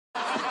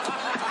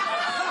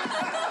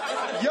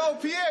Yo,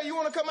 Pierre, you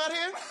want to come out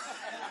here?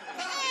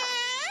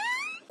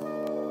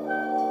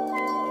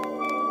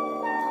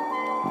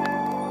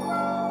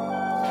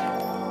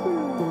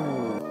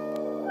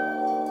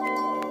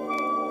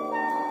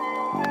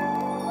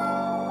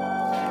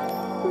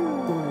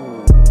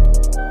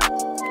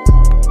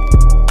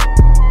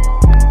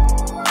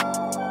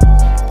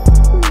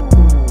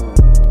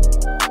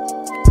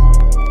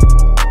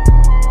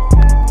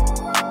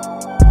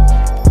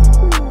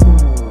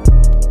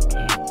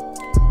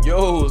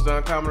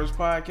 Commerce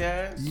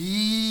Podcast.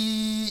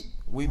 Yeet.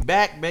 We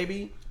back,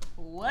 baby.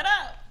 What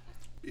up?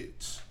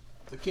 It's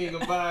the king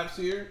of vibes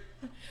here.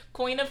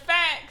 Queen of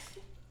facts.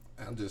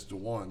 I'm just the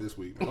one this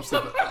week.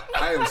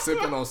 I am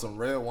sipping on some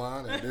red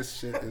wine, and this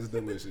shit is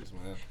delicious,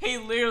 man. He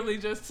literally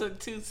just took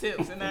 2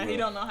 sips, and now he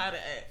don't know how to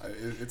act.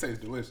 It tastes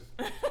delicious.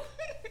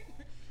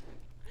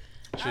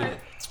 Right,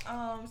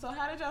 so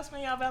how did y'all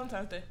spend y'all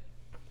Valentine's Day?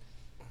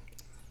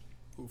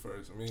 Who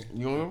first? Me?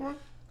 You remember?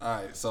 All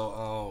right,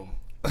 so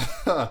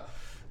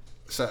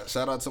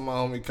shout out to my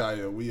homie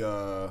Kaya. We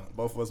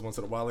both of us went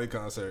to the Wale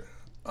concert.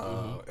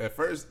 At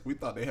first, we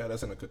thought they had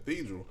us in a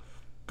cathedral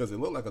because it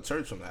looked like a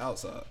church from the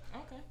outside.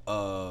 Okay.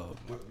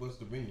 What's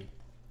the venue?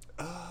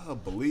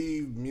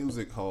 Believe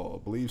Music Hall,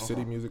 Believe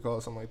City Music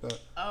Hall, something like that.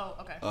 Oh,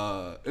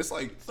 okay. It's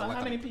like So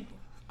how many people?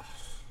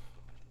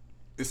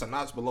 It's a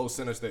notch below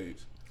center stage.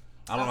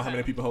 I don't know how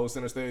many people hold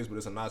center stage, but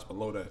it's a notch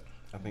below that.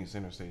 I think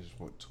center stage is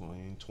what,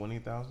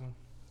 20,000?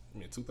 I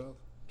mean, 2,000?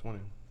 20.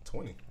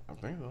 I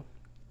think so.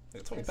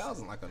 Yeah,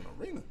 20,000 like an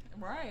arena.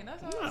 Right,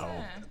 that's what I'm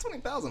saying.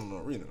 20,000 in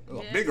an arena. Yeah.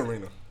 A big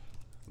arena.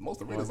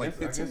 Most arenas like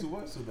 15. I guess it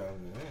was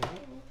 2,000.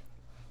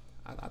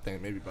 I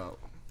think maybe about.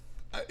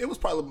 It was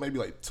probably maybe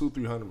like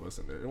 200-300 of us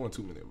in there. There weren't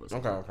too many of us.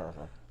 Okay.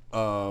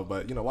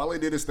 But you know, Wale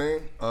did his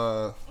thing.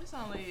 It's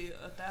only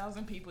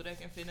 1,000 people that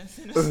can fit in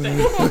center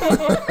stage.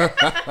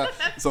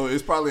 So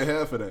it's probably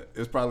half of that.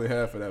 It's probably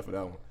half of that for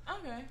that one.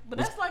 Okay, but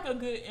that's like a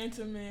good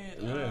intimate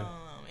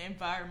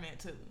environment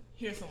to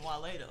hear some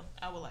Wale though.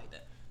 I would like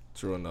that.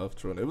 True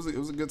enough. It was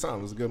a good time.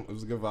 It was a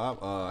good vibe.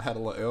 I had a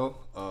little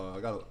L. I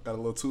got a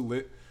little too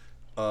lit.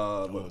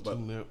 A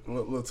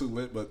little too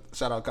lit. But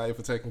shout out Kaya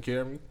for taking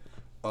care of me.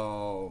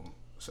 So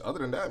other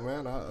than that,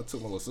 man, I took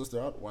my little sister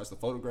out, watched the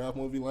Photograph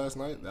movie last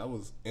night. That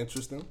was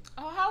interesting.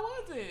 Oh, how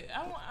was it?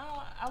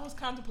 I was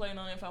contemplating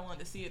on if I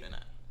wanted to see it or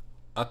not.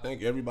 I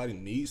think everybody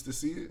needs to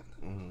see it.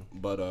 Mm-hmm.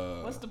 But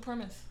what's the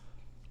premise?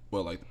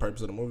 Well, like the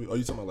purpose of the movie. Oh,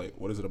 you talking about like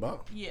what is it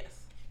about?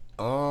 Yes.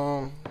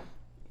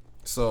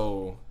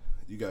 So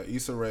you got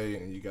Issa Rae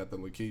and you got the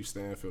Lakeith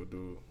Stanfield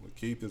dude.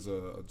 Lakeith is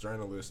a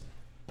journalist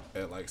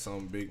at like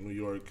some big New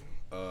York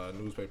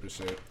newspaper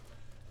shit.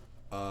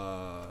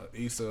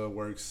 Issa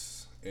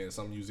works in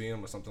some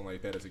museum or something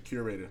like that as a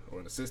curator or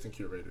an assistant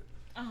curator.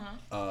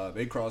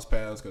 They cross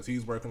paths because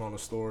he's working on a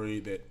story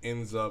that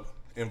ends up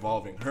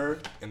involving her,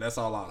 and that's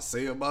all I'll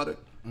say about it.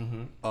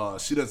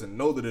 She doesn't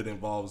know that it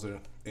involves her,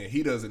 and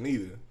he doesn't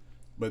either.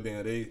 But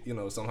then they,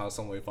 somehow,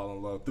 some way fall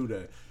in love through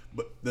that.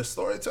 But the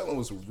storytelling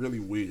was really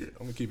weird.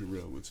 I'm gonna keep it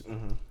real with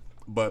you.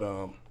 But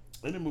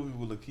in the movie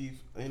with Lakeith,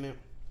 ain't it?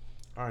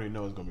 I already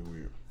know it's gonna be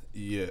weird.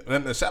 Yeah,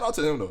 and shout out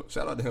to him though.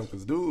 Shout out to him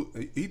because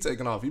dude, he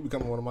taking off. He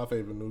becoming one of my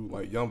favorite new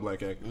like young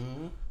black actors.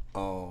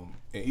 And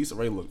Issa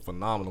Rae looked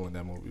phenomenal in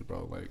that movie,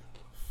 bro. Like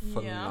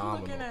phenomenal. Yeah, I'm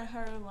looking at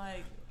her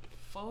like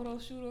photo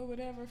shoot or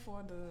whatever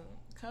for the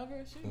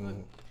cover. She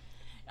looked.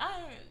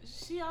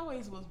 She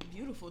always was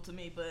beautiful to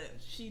me, but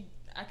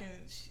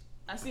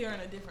I see her in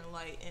a different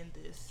light in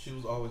this. She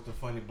was always the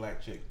funny black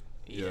chick.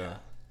 Yeah.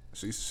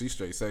 She's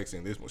straight sexy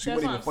in this one. She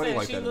wasn't even funny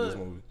like that in this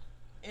movie.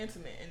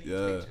 Intimate in these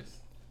pictures.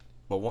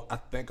 But I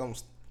ain't gonna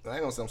say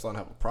I'm starting to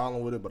have a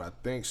problem with it, but I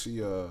think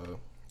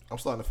I'm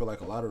starting to feel like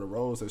a lot of the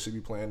roles that she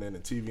be playing in the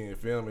TV and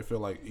film, it feel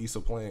like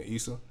Issa playing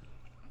Issa.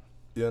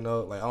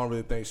 Like I don't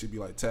really think she'd be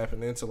like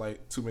tapping into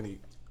like too many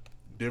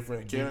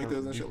different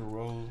characters and shit.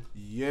 Roles.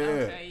 Yeah.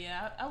 Okay,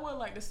 yeah. I would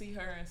like to see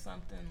her in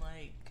something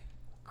like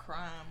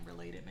crime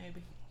related,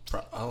 maybe.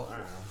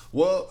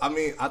 Well, I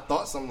mean, I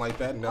thought something like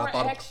that, and or I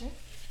thought action.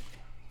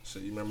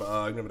 Shit, you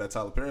remember that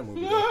Tyler Perry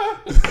movie?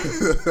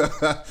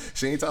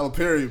 She ain't Tyler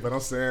Perry, but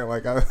I'm saying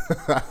like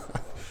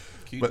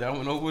keep that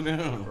one over there,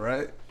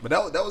 right? But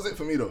that was it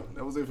for me though.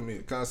 That was it for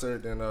me.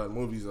 Concert and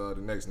movies the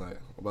next night.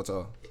 What about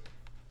y'all?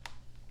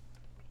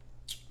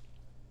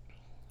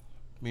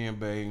 Me and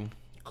Bae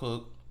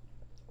cooked.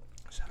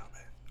 Shout out,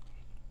 man.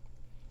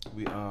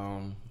 We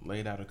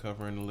laid out a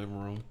cover in the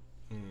living room.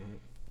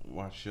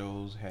 Watched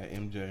shows. Had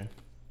MJ.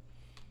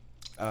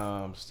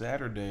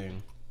 Saturday.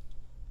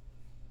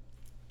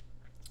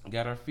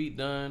 Got our feet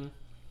done.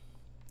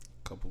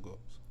 Couple goals.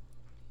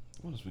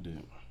 What else we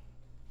did?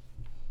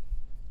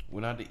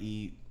 Went out to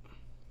eat.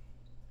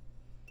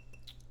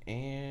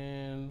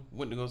 And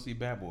went to go see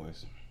Bad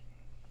Boys.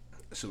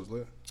 That shit was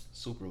lit.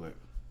 Super lit.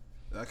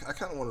 I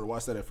kind of wanted to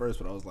watch that at first,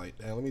 but I was like,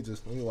 damn, let me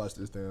watch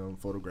this damn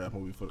Photograph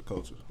movie for the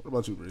culture. What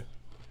about you, Bree?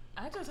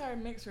 I just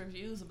heard mixed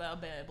reviews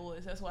about Bad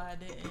Boys. That's why I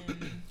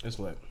didn't It's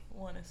lit.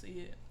 want to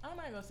see it. I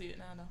might go see it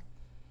now, though.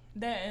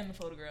 That and the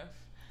Photograph.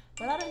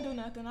 But I didn't do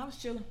nothing. I was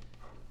chilling.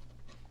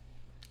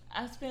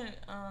 I spent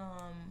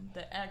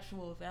the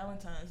actual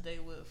Valentine's Day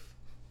with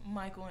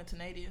Michael and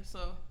Tanadia,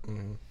 so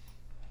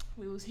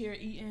we was here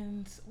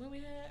eating what we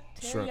had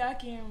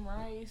teriyaki and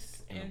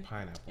rice and a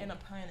pineapple. And a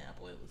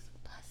pineapple. It was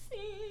pussy.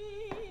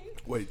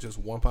 Wait, just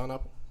one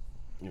pineapple?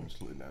 You was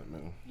split down the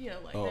middle. Yeah,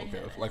 like oh,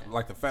 okay,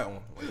 like the fat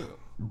one,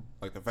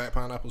 like the fat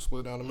pineapple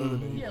split down the middle.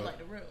 Mm-hmm. Yeah, like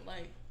the real,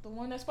 like the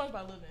one that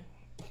SpongeBob lived in.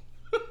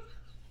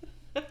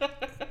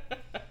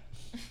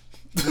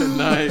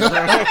 Nice,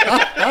 bro.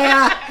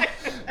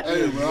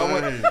 Hey,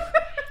 bro,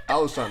 I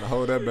was trying to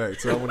hold that back,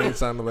 so I wasn't even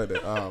trying to let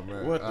that. Oh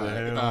man, what the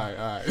hell? All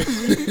right.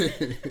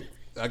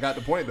 I got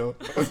the point though.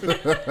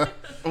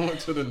 On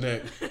to the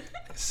next.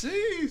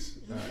 Jeez.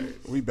 All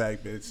right, we back,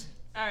 bitch.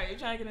 All right, you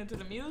trying to get into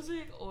the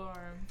music or?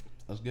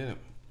 Let's get it.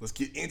 Let's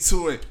get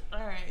into it. All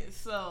right,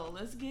 so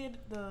let's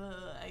get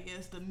the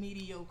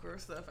mediocre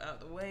stuff out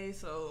the way.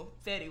 So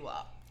Fetty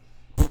Wap.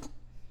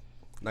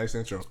 Nice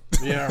intro.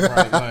 Yeah,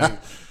 right. Like,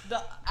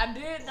 I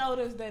did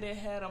notice that it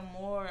had a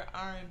more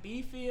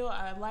R&B feel.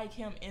 I like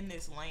him in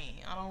this lane.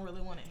 I don't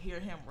really want to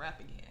hear him rap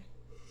again.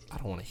 I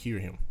don't want to hear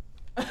him.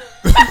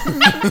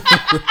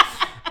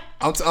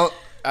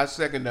 I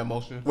second that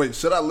motion. Wait,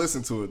 should I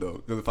listen to it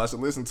though? Because if I should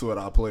listen to it,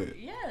 I'll play it.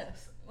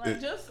 Yes,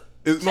 like just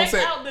check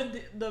out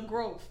the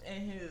growth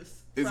in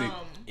his.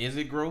 Is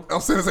it growth? I'm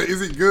saying,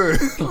 is it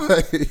good?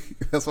 Like,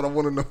 that's what I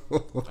want to know.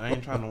 I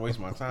ain't trying to waste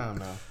my time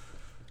now.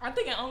 I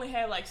think it only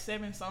had like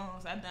 7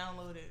 songs. I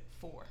downloaded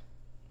 4.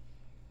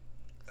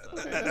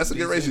 Okay, that's a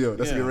good ratio.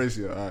 That's a good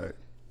ratio. All right.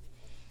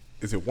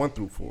 Is it 1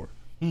 through 4?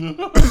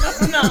 No,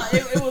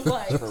 it was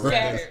like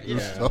scattered.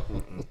 Yeah.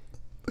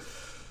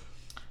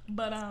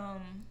 But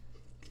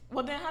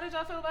well then, how did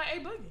y'all feel about A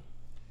Boogie?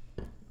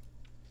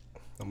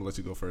 I'm gonna let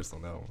you go first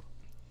on that one.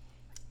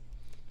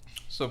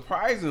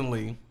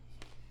 Surprisingly,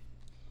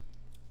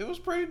 it was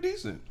pretty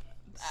decent.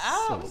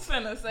 I was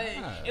finna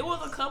say it was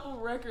a couple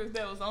records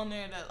that was on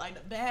there that like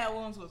the bad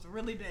ones was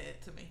really bad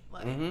to me.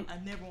 Like I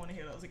never want to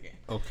hear those again.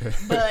 Okay.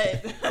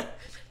 But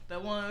the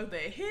ones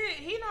that hit,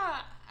 he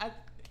not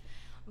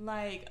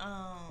like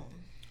how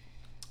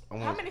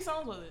many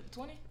songs was it?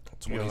 20?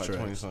 20 like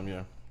 20 something,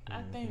 yeah.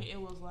 I think it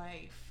was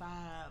like 5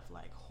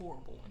 like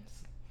horrible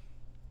ones.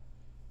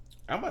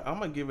 I'm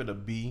gonna give it a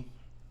B.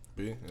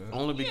 B, yeah.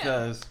 Only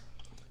because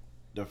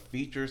the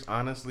features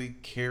honestly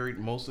carried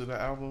most of the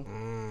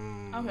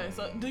album. Okay,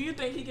 so do you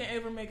think he can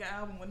ever make an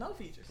album with no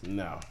features?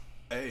 No.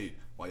 Hey,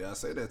 why y'all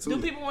say that too?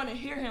 Do people want to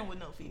hear him with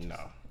no features?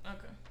 No.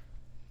 Okay.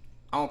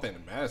 I don't think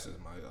the masses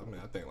might. I mean,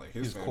 I think like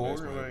his fan core,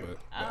 base might, like, but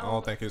I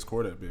don't think his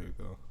core that big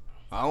though.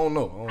 I don't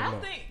know. I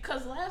think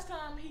because last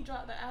time he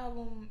dropped the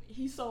album,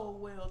 he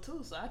sold well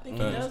too. So I think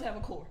he does have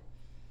a core.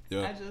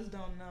 Yeah. I just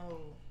don't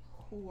know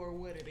who or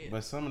what it is.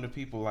 But some of the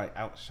people like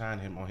outshine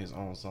him on his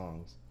own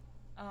songs.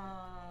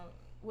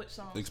 Which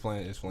song?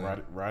 Explain.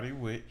 Rowdy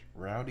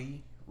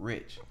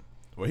Rich.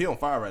 Well, he on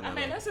fire right now. I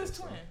mean, that's his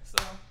twin. So.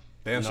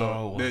 Damn,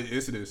 no.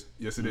 Yes, it is.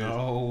 Yes, it is.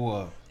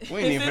 No. We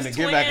ain't even finna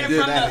get back into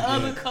that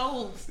from the again. other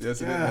coast.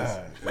 Yes, it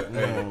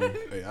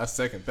is. Hey, I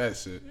second that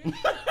shit.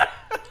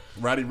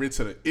 Roddy Rich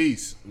to the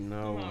east.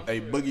 No.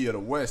 A Boogie of the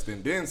west,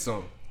 and then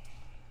some.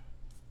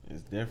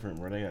 It's different,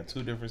 bro. They got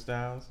 2 different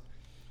styles.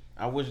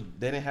 I wish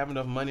they didn't have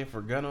enough money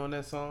for Gunna on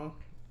that song,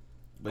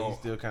 but he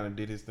still kind of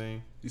did his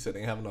thing. You said they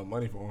didn't have enough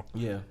money for him.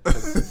 Yeah.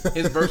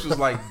 His verse was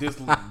like this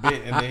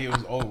bit, and then he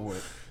was over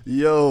with.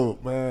 Yo,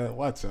 man,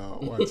 watch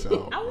out. I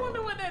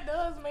wonder what that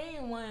does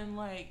mean when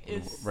like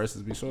it's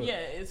verses be short. Yeah,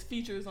 it's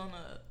features on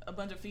a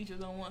bunch of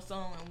features on one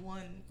song and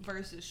one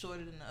verse is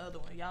shorter than the other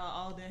one. Y'all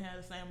all didn't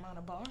have the same amount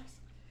of bars.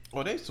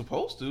 Well, they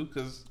supposed to,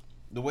 because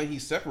the way he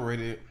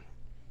separated,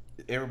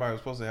 everybody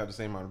was supposed to have the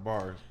same amount of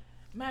bars.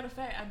 Matter of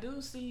fact, I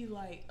do see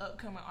like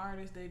upcoming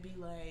artists. They be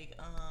like,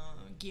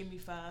 "Give me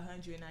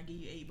 500 and I give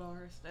you 8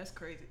 bars." That's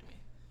crazy to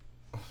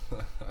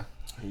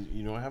me.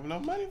 You don't have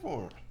enough money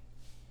for it,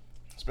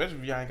 especially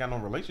if y'all ain't got no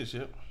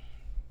relationship.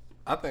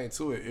 I think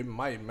too, it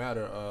might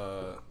matter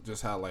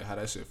just how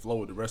that shit flow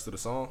with the rest of the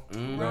song. You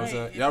know what I'm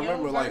saying? If y'all your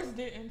remember verse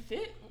didn't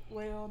fit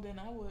well, then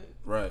I would.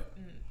 Right.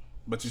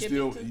 But you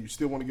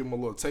still want to give them a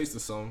little taste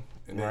of something,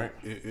 and then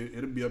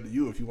it'll be up to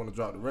you if you want to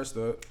drop the rest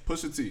of it.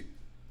 Pusha T,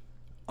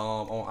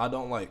 on I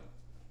Don't Like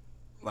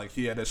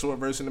he had that short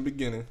verse in the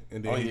beginning,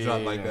 and then he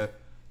dropped that.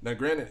 Now,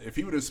 granted, if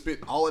he would have spit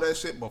all of that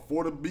shit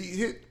before the beat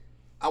hit,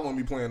 I wouldn't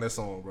be playing that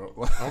song, bro.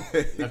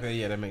 Okay,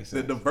 yeah, that makes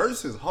sense. The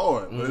verse is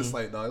hard, but it's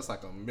like, dog, it's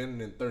like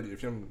 1:30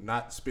 if him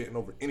not spitting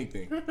over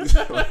anything.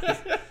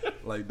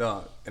 Like,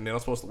 dog, and then I'm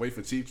supposed to wait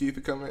for Chief Keef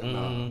to come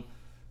in?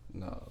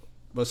 No.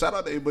 But shout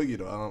out to A Boogie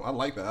though. I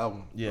like the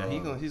album. Yeah,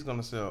 he's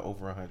gonna sell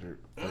over 100.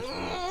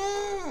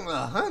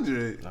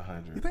 100.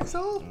 100. You think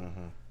so?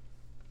 Mm-hmm.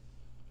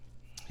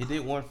 He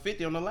did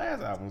 150 on the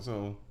last album,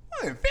 so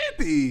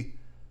 150.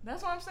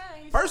 That's what I'm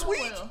saying. He's First so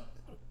week? well.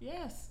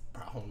 Yes.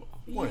 Bro, I don't know.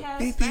 He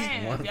 150. has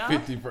fans,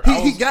 150.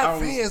 y'all. He got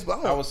fans,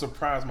 but I was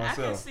surprised I can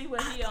myself. see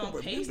what he on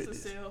pace to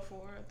this. sell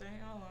for. I think.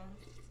 I don't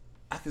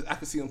know. I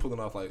could see him pulling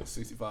off like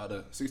 65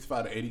 to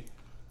 80.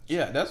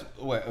 Yeah, that's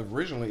what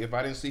originally. If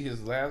I didn't see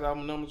his last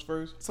album numbers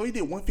first, So he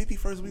did 150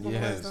 first week on the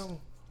last album.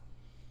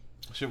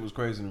 shit was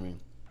crazy to me.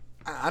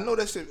 I know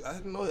that shit. I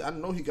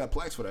know he got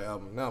plaques for that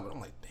album now, but I'm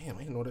like, damn, I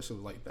didn't know that shit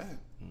was like that.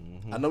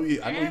 I know he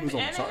was on the chart.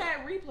 And it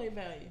had replay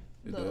value.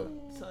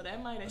 So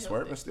that might have helped.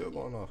 Swerving still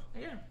going off.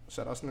 Yeah.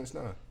 Shout out Snitch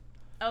 9.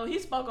 Oh, he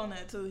spoke on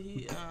that too.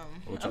 He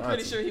I'm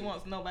pretty sure he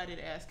wants nobody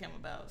to ask him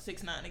about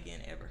 6ix9ine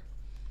again ever.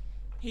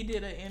 He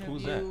did an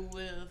interview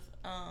with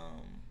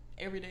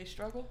Everyday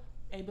Struggle.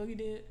 A Boogie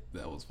did.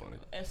 That was funny.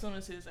 As soon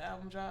as his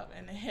album dropped,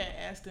 and they had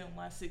asked him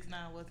why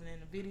 6ix9ine wasn't in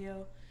the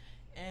video,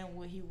 and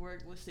would he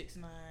work with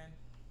 6ix9ine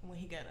when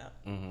he got out.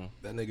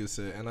 That nigga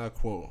said, and I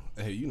quote,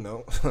 "Hey, you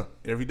know,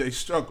 everyday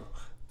struggle,"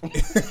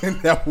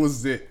 and that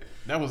was it.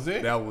 That was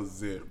it. That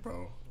was it,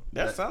 bro.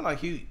 That sound like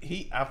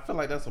he. I feel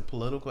like that's a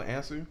political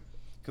answer,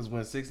 because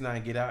when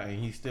 6ix9ine get out and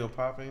he's still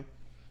popping,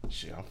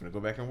 shit, I'm gonna go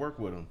back and work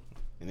with him,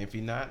 and if he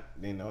not,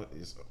 then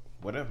it's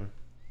whatever.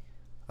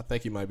 I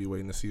think he might be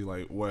waiting to see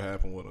like what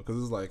happened with him, because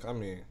it's like, I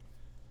mean,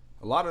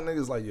 a lot of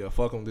niggas like, yeah,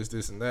 fuck him,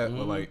 this and that,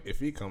 but like if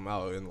he come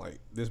out and like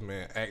this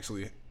man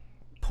actually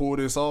pull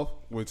this off,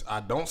 which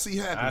I don't see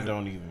happening. I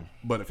don't either.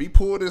 But if he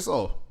pull this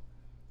off,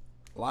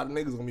 a lot of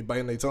niggas gonna be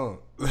biting their tongue.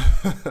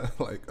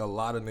 Like a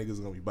lot of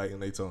niggas gonna be biting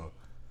their tongue.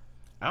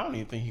 I don't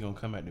even think he gonna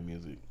come at the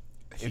music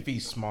if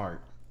he's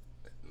smart.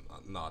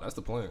 Nah, that's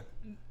the plan.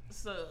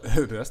 So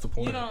that's the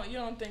point. You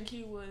don't think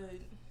he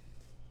would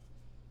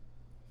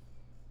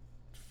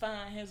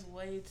find his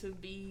way to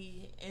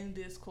be in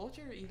this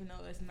culture, even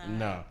though it's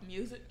not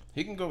music?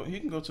 He can go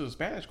to the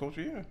Spanish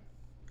culture, yeah.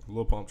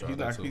 Lil Pump tried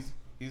that too.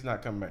 He's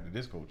not coming back to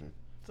this culture.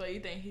 So you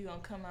think he's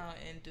gonna come out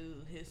and do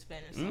his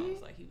Spanish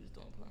songs like he was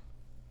doing before?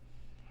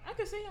 I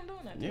could see him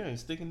doing that too. Yeah, and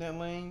stick in that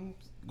lane,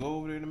 go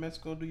over there to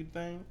Mexico, do your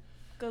thing.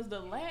 Because the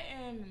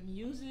Latin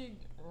music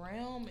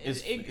realm,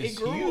 it's it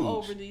grew huge.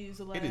 Over these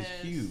last... It is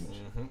huge.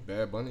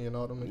 Bad Bunny and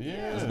all them niggas.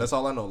 Yeah. Listen, that's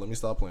all I know. Let me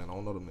stop playing. I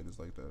don't know them niggas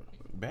like that.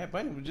 Bad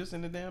Bunny was just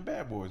in the damn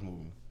Bad Boys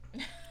movie.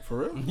 For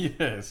real?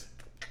 Yes.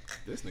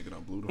 This nigga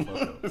done blew the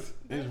fuck up. It's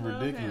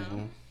ridiculous,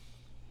 man.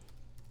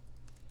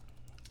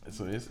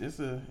 So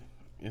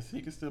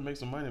he can still make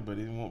some money, but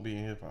it won't be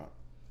in hip hop.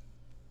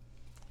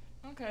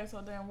 Okay,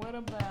 so then what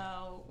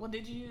about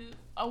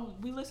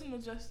we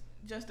listened to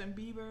Justin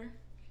Bieber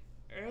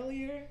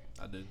earlier.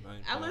 I did.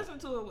 I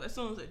listened to it as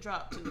soon as it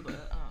dropped too, but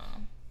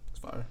it's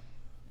fire.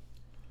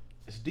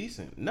 It's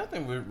decent.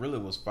 Nothing really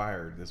was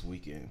fired this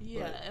weekend.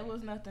 Yeah, it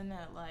was nothing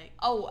that like.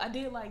 Oh, I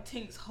did like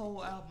Tink's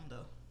whole album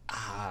though.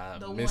 I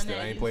missed it.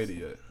 I ain't played it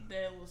yet.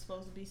 That was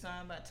supposed to be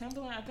signed by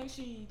Timbaland. I think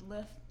she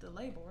left the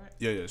label, right?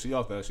 Yeah, she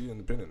off that. She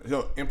independent.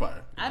 Yo,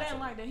 Empire. I didn't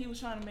like that he was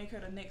trying to make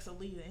her the next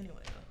Aaliyah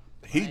anyway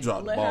though. He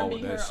dropped the ball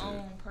with that shit. Let her be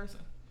her own person.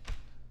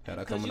 Had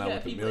I coming out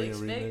with the million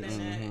remix,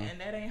 and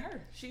that ain't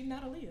her. She's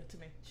not Aaliyah to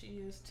me.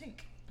 She is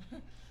Tink.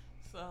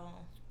 So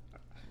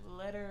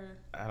let her.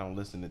 I don't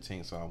listen to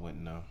Tink, so I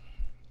wouldn't know.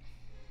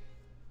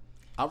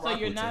 So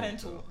you're not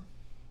into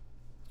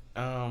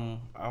him?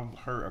 I've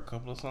heard a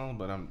couple of songs,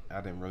 but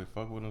I didn't really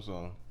fuck with them.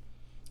 So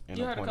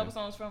you heard a couple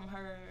songs from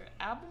her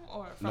album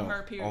or from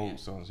her period? Old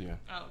songs, yeah.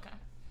 Oh, okay.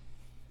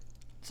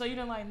 So you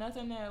didn't like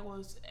nothing that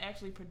was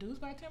actually produced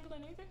by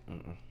Timbaland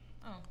either?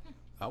 Oh.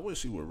 I wish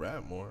she would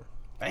rap more.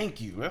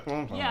 Thank you. That's what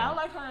I'm talking about. I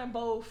like her in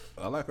both.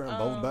 I like her in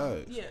both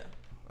bags.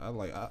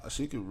 Yeah.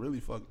 She could really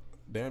fuck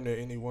damn near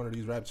any one of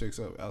these rap chicks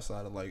up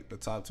outside of like the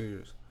top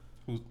tiers.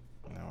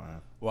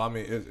 Well, I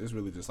mean, it's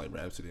really just like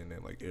Rhapsody and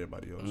then like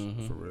everybody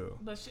else for real.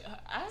 But she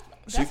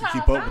can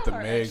keep up with the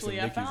Megs and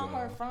Nickies. I found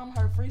her from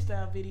her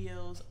freestyle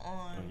videos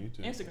on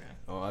Instagram.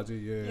 Oh, I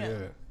did,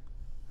 yeah.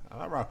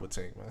 I rock with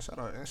Tink, man. Shout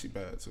out, and she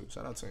bad too.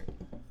 Shout out Tink.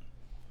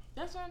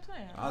 That's what I'm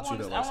saying. I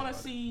want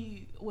to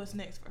see what's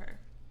next for her.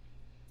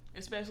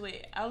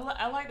 Especially,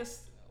 I like to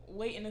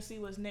waiting to see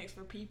what's next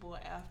for people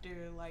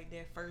after like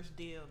their first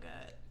deal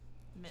got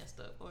messed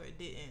up or it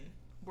didn't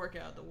work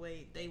out the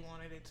way they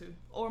wanted it to,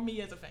 or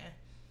me as a fan.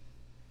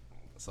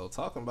 So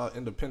talking about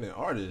independent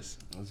artists,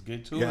 let's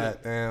get to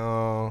it.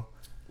 Damn.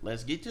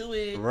 Let's get to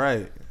it.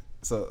 Right.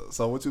 So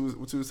what you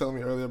was telling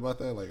me earlier about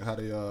that, like how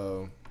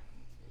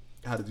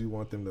did you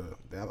want them to?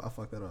 I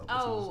fucked that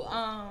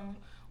up.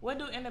 What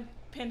do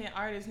independent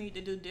artists need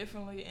to do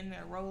differently in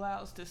their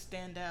rollouts to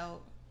stand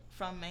out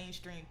from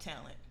mainstream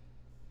talent?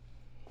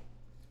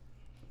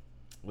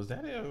 Was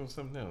that it or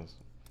something else?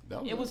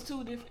 It was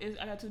two different.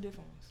 I got two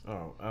different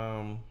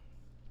ones.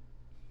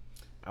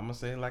 I'm gonna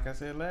say like I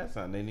said last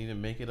time, they need to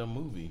make it a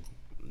movie,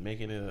 make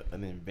it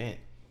an event.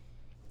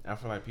 I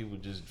feel like people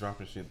just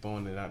dropping shit,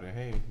 throwing it out there.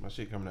 Hey, my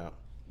shit coming out.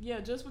 Yeah,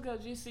 just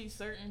because you see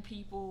certain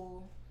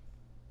people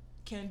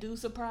can do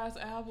surprise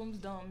albums,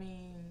 don't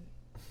mean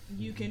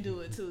you can do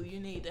it too. You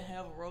need to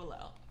have a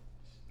rollout.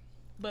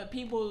 But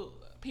people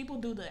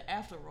do the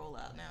after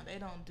rollout now. They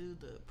don't do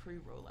the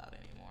pre-rollout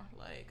anymore.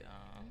 Like,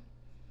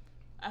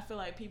 I feel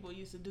like people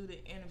used to do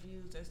the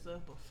interviews and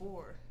stuff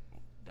before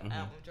the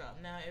album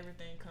dropped. Now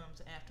everything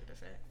comes after the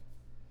fact.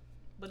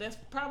 But that's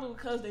probably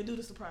because they do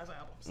the surprise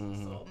albums.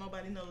 So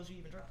nobody knows you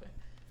even dropping.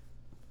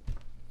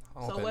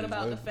 So what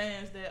about the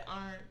fans that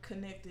aren't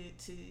connected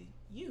to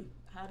you?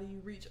 How do you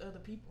reach other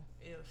people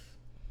if...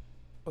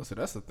 Oh, so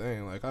that's the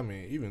thing. Like, I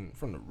mean, even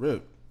from the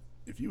rip,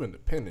 if you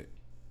independent,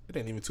 it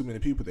ain't even too many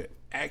people that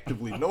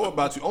actively know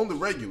about you on the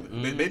regular.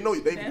 They know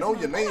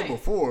your name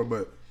before,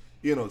 but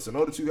you know, to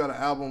know that you got an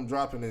album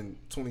dropping in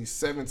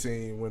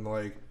 2017 when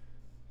like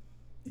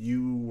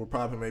you were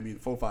popping maybe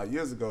 4 or 5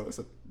 years ago, it's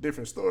a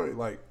different story.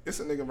 Like it's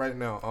a nigga right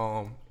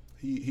now.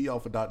 He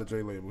off of Dr.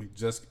 Dre label. He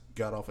just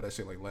got off of that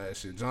shit like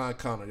last year. John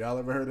Connor, y'all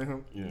ever heard of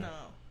him? Yeah. No,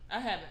 I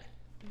haven't.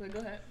 But go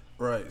ahead.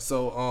 Right.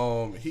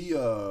 So he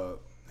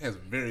has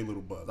very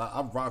little buzz.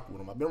 I rock with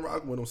him. I've been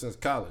rocking with him since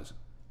college.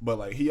 But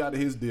like he out of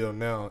his deal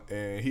now,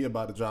 and he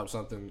about to drop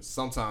something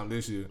sometime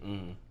this year.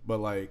 But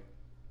like,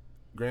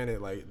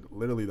 granted, like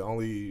literally the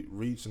only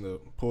reach and the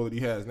pull that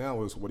he has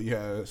now is what he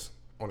has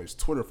on his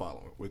Twitter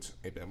following, which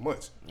ain't that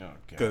much.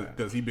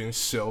 Because he been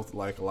shelved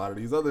like a lot of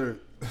these other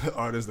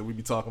artists that we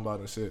be talking about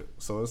and shit.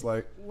 So it's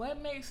like,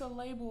 what makes a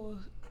label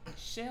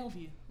shelve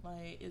you?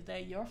 Like, is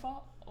that your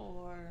fault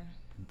or?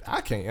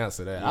 I can't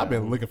answer that. I've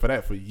been looking for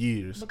that for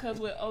years. Because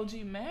with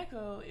OG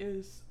Maco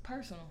is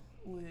personal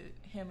with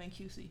him and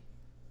QC.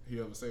 He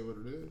ever say what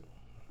it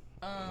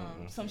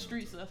is? Some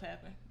street stuff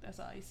happened. That's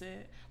all he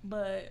said.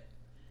 But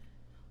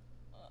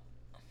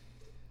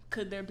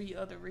could there be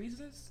other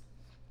reasons?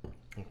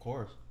 Of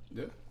course.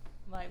 Yeah.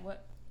 Like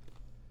what?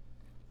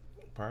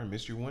 Probably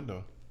missed your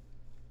window.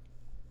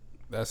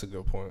 That's a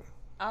good point.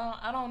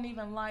 I don't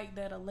even like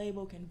that a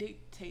label can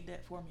dictate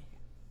that for me.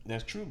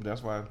 That's true, but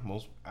that's why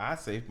most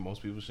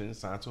people shouldn't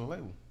sign to a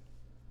label.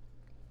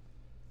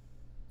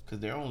 Because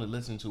they're only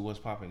listening to what's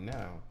popping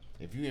now.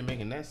 If you ain't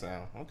making that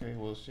sound, okay,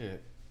 well,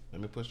 shit.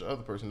 Let me push the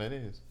other person that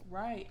is.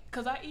 Right.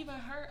 Because I even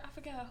heard, I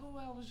forgot who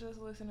I was just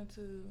listening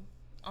to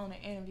on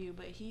an interview,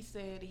 but he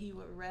said he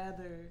would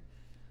rather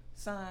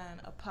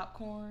sign a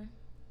popcorn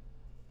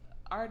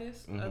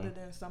artist other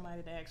than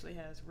somebody that actually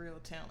has real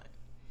talent.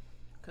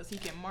 Because he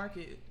can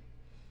market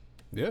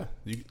some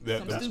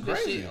that's stupid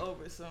crazy. Shit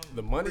over some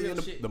the money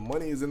real shit. The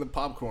money is in the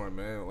popcorn,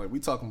 man. Like we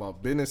talking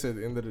about business at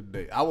the end of the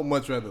day. I would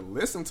much rather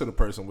listen to the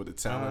person with the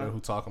talent who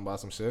talking about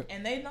some shit.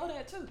 And they know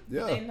that too.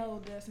 Yeah. They know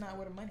that's not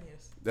where the money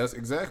is. That's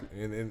exactly.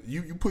 And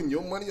you putting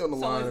your money on the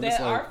line. So is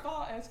that our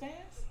fault as fans?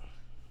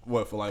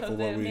 What for like for what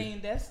we? I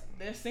mean,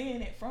 they're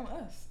seeing it from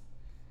us.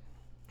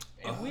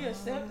 If we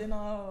accepting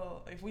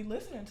if we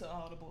listening to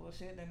all the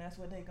bullshit, then that's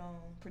what they gonna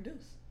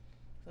produce.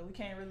 So we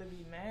can't really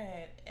be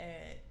mad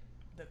at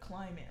the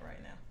climate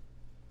right now.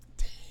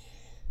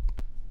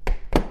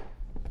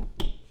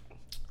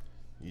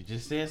 You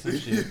just said some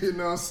shit. You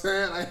know what I'm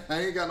saying?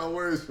 I ain't got no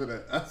words for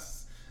that.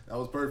 That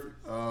was perfect.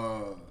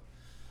 I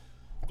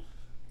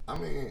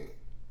mean,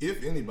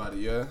 if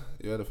anybody, the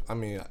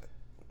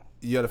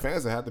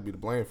fans have to be to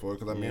blame for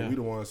it because I mean, we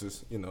the ones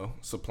that's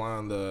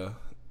supplying the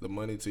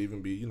money to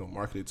even be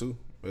marketed to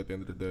at the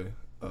end of the day.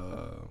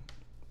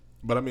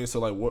 But I mean, so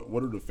like, what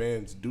do the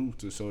fans do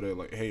to show that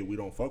like, hey, we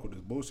don't fuck with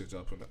this bullshit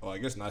y'all putting? Oh, I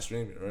guess not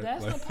streaming, right?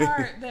 That's like, the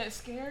part that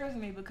scares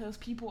me because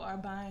people are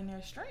buying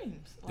their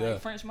streams.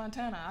 Like French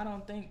Montana, I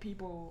don't think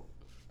people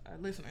are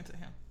listening to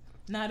him.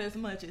 Not as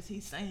much as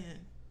he's saying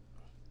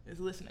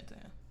is listening to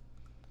him.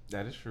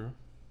 That is true.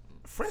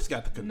 French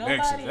got the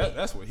connection.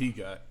 That's what he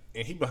got,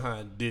 and he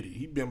behind Diddy.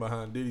 He been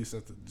behind Diddy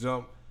since the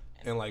jump.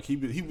 And like he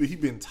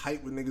been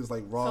tight with niggas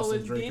like Ross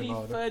and Drake and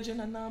all that. So is Diddy fudging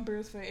the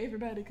numbers for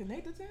everybody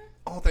connected to him?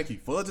 I don't think he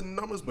fudging the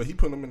numbers, but he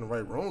putting them in the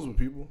right rooms with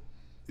people.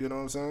 You know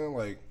what I'm saying?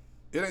 Like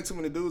it ain't too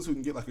many dudes who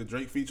can get like a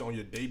Drake feature on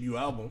your debut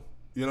album.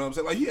 You know what I'm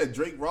saying? Like he had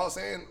Drake, Ross,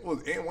 and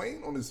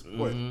Wayne on his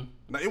what?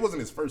 Now it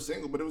wasn't his first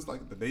single, but it was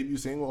like the debut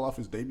single off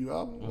his debut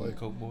album. Like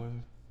Coke Boy.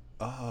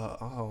 I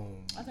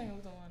think it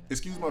was the one.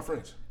 Excuse my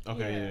French.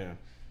 Okay, yeah.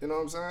 You know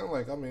what I'm saying?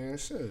 Like I mean,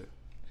 shit.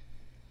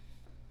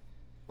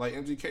 Like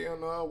MGK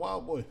on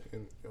Wild Boy,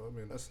 and I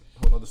mean that's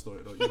a whole other story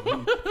though.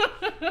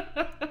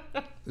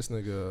 This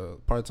nigga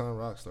part-time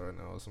rock star right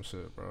now or some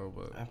shit, bro.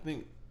 But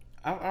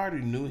I already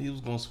knew he was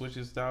gonna switch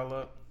his style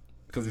up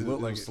because he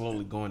looked like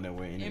slowly going that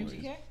way. Anyways.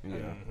 MGK,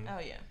 yeah. Oh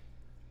yeah.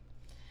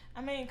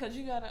 I mean, cause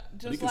you gotta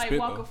just like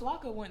Waka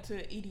Flocka went to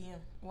EDM.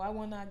 Why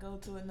wouldn't I go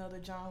to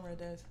another genre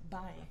that's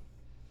buying?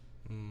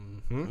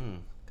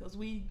 Cause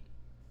we,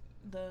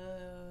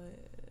 the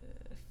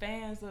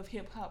fans of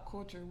hip hop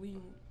culture, we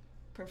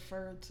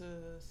prefer to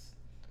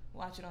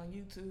watch it on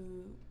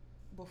YouTube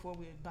before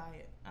we buy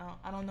it.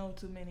 I don't know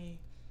too many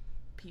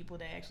people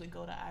that actually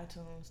go to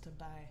iTunes to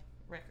buy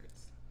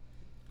records.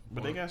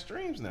 But they got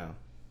streams now.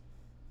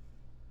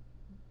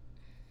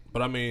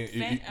 But I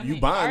mean, you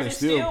buying it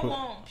still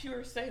want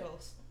pure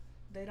sales.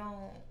 They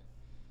don't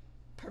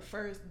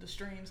prefer the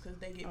streams because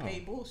they get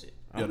paid bullshit.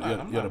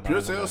 The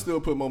pure sales still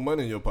put more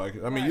money in your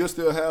pocket. I mean, you'll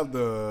still have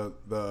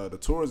the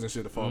tours and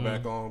shit to fall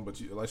back on, but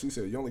like she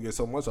said, you only get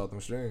so much off them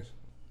streams.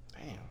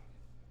 Damn.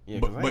 Yeah,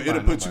 but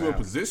it'll put you in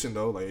position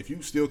though. Like if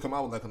you still come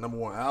out with like a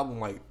 #1 album,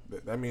 like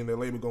that mean the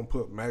label gonna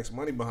put max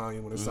money behind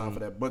you when it's time for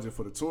that budget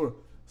for the tour.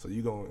 So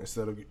you gonna,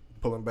 instead of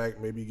pulling back,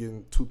 maybe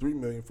getting 2-3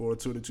 million for a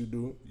tour that you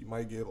do, you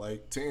might get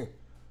like 10.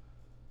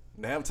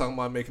 Nav talking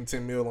about making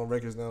 10 mil on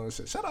records now and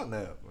shit. Shout out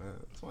Nav, man.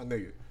 That's my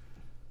nigga.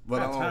 But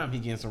by the time he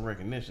getting some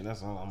recognition,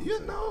 that's all I'm gonna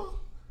say.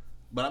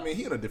 But I mean,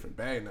 he in a different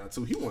bag now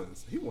too. He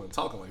wasn't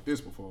talking like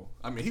this before.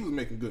 I mean, he was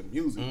making good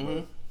music,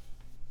 but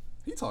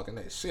he talking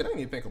that shit. I didn't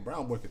even think a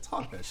brown boy could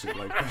talk that shit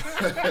like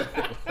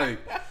that. Like,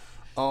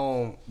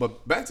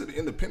 but back to the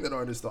independent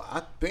artists though.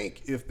 I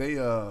think if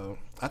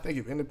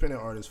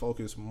independent artists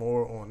focus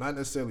more on not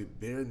necessarily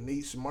their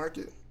niche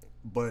market,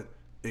 but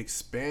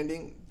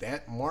expanding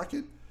that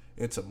market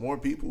into more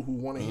people who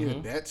want to hear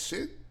that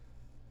shit,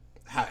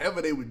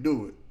 however they would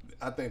do it,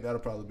 I think that'll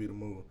probably be the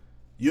move.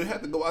 You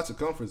have to go out your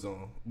comfort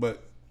zone,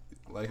 but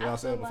like I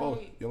said before,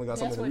 you only got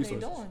so many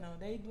resources. That's what they're doing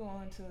though. They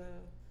going to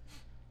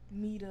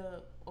meet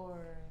up or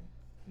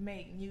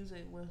make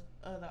music with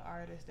other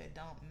artists that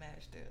don't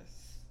match their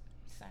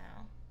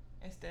sound,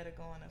 instead of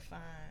going to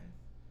find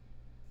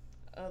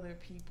other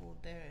people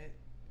that.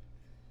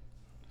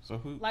 So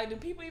who? Like, do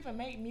people even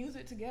make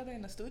music together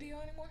in the studio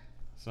anymore?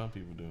 Some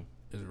people do.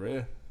 It's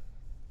rare.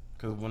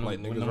 Cause when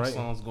them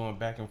songs going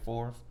back and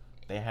forth,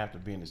 they have to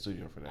be in the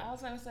studio for that. I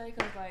was gonna say,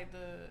 cause like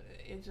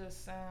it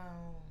just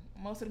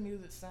most of the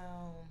music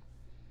sound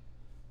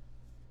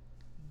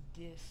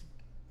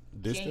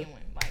genuine.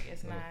 Like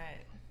it's not.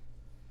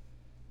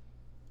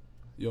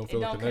 You don't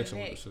feel a connection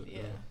with the shit.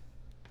 Yeah.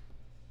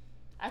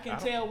 I can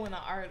tell when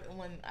I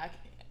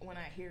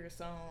hear a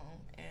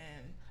song,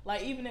 and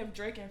like even if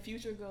Drake and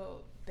Future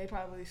go, they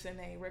probably send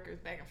their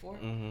records back and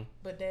forth. Mm-hmm.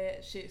 But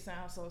that shit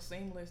sounds so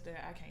seamless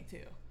that I can't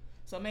tell.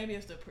 So maybe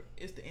it's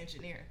the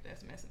engineer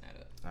that's messing that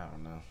up. I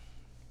don't know.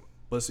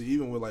 But see,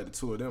 even with like the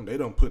two of them, they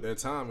don't put that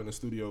time in the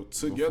studio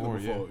together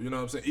before. Yeah. You know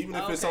what I'm saying? Even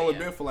if it's only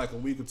been for like a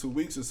week or 2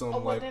 weeks or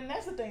something. Well, then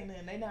that's the thing.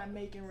 Then they're not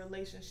making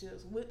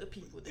relationships with the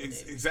people.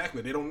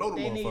 Exactly. They don't know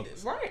the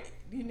motherfuckers. Right.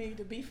 You need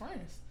to be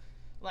friends.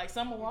 Like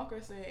Summer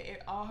Walker said,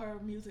 all her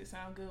music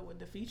sound good with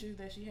the features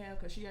that she have,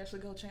 because she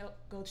actually go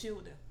chill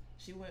with them.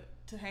 She went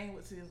to hang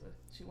with SZA.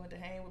 She went to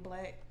hang with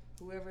Black.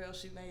 Whoever else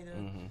she made up.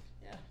 Mm-hmm.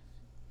 Yeah.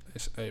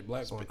 Hey,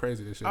 Black going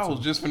crazy this shit. I was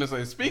just finna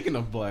say, speaking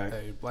of Black.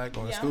 Hey, Black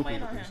going stupid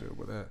with this shit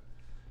with that.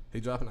 He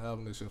dropping an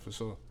album this year for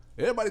sure.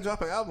 Everybody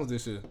dropping albums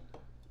this year.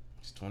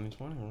 It's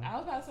 2020, right? I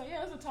was about to say,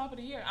 yeah, it's the top of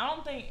the year. I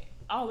don't think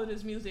all of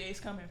this music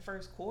is coming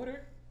first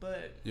quarter,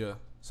 but yeah,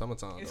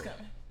 summertime. It's coming.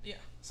 Yeah.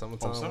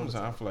 Summertime.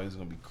 Summertime, I feel like it's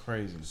gonna be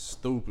crazy.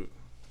 Stupid.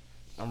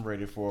 I'm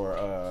ready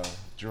for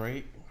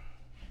Drake.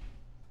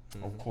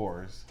 Mm-hmm. Of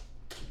course.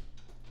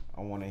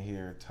 I want to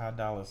hear Ty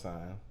Dolla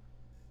 $ign.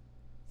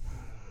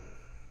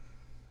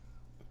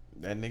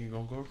 That nigga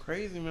gonna go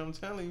crazy, man. I'm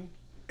telling you.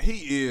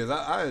 He is.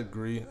 I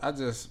agree. I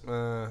just,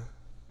 I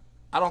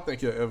don't think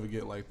he'll ever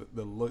get like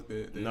the look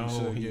that he should get.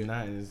 No, he's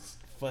not. It's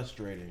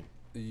frustrating.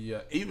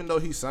 Yeah, even though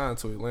he signed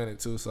to Atlantic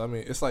too. So I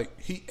mean, it's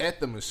like he at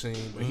the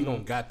machine, but he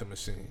don't got the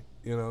machine.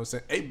 You know what I'm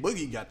saying? A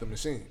Boogie got the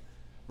machine.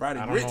 Roddy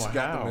Ricch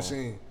got the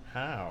machine.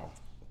 How?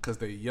 Because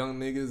they young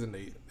niggas and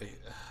they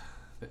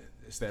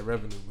it's that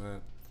revenue, man.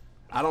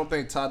 I don't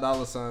think Ty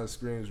Dolla $ign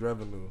screams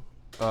revenue.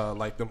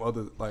 Like them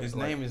other like his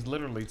name is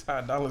literally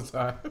Ty Dolla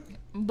 $ign.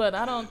 But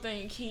I don't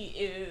think he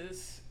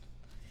is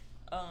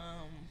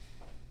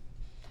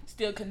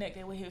still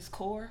connected with his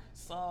core.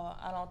 So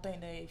I don't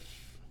think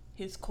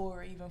his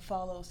core even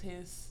follows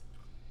his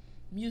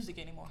music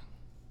anymore.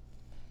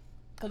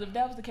 Because if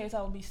that was the case,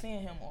 I would be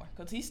seeing him more.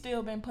 Because he's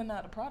still been putting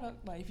out a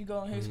product. Like if you go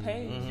on his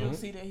page, you'll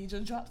see that he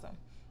just dropped something.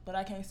 But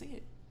I can't see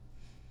it.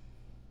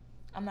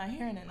 I'm not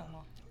hearing it no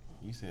more.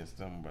 You said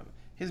something, brother.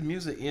 His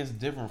music is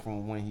different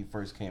from when he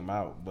first came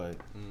out, but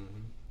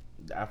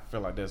I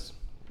feel like that's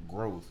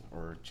growth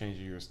or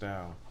changing your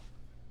style.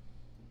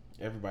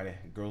 Everybody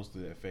goes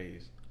through that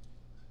phase.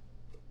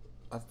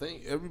 I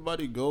think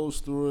everybody goes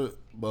through it,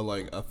 but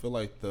like I feel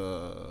like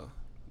the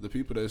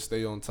people that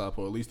stay on top,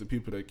 or at least the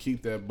people that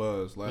keep that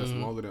buzz last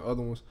longer than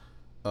other ones.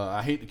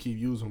 I hate to keep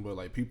using, but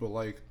like people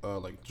like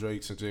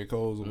Drake's and J.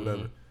 Cole's or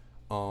whatever,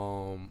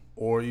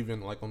 or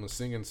even like on the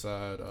singing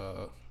side.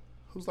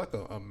 Who's like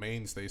a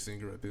mainstay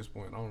singer at this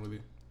point? I don't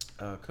really.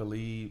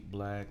 Khalid,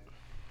 Black.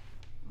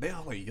 They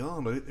all like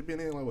young, but they've been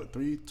in like what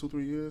 3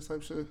 years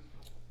type shit.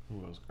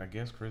 Who else? I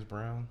guess Chris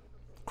Brown.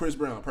 Chris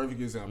Brown, perfect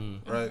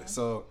example, right?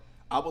 So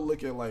I would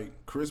look at like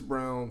Chris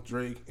Brown,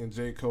 Drake, and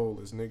J.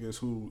 Cole as niggas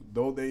who,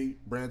 though they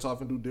branch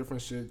off and do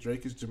different shit.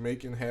 Drake is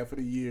Jamaican half of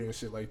the year and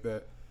shit like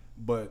that,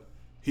 but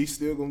he's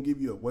still gonna give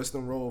you a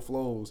Western roll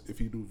flows if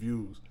he do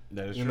views.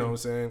 That is true. You know what I'm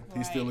saying? Right.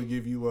 He still will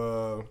give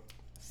you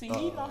See,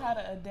 he know how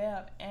to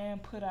adapt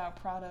and put out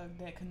product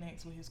that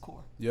connects with his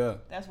core. Yeah.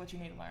 That's what you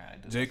need to learn how to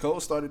do. J. Cole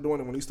started doing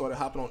it when he started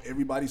hopping on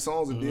everybody's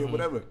songs and did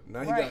whatever.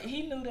 Now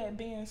he knew that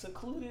being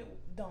secluded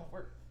don't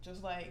work.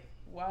 Just like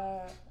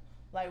why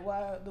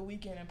The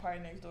Weeknd and Party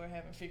Next Door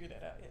haven't figured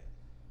that out yet.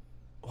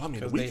 Well, I mean,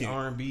 because they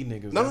R&B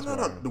niggas. No.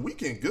 The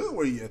Weeknd good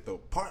where he at though.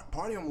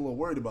 Party I'm a little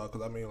worried about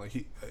because I mean like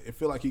it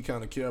feel like he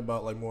kind of care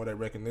about like more of that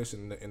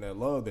recognition and that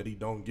love that he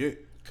don't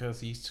get.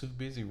 Because he's too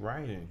busy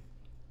writing.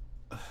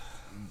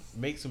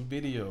 Make some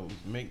videos.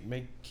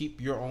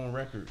 Keep your own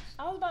records.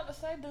 I was about to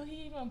say, do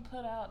he even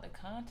put out the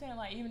content?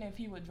 Like, even if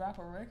he would drop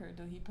a record,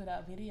 do he put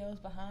out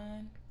videos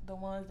behind the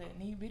ones that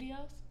need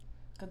videos?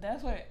 Because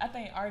that's what I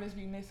think artists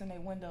be missing their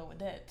window with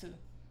that too,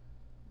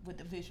 with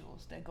the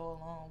visuals that go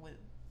along with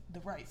the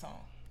right song.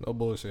 No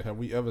bullshit. Have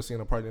we ever seen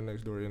a Party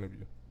Next Door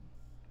interview?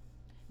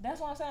 That's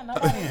what I'm saying.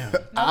 Nobody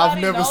I've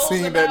never knows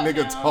seen that about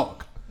nigga him.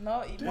 talk.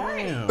 No,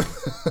 Damn.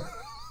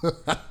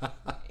 right.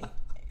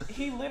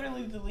 He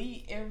literally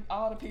delete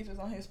all the pictures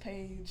on his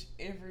page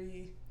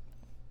every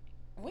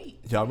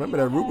week. Y'all remember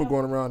that rumor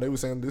going around? They were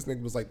saying this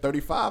nigga was like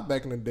 35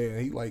 back in the day,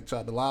 and he like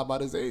tried to lie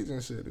about his age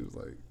and shit. It was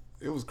like,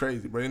 it was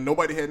crazy, bro. And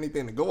nobody had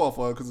anything to go off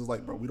of because it was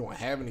like, bro, we don't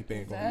have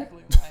anything.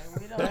 Exactly.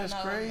 Like, we don't That's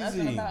know crazy.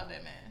 nothing about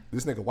that man.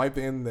 This nigga wiped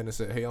it in and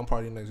said, hey, I'm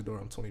partying next door.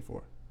 I'm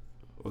 24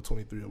 or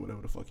 23 or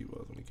whatever the fuck he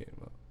was when he came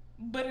out.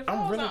 But if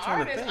I was an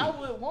artist, I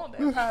would want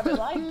that private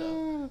life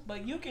though.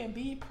 But you can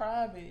be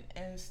private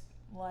and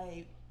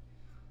like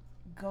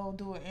go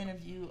do an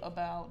interview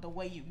about the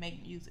way you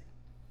make music.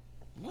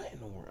 What in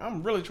the world?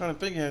 I'm really trying to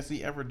think. Has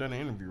he ever done an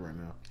interview right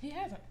now? He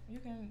hasn't. You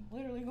can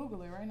literally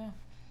Google it right now.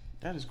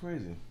 That is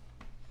crazy.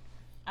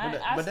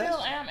 I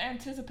still am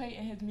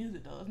anticipating his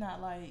music though. It's not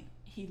like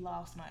he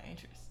lost my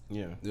interest.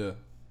 Yeah. Yeah.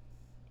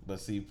 But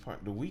see,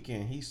 the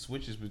Weeknd, he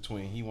switches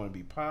between he want to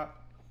be pop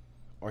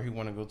or he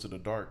want to go to the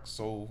dark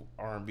soul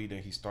R&B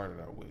that he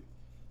started out with.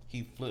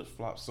 He flip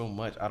flops so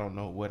much. I don't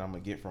know what I'm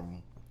gonna get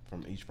from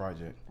each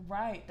project.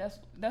 Right. That's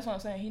what I'm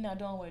saying. He not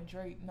doing what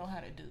Drake know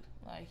how to do.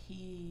 Like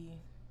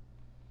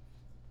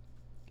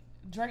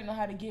Drake know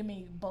how to give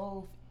me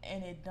both,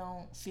 and it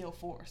don't feel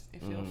forced.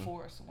 It feel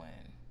forced when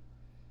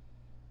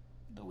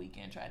The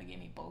Weeknd tried to give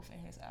me both in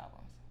his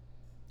albums.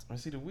 I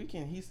see The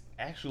Weeknd. He's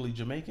actually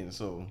Jamaican,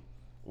 so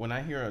when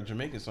I hear a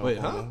Jamaican song, wait,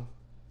 huh?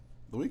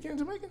 The Weeknd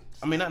Jamaican?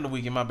 I mean, not The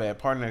Weeknd. My bad.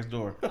 Party Next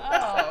Door.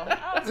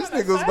 Oh, this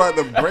nigga was about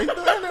to break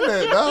the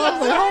internet. Dog. I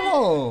was like,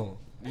 hold on.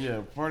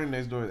 Yeah, Party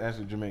Next Door is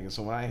actually Jamaican.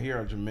 So when I hear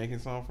a Jamaican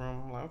song from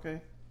him, I'm like,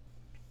 okay.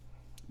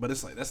 But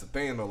it's like, that's the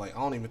thing though. Like,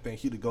 I don't even think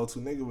he the go-to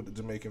nigga with the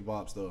Jamaican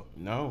vibes though.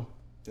 No.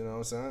 You know what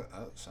I'm saying?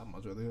 I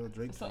much rather hear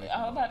Drake. So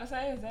I was about to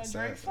say, is that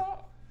Drake's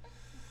fault?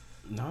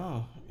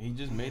 No, he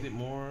just made it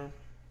more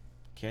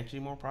catchy,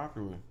 more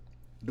popular.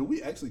 Do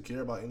we actually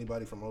care about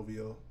anybody from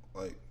OVO?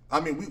 Like, I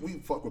mean, we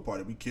fuck with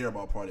Party. We care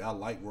about Party. I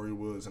like Rory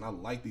Woods and I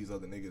like these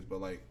other niggas, but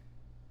like,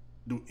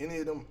 do any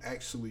of them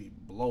actually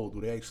blow?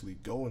 Do they actually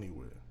go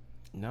anywhere?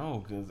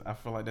 No, because I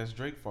feel like that's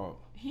Drake's fault.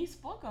 He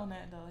spoke on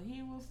that though.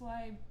 He was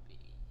like,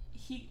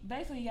 he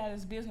basically got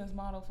his business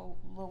model for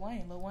Lil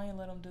Wayne. Lil Wayne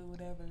let him do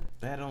whatever.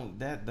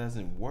 That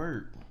doesn't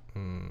work.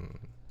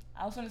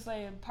 I was gonna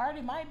say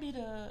Party might be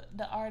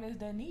the artist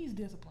that needs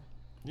discipline.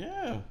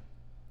 Yeah.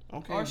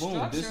 Okay, or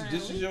boom. This is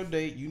least. your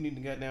date. You need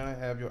to get down and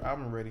have your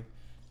album ready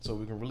so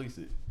we can release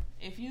it.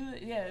 If you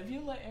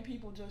letting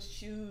people just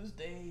choose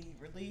they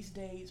release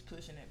dates,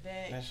 pushing it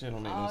back, that shit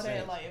don't make all no that,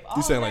 sense. like, if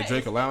You saying all like that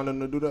Drake is, allowing them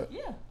to do that?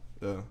 Yeah.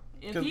 Yeah.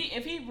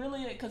 If he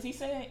really, because he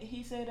said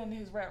in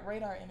his Rap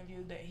Radar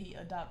interview that he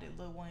adopted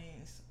Lil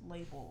Wayne's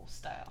label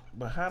style.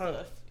 But how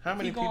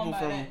many people from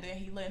that, then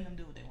he letting them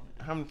do what they want to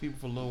do. How many people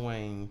from Lil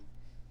Wayne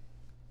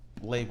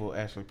label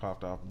actually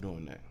popped off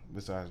doing that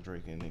besides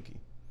Drake and Nicki?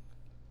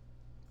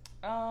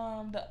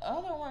 The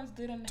other ones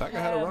didn't Tiger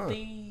have had a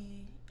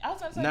run. I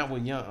was gonna say Not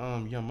with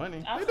Young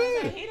Money. I was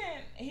gonna say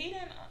he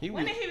didn't.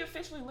 When did he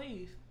officially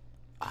leave?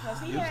 It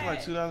was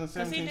like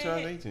 2017,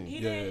 2018. He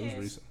Yeah, did it was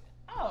his, recent.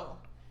 Oh,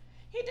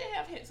 he did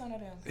have hits under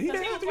them. He Because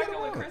he did was have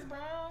working with one. Chris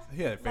Brown.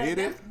 He had Like,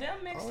 Faded. them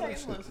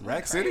mixtapes was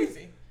Rack crazy.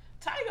 City?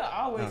 Tiger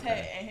always Okay.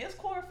 had, and his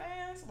core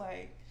fans,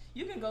 like,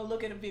 you can go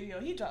look at a video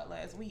he dropped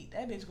last week.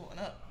 That bitch going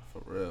up.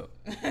 For real.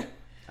 I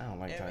don't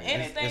like If Tiger.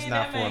 anything, It's not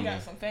that for man me.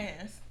 got some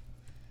fans.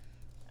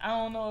 I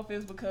don't know if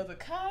it's because of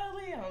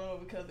Kylie. I don't know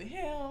if it's because of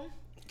him.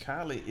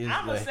 Kylie is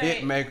I'ma the say-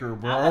 hit maker,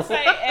 bro. I would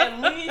say at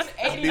least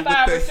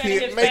 85% of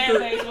his fan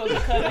base was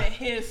because of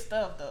his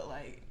stuff, though.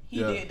 Like, he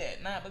did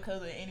that, not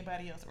because of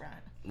anybody else around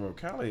him. Bro,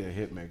 Kylie a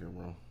hit maker,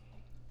 bro.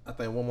 I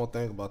think one more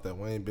thing about that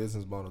Wayne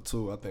business model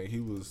too. I think he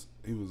was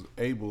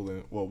able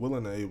and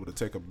willing and able to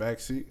take a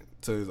backseat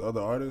to his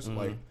other artists.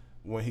 Like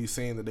when he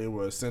seen that they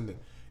were ascending,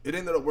 it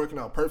ended up working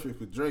out perfect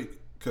with Drake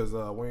because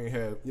Wayne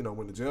had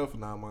went to jail for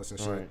 9 months and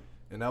shit. Right.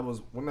 And that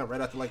wasn't that right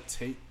after like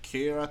Take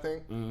Care, I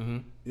think. Mm-hmm.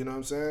 You know what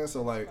I'm saying?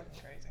 So like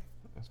Fucking crazy.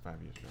 That's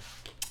 5 years ago.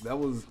 that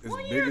was as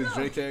 1 big year as ago.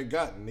 Drake had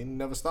gotten. He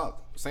never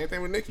stopped. Same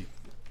thing with Nicki.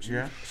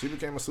 She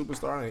became a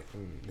superstar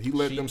and he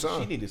let them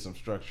shine. She needed some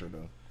structure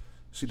though.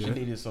 She She did.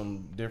 needed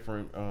some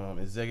different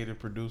executive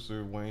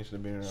producer. Wayne should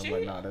have been there. I'm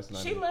like, nah, that's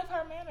not She it. left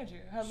her manager,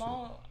 her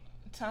long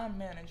time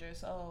manager.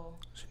 So,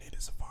 She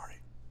needed Safari.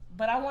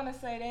 but I want to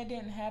say that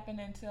didn't happen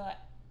until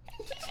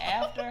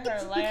after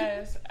her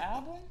last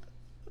album.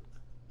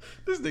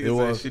 This It nigga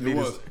was. said she It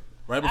needed. was.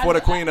 Right before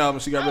the Queen album,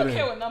 she got I rid don't of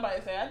care him. what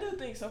nobody say. I do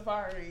think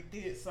Safari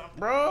did something.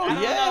 Bro, I don't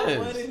know yes.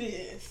 what it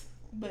is,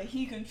 but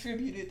he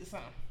contributed to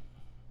something.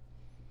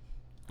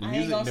 The I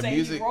ain't gonna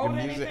say he wrote the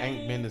music anything.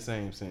 ain't been the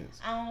same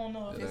since. I don't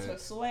know if It it's ain't. her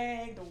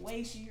swag, the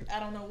way she. I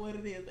don't know what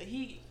it is, but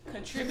he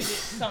contributed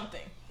something.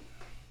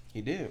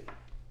 He did.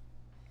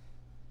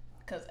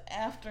 Cause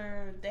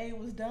after they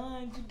was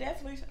done, you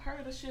definitely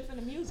heard a shift in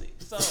the music.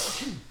 So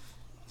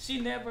she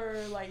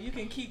never you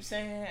can keep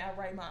saying I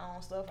write my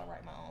own stuff,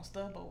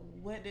 but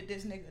what did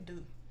this nigga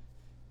do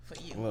for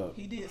you? Look.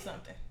 He did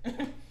something.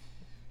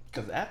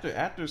 Because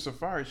after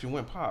Safari, she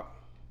went pop.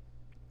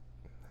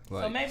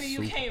 So maybe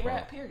you super can't rap,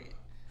 pop. period.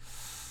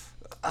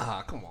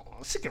 Come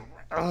on. She can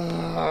rap.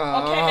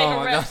 Okay, make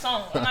a rap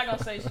song. I'm not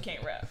gonna say she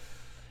can't rap.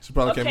 She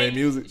probably can't make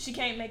music. She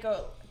can't make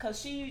cause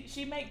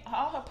she make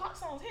all her pop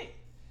songs hit.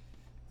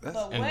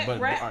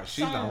 But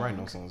she's not writing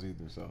no songs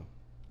either. So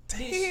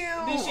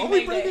damn, did she are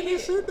we breaking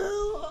this shit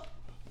down?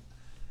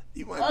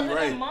 You might be right. Other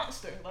than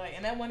Monster, like,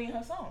 and that wasn't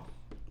even her song.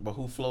 But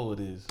who flow it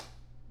is?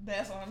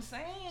 That's what I'm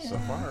saying.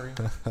 Safari.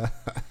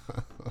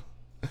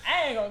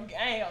 I ain't gonna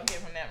give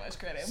him that much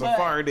credit.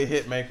 Safari the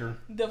hit maker.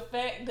 The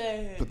fact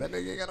that but that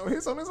nigga ain't got no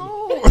hits on his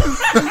own.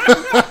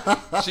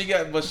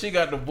 she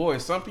got the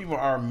voice. Some people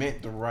are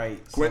meant to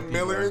write. Quentin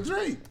Miller and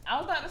Drake.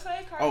 I was about to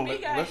say Cardi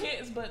B got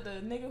hits, but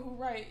the nigga who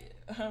write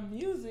her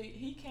music,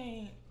 he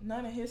can't.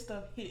 None of his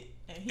stuff hit,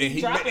 and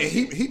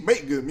he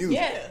make good music.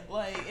 Yeah,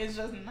 like it's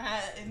just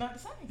not the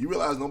same. You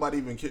realize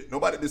nobody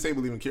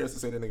disabled even cares to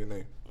say that nigga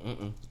name.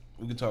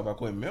 We can talk about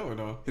Quentin Miller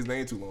though. His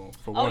name too long.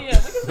 Yeah, we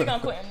can speak on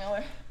Quentin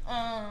Miller.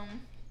 Oh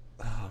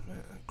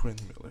man,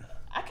 Quentin Miller.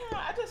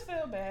 I just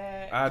feel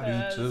bad.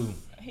 I do too.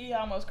 He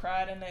almost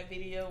cried in that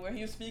video where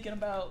he was speaking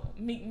about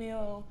Meek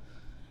Mill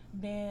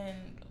being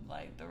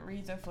like the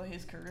reason for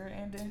his career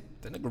ending.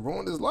 That nigga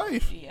ruined his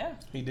life. Yeah,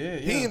 he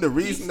did. He ain't the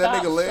reason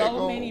that nigga leg so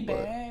gone, many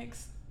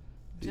bags.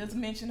 Just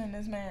mentioning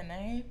this man's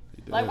name.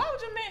 Like, why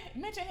would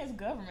you mention his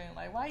government?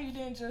 Like, why you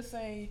didn't just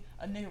say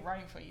a nigga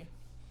writing for you?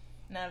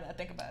 Now that I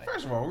think about it.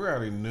 First of all, we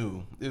already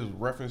knew there was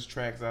reference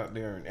tracks out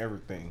there and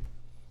everything.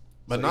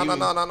 But no.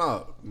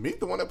 Meek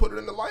the one that put it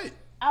in the light.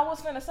 I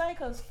was finna say,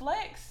 because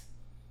Flex,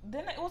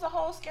 then it was a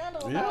whole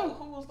scandal about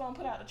who was gonna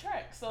put out the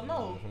track. So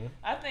no,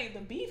 I think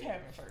the beef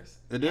happened first.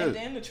 It did. And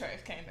then the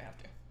tracks came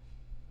after.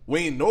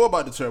 We ain't know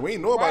about the track. We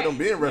ain't know about them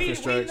being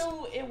reference tracks. We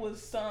knew it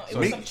was some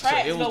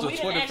tracks. It was the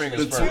Twitter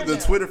fingers.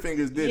 The Twitter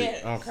fingers did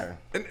it. Okay.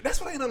 And that's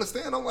what I didn't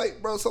understand. I'm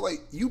like, bro, so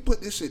like you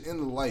put this shit in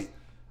the light.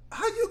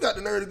 How you got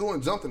the nerve to go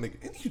and jump the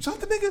nigga? And you jump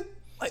the nigga?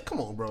 Like,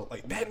 come on, bro.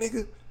 Like that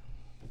nigga.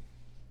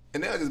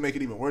 And now just make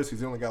it even worse because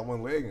he only got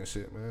one leg and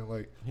shit, man.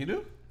 Like he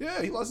do?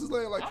 Yeah, he lost his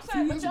leg like a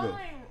few years ago. But y'all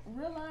ain't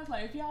realize,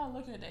 like, if y'all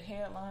look at the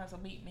headlines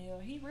of Meek Mill,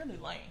 he really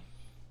lame.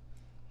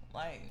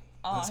 Like,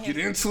 let's get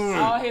into it.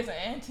 All his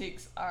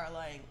antics are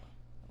like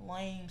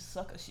lame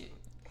sucker shit.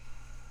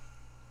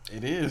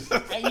 It is.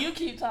 And you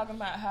keep talking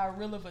about how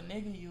real of a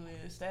nigga you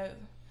is.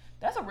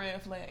 That's a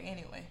red flag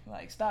anyway.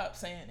 Like, stop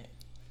saying it.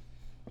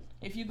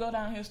 If you go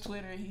down his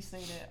Twitter, he say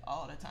that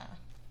all the time.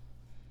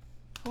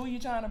 Who are you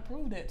trying to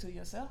prove that to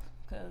yourself?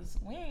 Because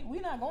we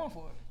not going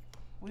for it.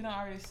 We done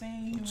already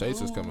seen you Chase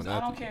is coming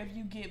I don't after care if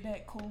you get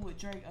back cool with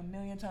Drake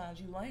 1,000,000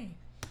 times. You lame.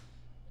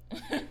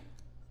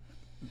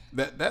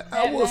 that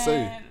I will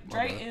say.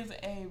 Drake is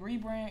a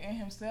rebrand in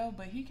himself,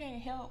 but he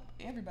can't help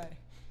everybody.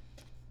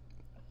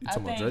 You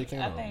talking about Drake?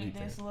 I think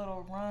this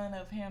little run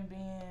of him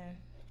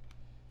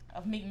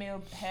of Meek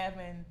Mill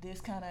having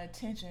this kind of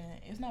attention,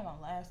 it's not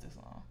gonna last this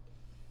long.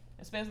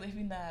 Especially if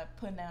you're not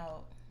putting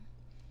out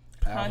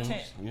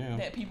content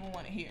that people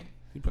want to hear.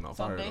 He putting out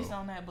fire, based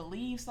on that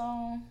Believe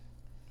song,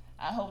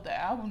 I hope the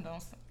album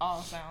don't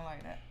all sound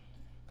like that.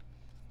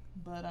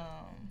 But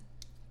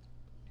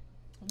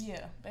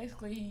yeah,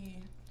 basically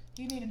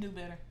he need to do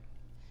better.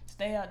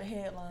 Stay out the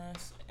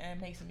headlines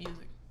and make some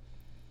music.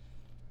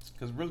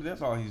 Because really,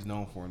 that's all he's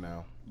known for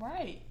now.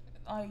 Right.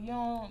 Like, you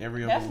know,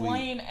 that's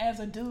lame as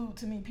a dude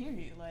to me,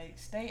 period. Like,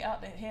 stay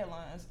out the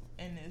headlines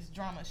in this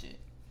drama shit.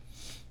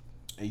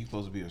 And you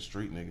supposed to be a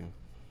street nigga.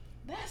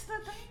 That's the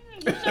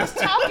thing. You're just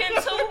talking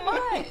too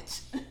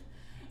much.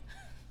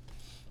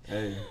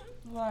 Hey.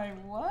 Like,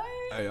 what?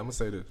 Hey, I'm going to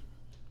say this.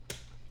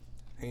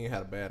 He ain't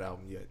had a bad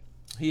album yet.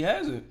 He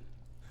hasn't.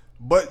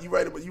 But you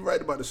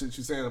right about the shit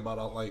you're saying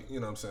about, like, you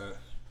know what I'm saying?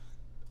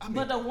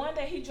 But the one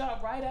that he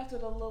dropped right after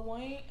the Lil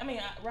Wayne,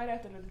 right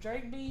after the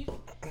Drake beef,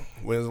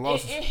 wins and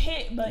losses. It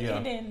hit, but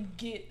it didn't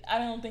get. I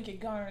don't think it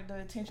garnered the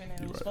attention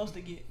that it was supposed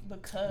to get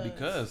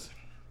because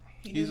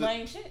he did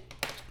lame shit.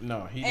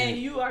 No, he and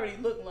didn't. You already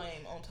look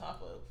lame on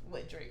top of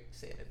what Drake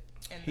said.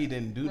 He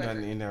didn't do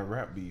nothing in that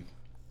rap beef.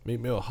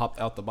 Meek Mill hopped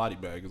out the body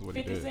bag is what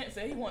he did. 50 Cent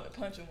said he wanted to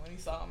punch him when he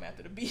saw him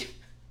after the beef.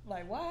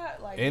 Like, why?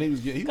 Like, and he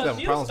was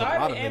having problems with a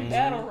lot of niggas. You started in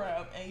battle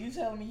rap, and you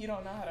telling me you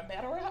don't know how to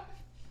battle rap?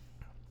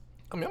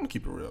 I mean, I'm gonna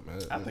keep it real, man.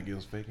 I think it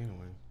was fake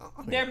anyway.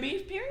 Their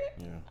beef, period?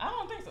 Yeah. I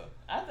don't think so.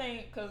 I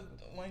think because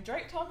when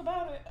Drake talk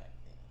about it,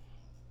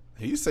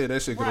 he say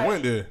that shit could have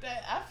went there.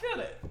 I feel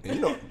that. And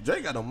you know,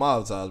 Drake got no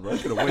mob ties, bro.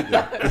 He could have went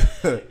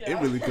there. It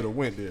really could have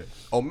went there.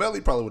 O'Malley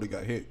probably would have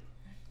got hit.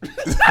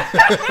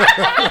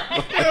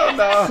 Hell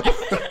no.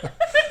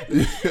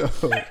 Yeah.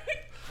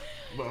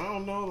 But I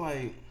don't know,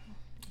 like,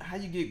 how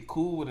you get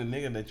cool with a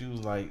nigga that you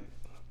was like,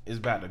 is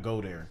about to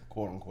go there,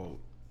 quote unquote.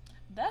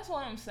 That's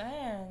what I'm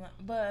saying,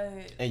 but...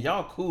 And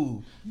y'all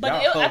cool.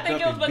 But y'all I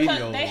think it was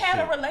because they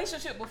had a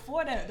relationship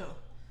before that, though.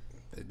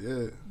 They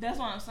did. That's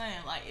what I'm saying.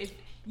 Like, if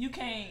you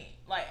can't...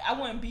 Like, I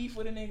wouldn't beef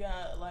with a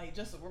nigga, like,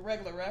 just a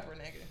regular rapper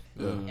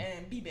nigga,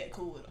 and be that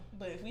cool with him.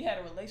 But if we had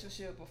a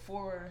relationship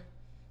before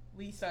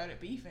we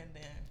started beefing,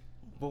 then...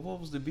 But what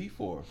was the beef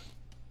for?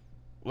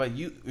 Like,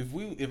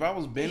 if I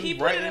was Ben he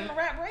put it in the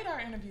Rap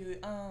Radar interview.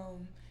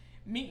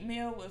 Meek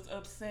Mill was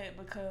upset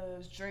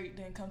because Drake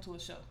didn't come to a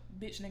show.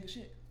 Bitch, nigga,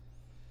 shit.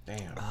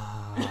 Damn.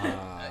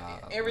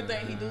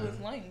 Everything he do is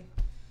lame.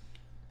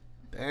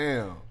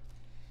 Damn.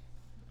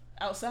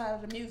 Outside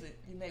of the music,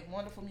 you make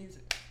wonderful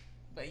music,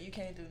 but you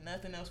can't do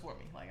nothing else for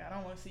me. Like, I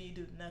don't want to see you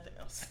do nothing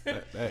else.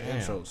 That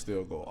intro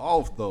still go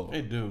off though.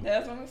 It do.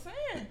 That's what I'm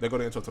saying. There go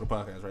the intro to the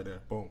podcast right there.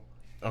 Boom.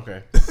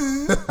 Okay.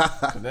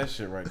 So that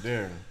shit right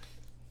there.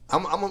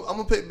 I'm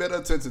gonna pay better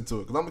attention to it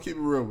because I'm gonna keep it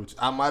real with you.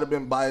 I might have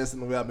been biased in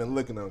the way I've been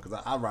looking at him because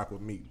I rock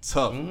with Meek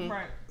tough. Mm-hmm.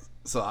 Right.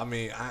 So I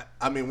mean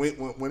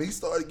when he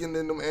started getting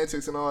in them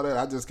antics and all that,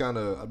 I just kind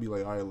of I'd be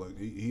like, all right, look,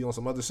 he on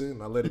some other shit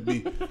and I let it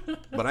be.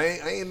 But I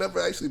ain't never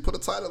actually put a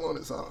title on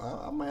it, so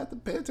I might have to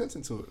pay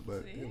attention to it.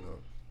 But you know,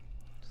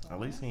 At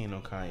least he ain't no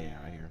Kanye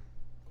out here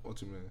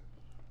what you mean?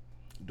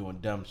 doing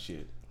dumb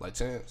shit. Like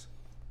Chance?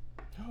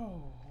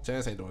 Oh.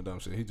 Chance ain't doing dumb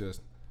shit. He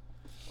just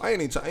I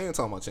ain't talking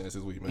about Chance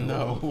this week, man.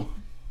 No.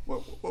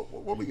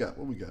 What we got?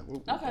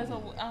 Okay,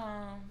 so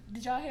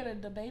did y'all hear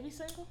the baby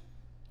single?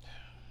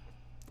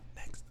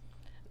 Next.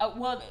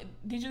 Well,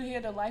 did you hear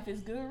the Life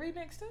Is Good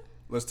remix too?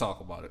 Let's talk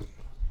about it.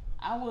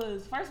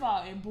 First of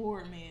all, it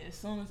bored me as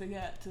soon as it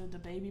got to the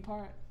baby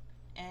part,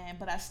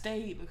 but I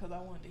stayed because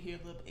I wanted to hear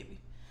Lil Baby.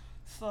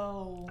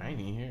 So I ain't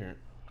even hear it.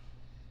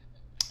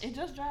 it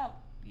just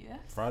dropped. Yes.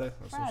 Friday.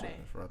 Friday.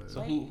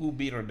 So who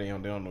beat her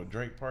down? They on the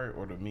Drake part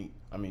or the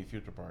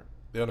Future part?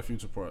 They're on the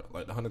Future part,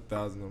 like the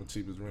 100,000 on the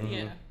cheapest ring.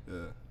 Yeah.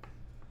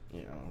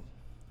 You know.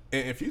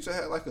 And Future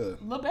had like a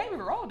Lil Baby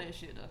rolled that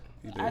shit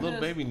though. Lil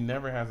Baby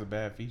never has a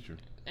bad feature.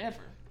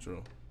 Ever.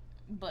 true.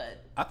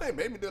 But I think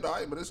Baby did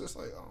alright, but it's just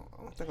like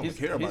I don't think I'm gonna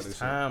care about his this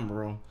time,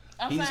 bro.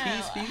 I'm He's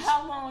saying,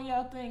 how long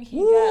y'all think he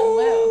got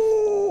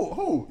Ooh,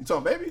 who? You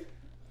talking Baby? left?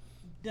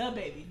 The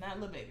Baby, not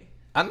Lil Baby.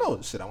 I know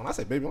shit. When I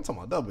say Baby, I'm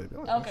talking about the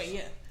Baby. Okay,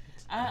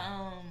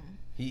 yeah.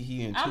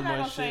 He in I'm too not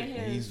much gonna shit. say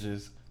And he's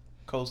just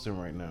coasting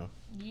right now.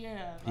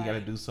 Yeah. He got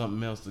to do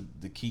something else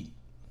to keep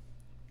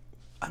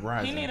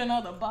rising. He need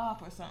another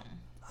bop or something.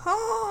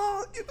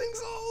 Huh? You think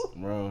so?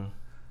 Bro.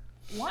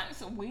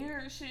 Once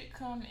weird shit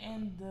come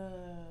in the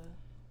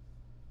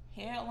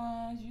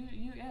headlines,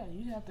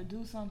 you have to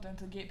do something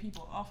to get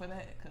people off of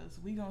that, because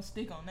we gonna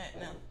stick on that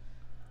now,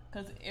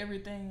 because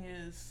everything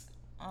is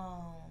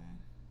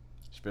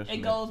Especially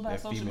it goes by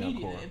that social female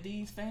media. core. If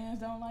these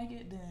fans don't like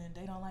it, then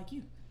they don't like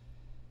you.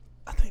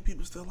 I think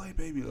people still like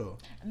Baby though.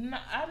 No,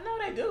 I know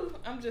they do.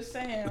 I'm just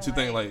saying. But you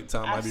think like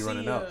time might be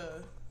running out?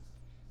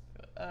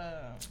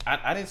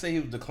 I didn't say he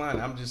was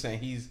declining. I'm just saying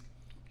he's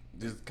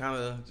just kind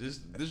of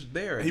just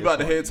there. He about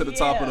to head to the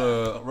top of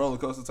Yeah. the roller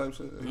coaster type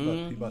shit.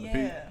 He about to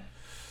peak.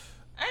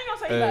 I ain't gonna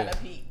say he about to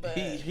peak, but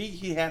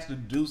he has to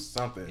do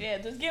something. yeah,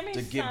 just give me to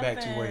something. get back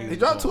to where He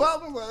dropped 2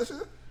 albums last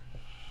year.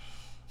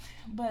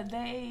 But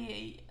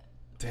the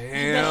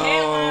Damn.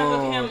 headlines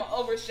of him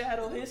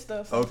overshadow his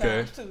stuff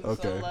sometimes too.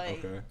 So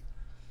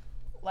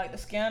like the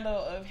scandal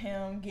of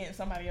him getting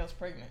somebody else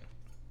pregnant.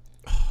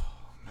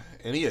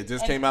 And he had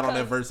just came out on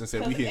that verse and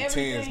said we hitting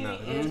tens now.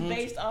 Is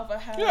based off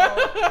of how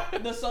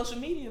the social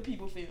media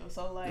people feel.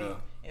 So like,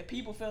 if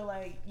people feel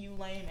like you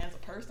lame as a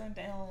person,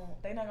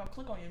 they not gonna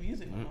click on your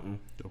music no more.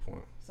 Good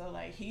point. So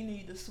like, he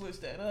need to switch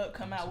that up,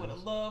 come out with a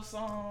love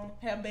song,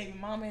 have baby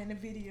mama in the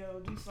video,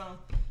 do something.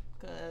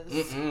 Cause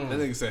that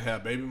nigga said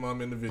have baby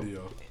mama in the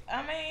video.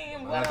 I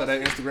mean, After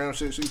that Instagram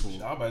shit, she cool.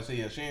 I was about to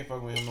say she ain't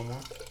fucking with him no more.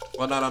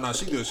 Well, no,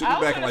 she good. She be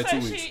back in like 2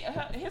 weeks.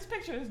 His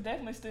picture is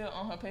definitely still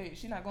on her page.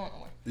 She not going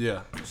nowhere.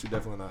 Yeah, she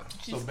definitely not.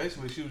 So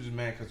basically, she was just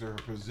mad because her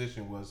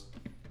position was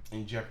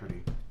in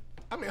jeopardy.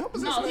 I mean, her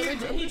position. No,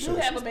 he do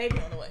have a baby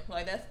on the way.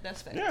 Like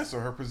that's fact. Yeah, so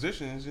her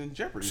position is in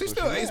jeopardy. She's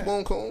still Ace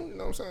Boone coon. You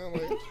know what I'm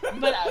saying?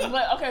 Like,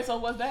 but okay, so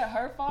was that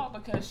her fault?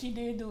 Because she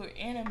did do an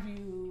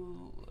interview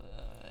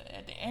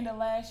at the end of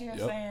last year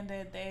saying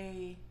that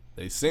they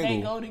single.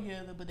 They go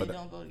together, but they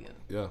don't go together.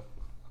 Yeah,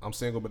 I'm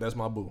single, but that's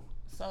my boo.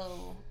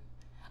 So,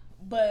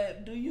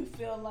 but do you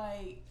feel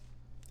like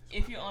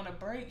if you're on a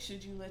break,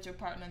 should you let your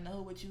partner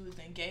know what you was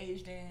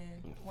engaged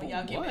in when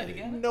y'all get back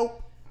together?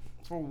 Nope.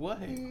 For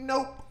what?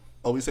 Nope.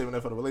 Oh, we saving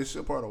that for the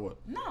relationship part or what?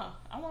 No,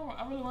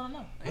 I really want to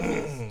know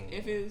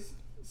if it's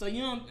so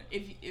you don't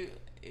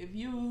if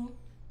you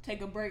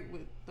take a break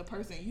with the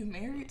person you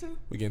married to,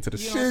 we get into the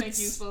you shits. don't think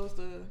you're supposed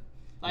to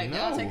No.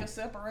 y'all take a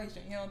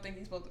separation. You don't think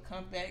you're supposed to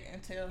come back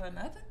and tell her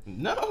nothing?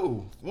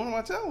 No. What am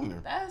I telling her?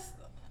 That's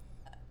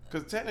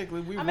because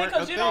technically we I mean, weren't a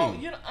you thing.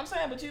 don't. I'm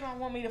saying, but you don't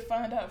want me to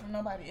find out from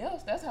nobody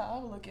else. That's how I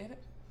would look at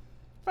it.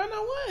 Find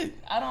out what?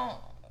 I don't.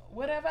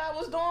 Whatever I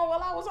was doing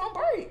while I was on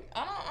break,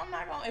 I'm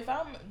not gonna. If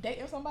I'm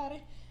dating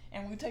somebody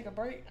and we take a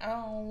break, I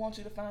don't want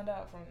you to find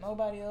out from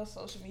nobody else,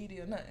 social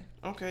media, nothing.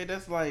 Okay,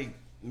 that's like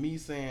me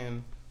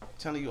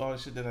telling you all the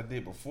shit that I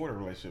did before the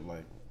relationship.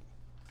 Like,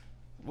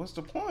 what's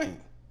the point?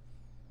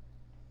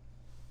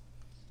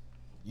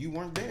 You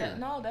weren't there.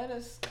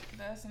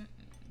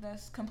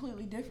 That's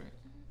completely different.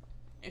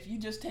 If you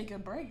just take a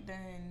break,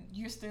 then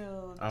you're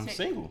still. I'm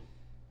single.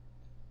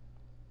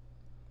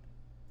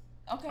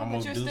 Okay, I'm but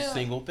gonna you're do still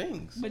single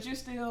things. But you're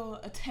still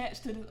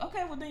attached to the.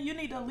 Okay, well then you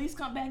need to at least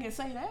come back and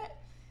say that.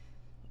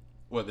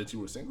 What, that you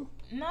were single?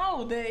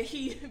 No, that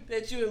you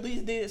at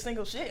least did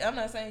single shit. I'm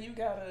not saying you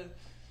gotta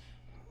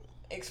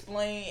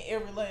explain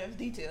every last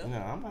detail. No,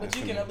 I'm not. But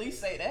you can at least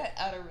say that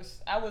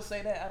I would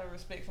say that out of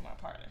respect for my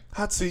partner.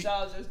 Hot seat.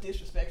 Y'all just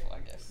disrespectful, I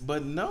guess.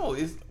 But no,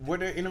 were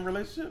they in a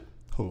relationship?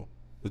 Who?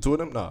 The two of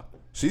them? Nah.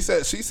 She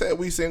said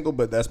we single,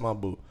 but that's my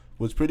boo.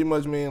 Which pretty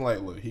much mean like,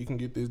 look, he can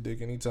get this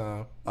dick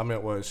anytime. I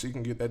mean, well, she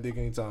can get that dick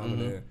anytime,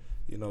 and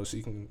then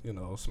she can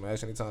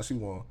smash anytime she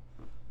want.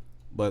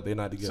 But they're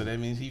not together. So that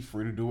means he's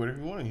free to do whatever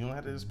he wants. You don't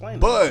have to explain.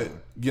 But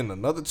getting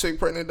another chick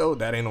pregnant though,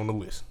 that ain't on the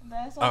list.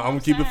 That's what I'm I'm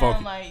gonna keep it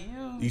funky. Like,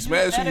 you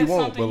smash who you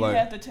want, but like you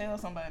have to tell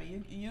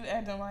somebody. You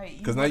acting like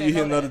because now you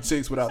hitting other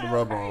chicks without the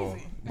rubber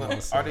on.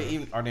 But are they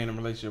in a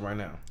relationship right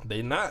now?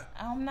 They not.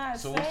 I'm not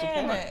so saying what's the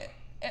point?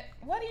 that.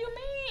 What do you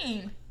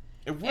mean?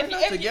 If we're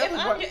not together,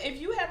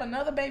 if you have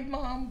another baby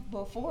mom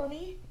before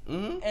me,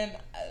 and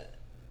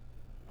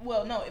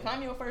if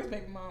I'm your first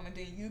baby mom and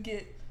then you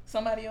get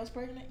somebody else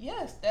pregnant,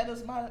 yes, that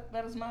is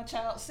my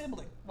child's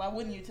sibling. Why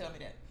wouldn't you tell me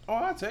that? Oh,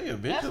 I'll tell you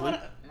eventually.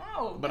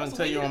 But I'll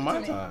tell you on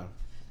my time.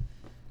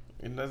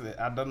 It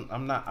doesn't.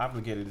 I'm not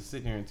obligated to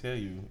sit here and tell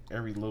you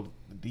every little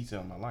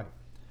detail of my life.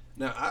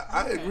 Now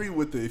I agree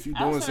with if you're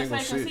doing single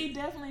shit. Because he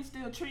definitely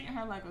still treating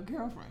her like a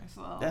girlfriend.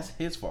 So that's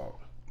his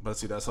fault. But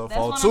see, that's her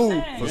fault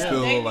too. For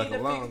still they like need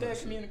to allowing fix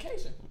their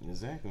communication.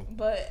 Exactly.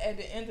 But at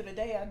the end of the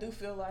day, I do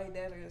feel like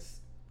that is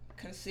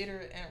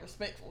considerate and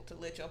respectful to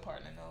let your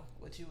partner know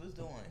what you was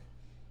doing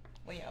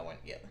when y'all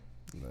went together.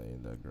 That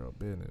ain't that girl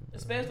business.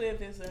 Especially if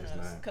it's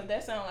because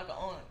that sounds like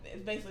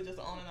it's basically just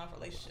an on and off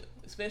relationship,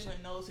 especially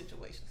in those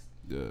situations.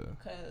 Yeah.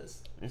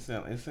 Because it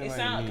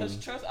sounds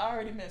because trust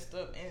already messed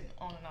up in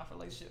on and off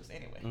relationships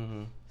anyway.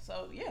 Mm-hmm.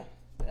 So yeah,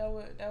 that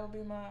would be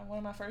one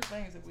of my first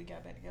things if we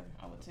got back together.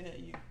 I would tell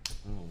you.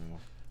 Mm-hmm.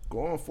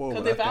 Going forward.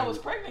 Because if I was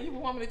pregnant, you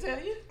would want me to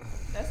tell you?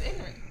 That's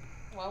ignorant.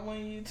 Why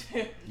wouldn't you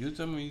tell? You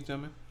tell me.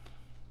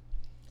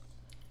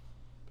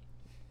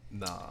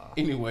 Nah.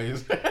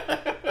 Anyways. Nah.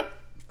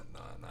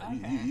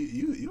 Okay.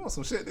 You on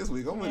some shit this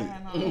week. I'm with it.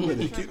 No, I'm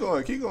with it. Keep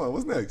going.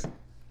 What's next?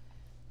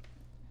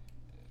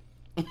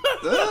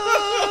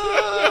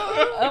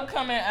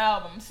 Upcoming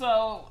album.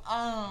 So,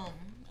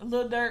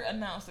 Lil Durk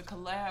announced a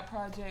collab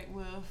project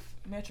with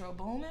Metro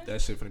Boomin.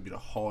 That shit finna be the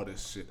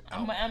hardest shit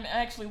out. I'm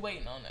actually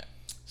waiting on that.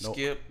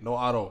 Skip. No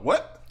auto.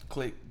 What?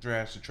 Click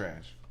trash to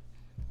trash.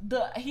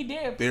 He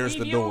did. There's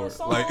the door. A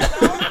song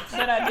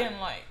that I didn't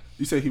like.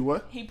 You say he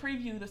what? He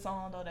previewed a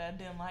song though that I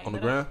didn't like. On the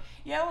ground?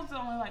 Yeah, it was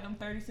only like them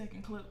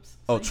 30-second clips.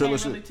 So Triller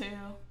shit. Can't really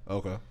tell.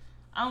 Okay.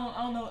 I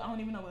don't know. I don't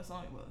even know what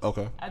song it was.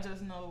 Okay. I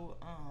just know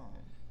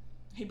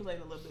he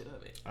played a little bit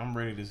of it. I'm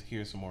ready to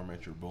hear some more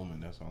Metro Boomin.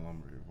 That's all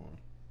I'm ready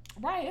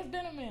for. Right, it's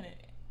been a minute.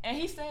 And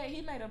he said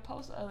he made a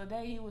post the other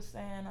day. He was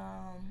saying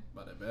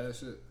about that bad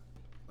shit,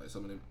 like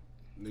some of them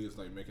niggas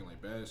like making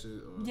like bad shit.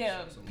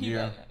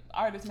 Or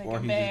artists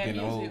making bad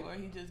music, or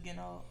he just getting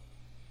old.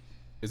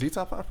 Is he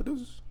top 5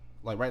 producers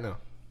like right now?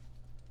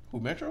 Who,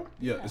 Metro?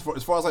 Yeah. As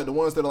far as like the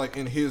ones that are like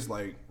in his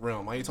like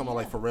realm. I ain't talking about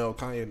like Pharrell,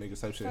 Kanye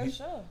niggas type shit. For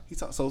sure. He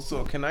talk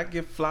So can I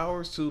give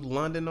flowers to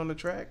London on the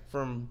track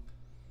from?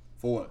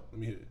 For what? Let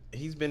me hear it.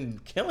 He's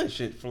been killing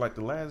shit for like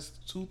the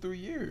last 2-3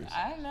 years.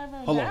 I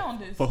never down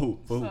this. For who?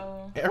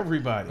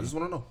 Everybody. I just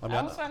want to know.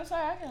 I was trying to say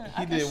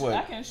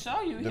I can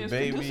show you his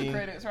producer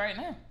credits right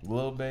now.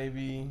 Lil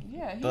Baby.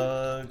 Yeah.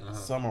 Thug.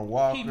 Summer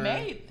Walker.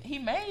 He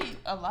made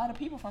a lot of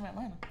people from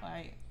Atlanta.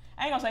 Like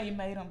I ain't gonna say he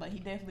made them, but he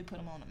definitely put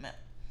them on the map.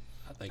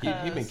 I think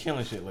he been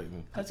killing shit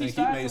lately. I think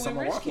he made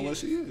Summer Walker what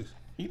she is.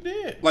 He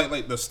did.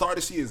 Like the star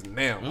that she is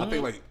now.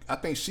 Mm-hmm. I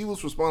think she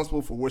was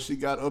responsible for where she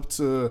got up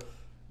to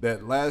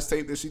that last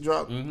tape that she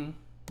dropped. Mm-hmm.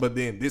 But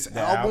then this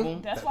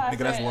album, that's why I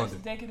said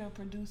executive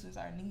producers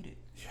are needed.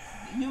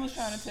 Yeah. You was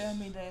trying to tell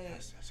me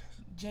that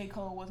J.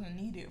 Cole wasn't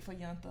needed for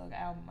Young Thug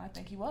album. I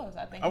think he was.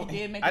 I think he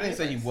did make. I didn't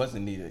say he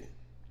wasn't needed.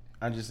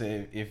 I just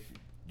said if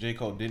J.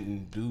 Cole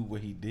didn't do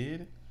what he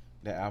did,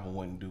 that album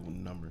wouldn't do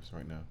numbers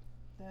right now.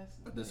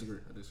 I disagree.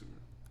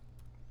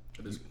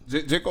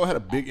 J. Cole had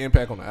a big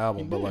impact on the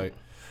album,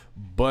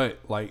 but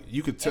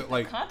you could tell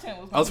like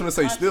I was gonna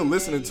say still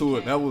listening to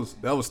it, that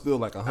was still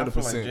like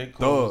 100%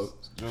 Thug.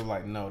 You're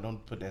like, no,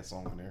 don't put that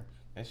song in there.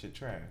 That shit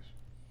trash.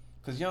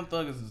 Cause Young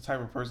Thug is the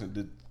type of person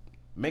to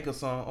make a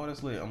song. Oh,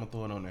 that's lit. I'm gonna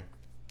throw it on there.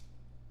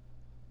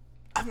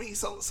 I mean,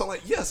 so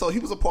he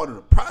was a part of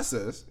the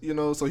process,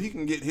 so he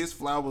can get his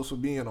flowers for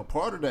being a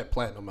part of that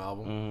platinum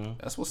album. Mm-hmm.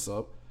 That's what's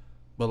up.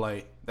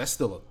 But that's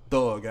still a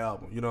Thug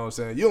album. You know what I'm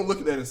saying? You don't look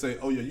at that and say,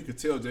 oh yeah, you could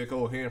tell J.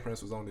 Cole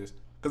handprints was on this.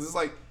 Cause it's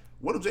like,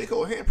 what do J.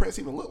 Cole handprints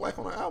even look like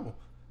on an album?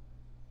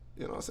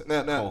 You know what I'm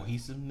saying? Now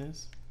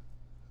cohesiveness.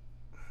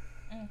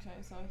 Okay,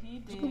 so he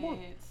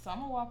did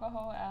Summer Walker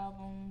whole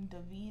album,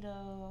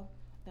 DeVito,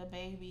 The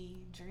Baby,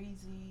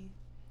 Dreezy,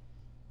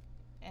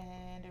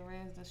 and The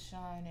Rez the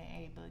Shine and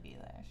A Boogie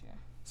last year.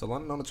 So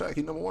London on the track,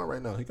 he number 1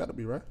 right now. He got to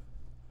be, right?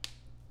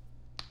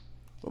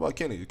 What about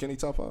Kenny? Is Kenny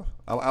top 5?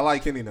 I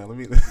like Kenny now. Let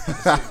me.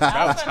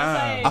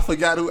 I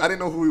forgot who. I didn't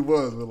know who he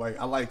was, but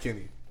I like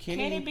Kenny.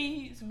 Kenny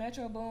beats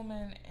Metro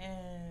Boomin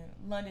and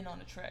London on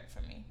the track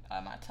for me.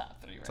 Are my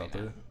top 3 right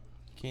now.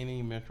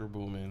 Kenny, Metro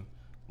Boomin,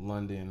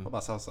 London. What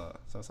about Southside?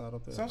 Southside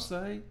up there?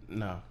 Southside?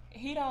 No.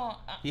 He don't.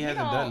 He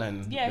hasn't done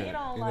nothing. Yeah, that. he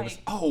don't And like.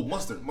 oh,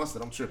 Mustard.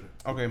 I'm tripping.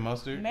 Okay,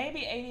 Mustard.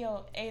 Maybe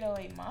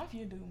 808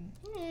 Mafia do.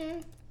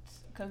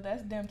 Cause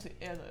that's them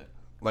together.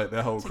 Like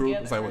that whole crew.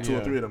 Together. It's like what, 2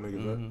 or 3 of them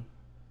niggas,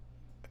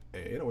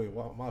 right? Hey, anyway,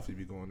 Mafia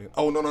be going in.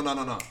 Oh no.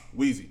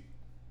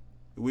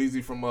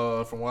 Weezy from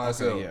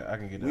YSL. Okay, yeah, I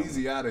can get that.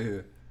 Weezy out of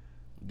here.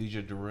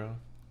 DJ Darrell.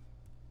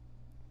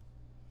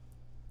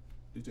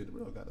 DJ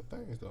Darrell got the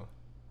things though.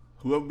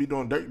 Whoever be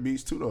doing dirt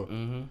beats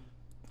too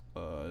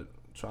though.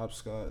 Tribe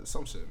Scott,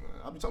 some shit, man.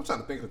 I'm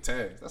trying to think of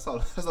tags. That's all.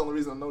 That's the only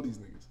reason I know these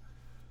niggas.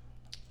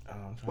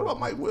 What about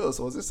Mike Will?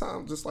 So is this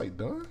time just like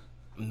done?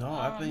 No,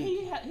 I think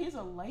he's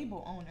a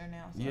label owner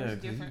now. So yeah,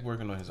 it's different. he's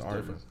working on his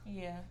artists.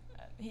 Yeah,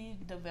 he's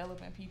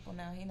developing people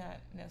now. He's not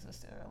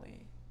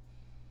necessarily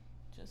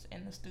just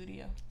in the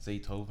studio.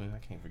 Zaytoven, I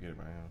can't forget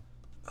about him.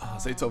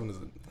 Zaytoven is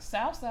a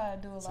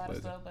Southside do a lot of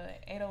stuff,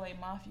 but 808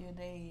 Mafia,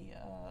 they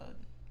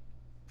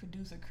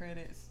producer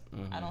credits.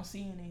 I don't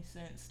see any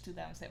since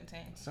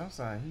 2017.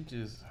 Southside, he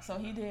did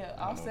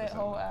Offset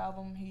whole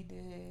album. He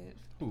did.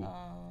 Who?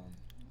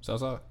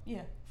 Southside?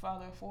 Yeah,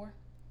 Father of Four.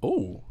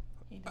 Oh,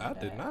 I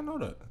did not know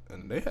that.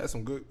 And they had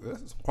some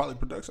quality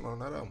production on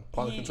that album.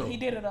 Quality control. He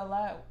did it a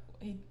lot.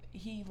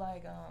 He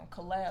like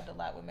collabed a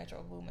lot with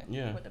Metro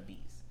Boomin with the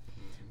beats.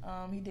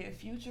 He did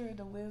Future,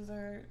 The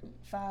Wizard,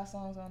 5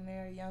 songs on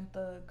there. Young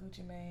Thug,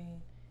 Gucci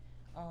Mane,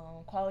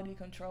 Quality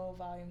Control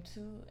Volume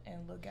 2,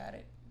 and Look At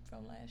It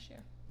from last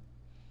year.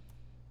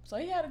 So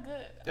he had a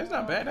good. That's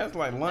not bad. That's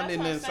like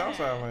London and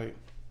Southside. Like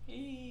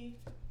he's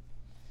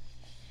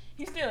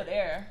still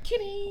there.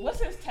 Kitty.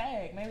 What's his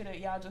tag? Maybe that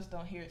y'all just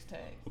don't hear his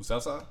tag. Who,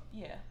 Southside?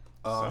 Yeah.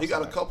 He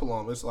got a couple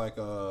on him. It's like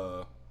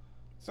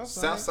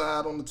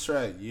Southside on the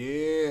track.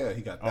 Yeah,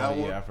 he got that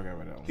one. Yeah, I forgot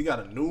about that one. He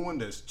got a new one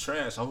that's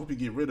trash. I hope he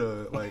get rid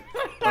of it. Like,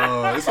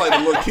 it's like the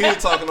little kid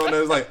talking on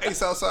there. It's like, hey,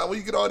 Southside, where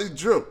you get all this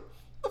drip?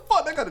 The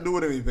fuck that got to do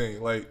with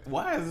anything? Like,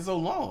 why is it so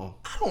long?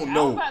 I don't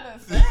know. I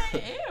was about to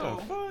say,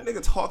 ew.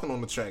 Nigga talking on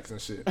the tracks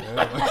and shit, man.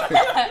 Like,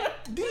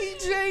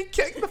 DJ,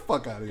 kick the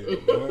fuck out of here,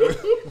 man.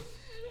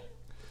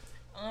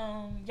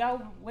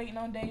 Y'all waiting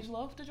on Dej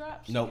Loaf to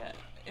drop? Nope.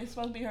 It's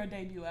supposed to be her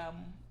debut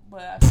album,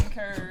 but I think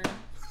her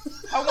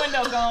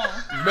window gone.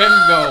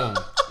 Been gone.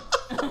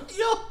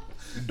 Yo.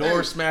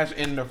 Door smash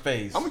in the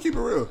face. I'm gonna keep it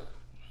real.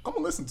 I'm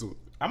gonna listen to it.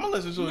 I'm gonna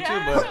listen to it too,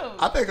 Yeah,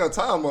 but I think her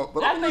time up,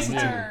 but I'm gonna listen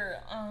to it.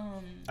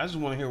 I just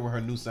want to hear what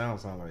her new sound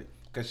sound like,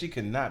 because she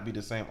could not be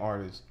the same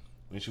artist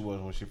when she was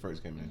when she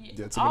first came in.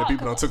 Yeah, too many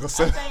people don't took her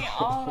set. I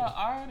think all the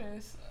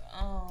artists,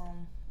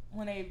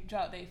 when they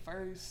dropped their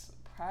first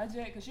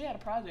project, because she had a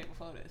project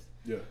before this,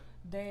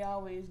 they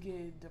always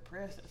get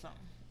depressed or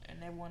something, and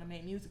they want to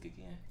make music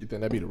again. You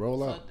think that be the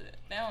rollout?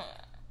 So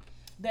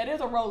that is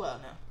a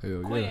rollout now.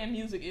 Hell Quitting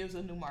music is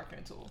a new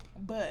marketing tool,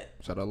 but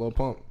shout out Lil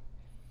Pump.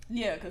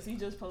 yeah, because he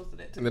just posted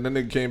that too. And then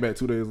that nigga came back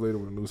 2 days later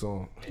with a new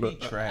song. He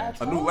trash.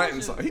 A new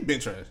Latin song. He been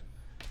trash.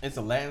 It's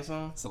a Latin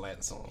song? It's a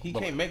Latin song. He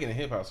can't make it in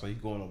hip hop, so he's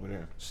going over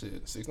there.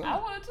 Shit, 6 I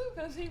would too,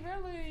 because he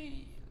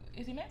really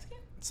is he Mexican?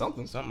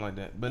 Something like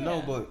that. But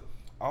no, but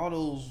all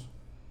those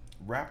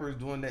rappers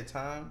during that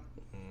time,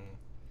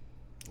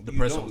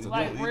 depression was you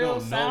don't know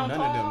none of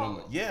them no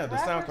more. Yeah, the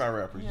SoundCloud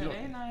rappers. Yeah,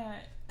 they're not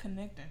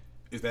connecting.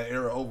 Is that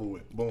era over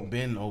with? Boom.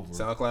 Been over.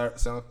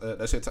 SoundCloud,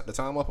 that shit, the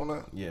time up on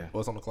that? Yeah.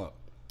 What's on the clock?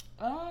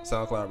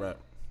 SoundCloud rap.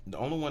 The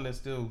only one that's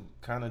still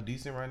kind of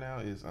decent right now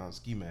is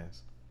Ski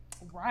Mask.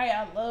 Right,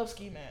 I love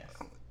Ski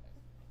Mask.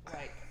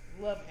 Like,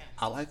 love him.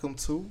 I like him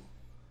too.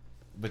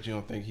 But you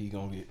don't think he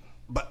gonna get?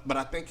 But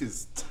I think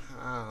his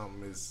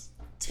time is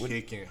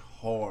ticking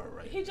hard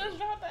right now. He just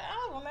dropped the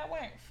album that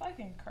went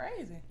fucking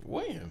crazy.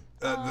 When?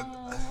 Let me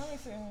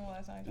see when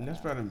last time. And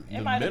that's probably it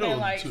the might middle have been of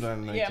like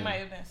 2019. Yeah, it might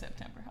have been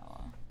September. How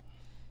long?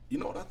 You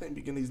know what I think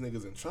be getting these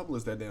niggas in trouble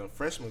is that damn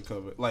freshman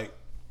cover. Like,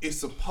 it's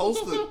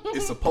supposed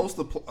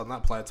to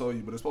not plateau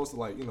you, but it's supposed to,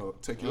 like, you know,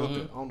 take you up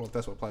there. I don't know if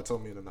that's what plateau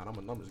means or not. I'm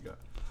a numbers guy.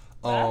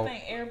 But I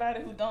think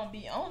everybody who don't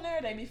be on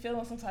there, they be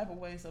feeling some type of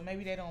way, so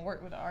maybe they don't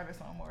work with the artist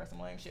no more or some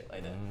lame shit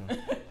like that.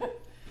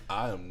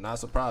 I am not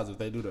surprised if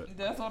they do that.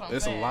 That's what I'm saying.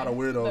 There's a lot of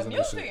weirdos in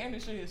this shit. The music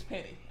industry is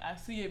petty. I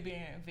see it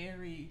being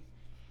very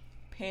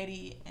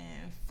petty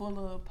and full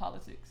of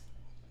politics.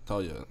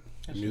 Told you,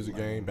 music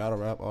game, battle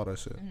rap, all that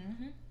shit.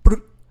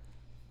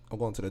 I'm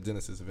going to the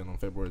Genesis event on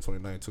February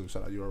 29th too.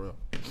 Shout out URL.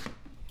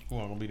 Who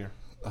gonna be there?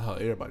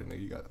 Everybody,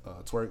 nigga. You got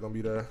Twerk gonna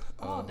be there.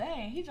 Oh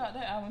dang, he dropped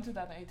that album in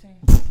 2018.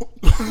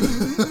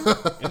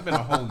 It's been a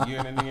whole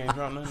year and he ain't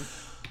dropped nothing.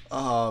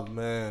 Oh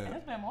man, and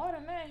it's been more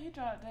than that. He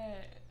dropped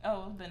that.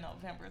 Oh, it's been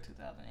November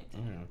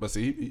 2018. But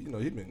see,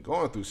 he been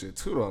going through shit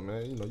too, though,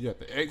 man. You know, you have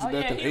to exit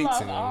that in 18. He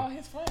lost all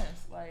his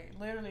friends. Like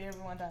literally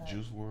everyone died.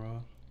 Juice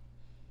WRLD.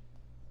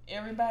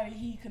 Everybody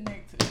he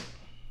connected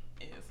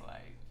is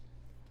like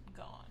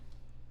gone.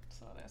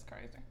 So that's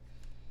crazy.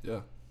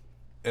 Yeah.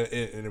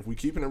 And if we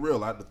keeping it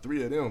real, out of the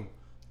 3 of them,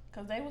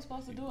 because they were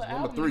supposed to do an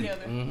album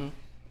together.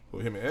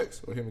 With him and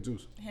X or him and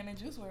Juice? Him and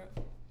Juice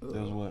WRLD.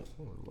 That was what?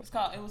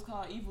 It was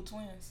called Evil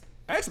Twins.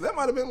 Actually, that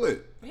might have been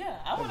lit. Yeah,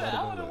 I would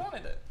have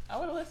wanted it. I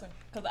would have listened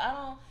because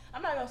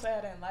I'm not gonna say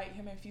I didn't like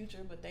him in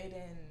Future, but they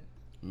didn't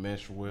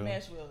mesh well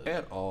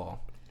at all.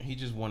 He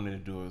just wanted to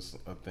do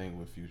a thing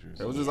with Future.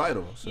 It was his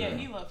idol. So. Yeah,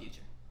 he loved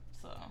Future.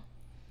 So.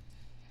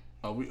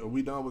 Are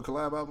we done with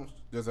collab albums?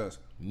 Just ask.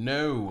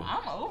 No.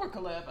 I'm over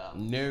collab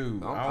albums.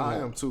 No. I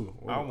am too.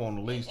 I want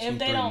at least if 2,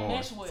 they 3 don't more.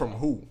 mesh well. From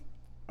who?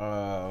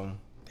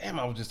 Damn,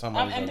 I was just talking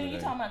about this and other then you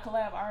day. talking about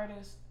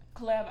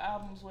collab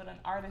albums with an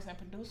artist and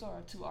producer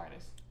or 2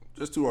 artists?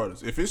 Just 2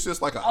 artists. If it's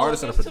just like an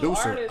artist and a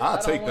producer, I'll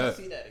take that.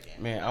 See that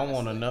again, Man, I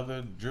want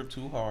another Drip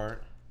Too Hard.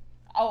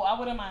 Oh, I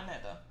wouldn't mind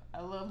that though.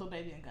 I love Lil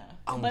Baby and Gunna.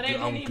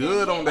 I'm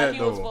good on that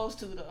though. It was supposed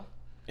to though.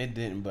 It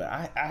didn't, but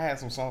I had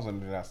some songs on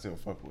there that I still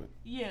fuck with.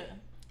 Yeah.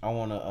 I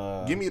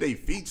wanna give me they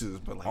features,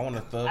 but like I want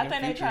a thug. I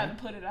think they tried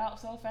to put it out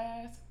so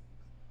fast.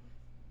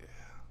 Yeah.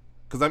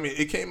 Cause I mean,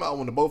 it came out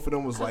when the both of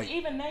them was like.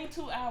 Even they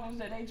 2 albums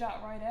that they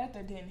dropped right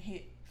after didn't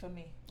hit for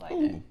me like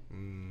that.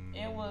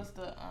 It was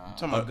the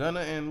talking about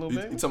Gunna and Lil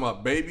Baby. You talking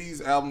about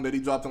Baby's album that he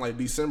dropped in like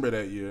December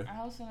that year?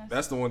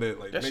 That's the one that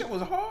like that shit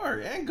was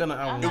hard. And Gunna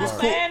album. I'm was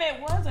not hard. saying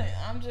it wasn't.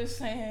 I'm just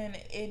saying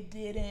it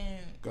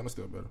didn't. Gunna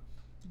still better.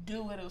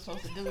 Do what it was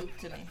supposed to do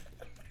to me.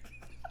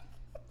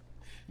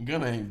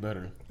 Gunna ain't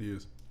better. He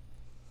is.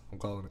 I'm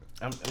calling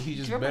it. He's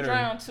just Drip better.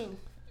 Drown 2.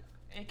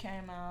 It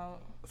came out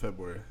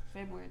February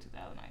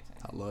 2019.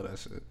 I love that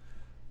shit.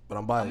 But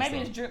I'm biased. Maybe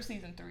it's Drip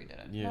Season 3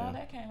 that. No,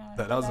 that came out.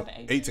 That was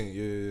 18.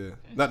 Yeah.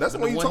 No, that's the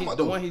one you talking about.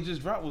 The one he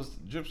just dropped was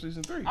Drip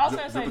Season 3. I was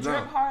gonna say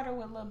Drip Harder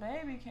with Lil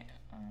Baby.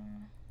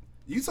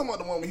 You talking about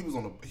the one when he was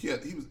on the?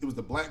 It was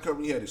the black cover.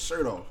 And he had his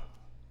shirt off.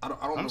 I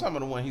don't. I'm talking about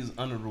the one he's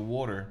under the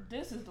water.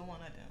 This is the one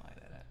I didn't like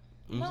that.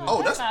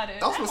 No, that's not it.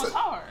 That was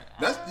hard.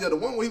 That's the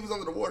one where he was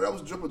under the water. That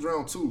was Drip or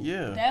Drown 2.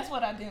 Yeah. That's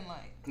what I didn't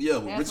like. Yeah,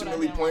 with Richard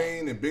Millie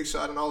playing and Big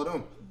Shot and all of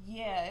them.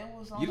 Yeah, it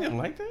was. You didn't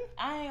like that?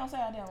 I ain't gonna say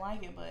I didn't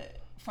like it, but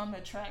from the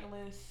track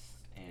list,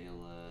 it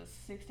was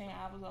 16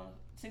 albums on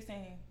 16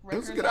 records. It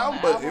was a good album,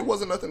 but it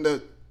wasn't nothing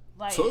that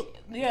took.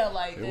 Yeah,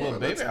 like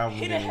Baby album.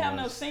 He didn't have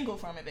no single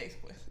from it,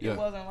 basically. Yeah. It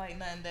wasn't like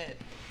nothing that.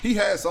 He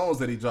had songs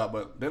that he dropped,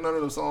 but then none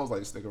of those songs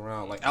like stick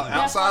around. Like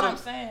outside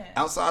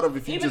of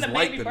if you even just the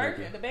like Baby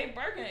Birkin, the Baby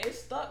Birkin, it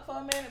stuck for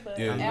a minute, but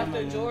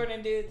after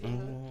Jordan did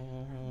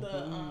the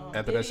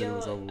after video, that shit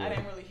was over with. I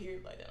didn't really hear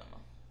it like that no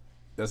more.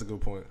 That's a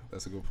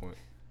good point.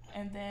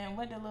 And then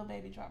what did Lil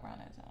Baby drop around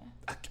that time?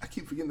 I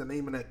keep forgetting the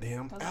name of that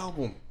damn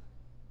album.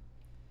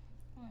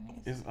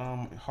 It's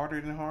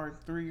Harder Than Hard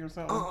 3 or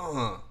something.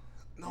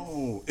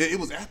 No, it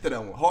was after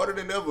that one. Harder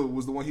Than Ever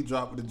was the one he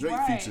dropped with the Drake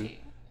feature,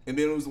 and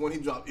then it was the one he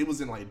dropped. It was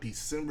in like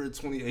December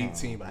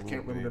 2018, but I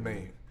can't remember the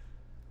name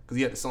because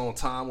he had the song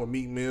Time with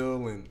Meek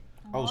Mill and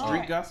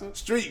Street Gossip.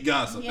 Street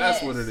Gossip. Yes,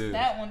 that's what it is.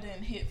 That one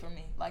didn't hit for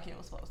me like it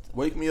was supposed to.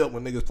 Wake me up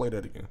when niggas play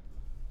that again.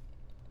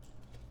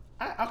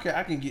 I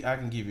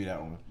can give you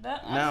that one.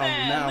 Now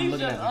I'm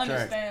looking at the track.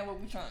 Understand what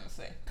we're trying to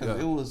say. Because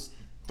it was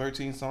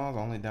 13 songs. I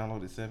only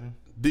downloaded 7.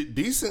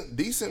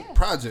 Decent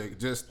project.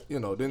 Just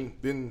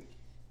didn't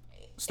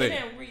stay.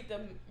 It didn't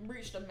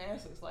reach the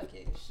masses like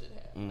it should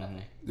have. I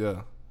think.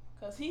 Yeah.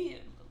 Cause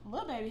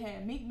Lil Baby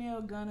had Meek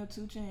Mill, Gunna,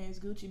 2 Chainz,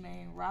 Gucci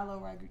Mane,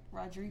 Rallo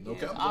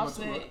Rodriguez,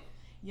 Offset,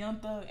 Young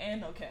Thug,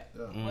 and No Cap.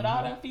 Yeah. With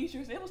all them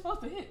features, it was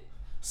supposed to hit.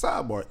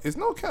 Sidebar: is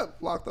No Cap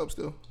locked up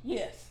still?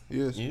 Yes.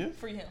 Yes. Yeah.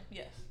 Free him.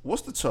 Yes.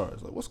 What's the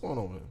charge? Like, what's going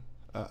on with him?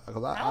 I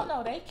don't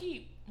know. They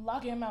keep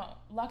locking him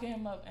up,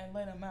 and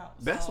letting him out.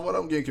 That's what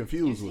I'm getting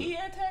confused with. Is he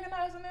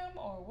antagonizing them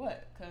or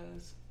what?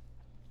 Cause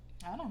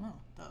I don't know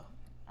though.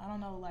 I don't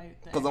know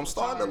Because I'm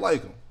starting to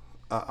like him.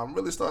 I'm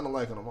really starting to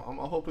like him. I'm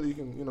hoping he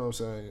can,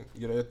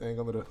 get everything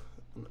under the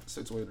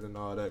situated and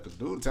all that. Cause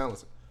dude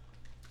talented.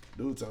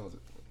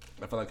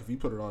 I feel like if he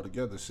put it all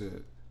together,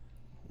 shit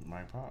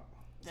might pop.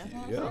 That's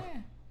what I'm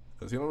saying.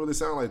 Cause he don't really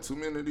sound like too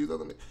many of these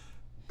other niggas.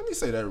 Let me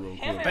say that real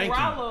quick. Him and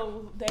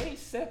Rollo, they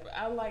separate.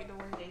 I like the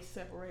way they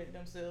separated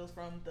themselves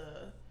from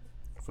the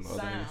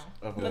sound.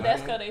 But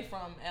that's because they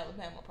from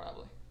Alabama,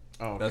 probably.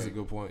 Oh, okay. That's a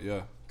good point.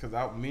 Yeah. Cause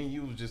me and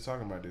you was just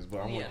talking about this, but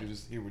I want you to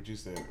just hear what you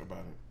said about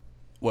it.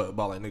 What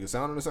about like niggas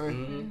sounding the same?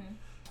 Mm-hmm.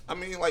 I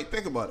mean, like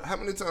think about it. How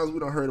many times we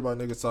done heard about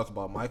niggas talk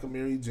about Michael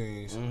Mary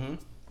jeans?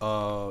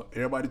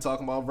 Everybody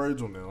talking about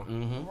Virgil now.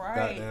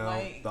 Right.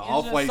 Goddamn, the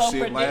Off-White so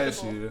shit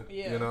last year.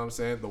 Yeah. You know what I'm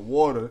saying? The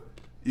water.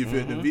 You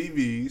feel the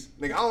VVs.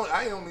 Nigga,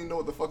 I don't even know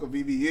what the fuck a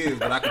VV is,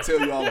 but I can tell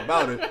you all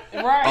about it.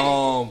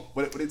 Right.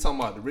 What they talking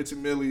about? The Richard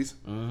Millies.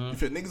 You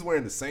feel niggas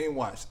wearing the same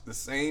watch, the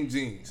same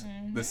jeans,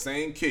 the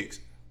same kicks,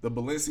 the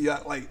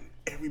Balenciaga, like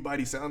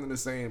everybody sounding the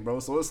same,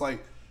 bro. So it's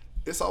like,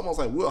 it's almost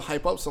like we'll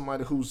hype up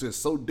somebody who's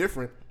just so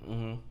different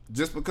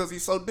just because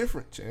he's so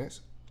different,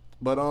 Chance.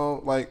 But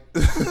like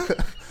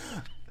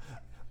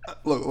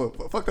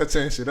look, fuck that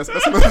Chance shit. That's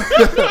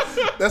another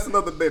that's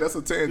another day. That's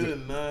a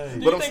tangent. Do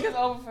you think it's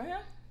over for him?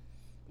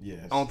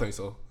 Yes. I don't think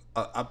so.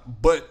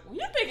 But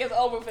you think it's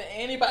over for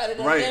anybody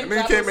that right?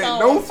 Nigga can't make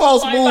no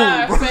false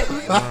move, bro.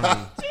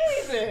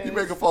 Jesus, you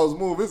make a false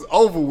move, it's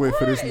over with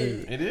for this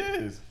nigga. It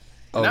is.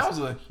 And I was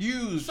a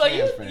huge So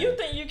you fan.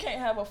 think you can't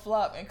have a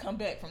flop and come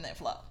back from that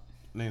flop?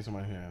 Name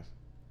somebody who has.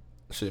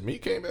 Shit, me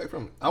came back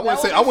from it. I wouldn't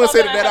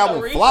say that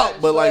album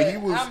flopped, but like he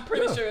was. I'm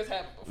pretty sure it's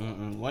happened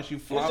before. Once you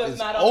flop, it's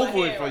not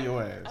over it for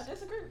your ass. I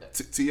disagree with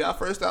that. T.I.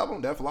 first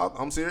album, that flop.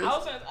 I'm serious. I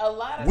was saying a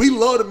lot of we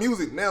love the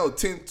music now,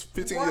 10,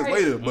 15 years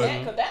later, but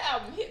because that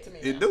album hit to me.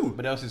 it do.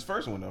 But that was his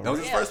first one though. That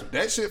was his first one.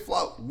 That shit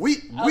flopped. A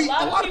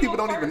a lot of people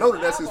don't even know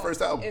that that's his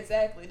first album.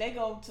 Exactly. They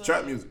go to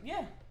trap music.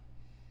 Yeah.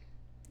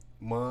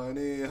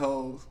 Money,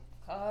 hoes,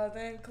 cars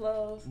and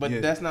clothes.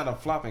 But that's not a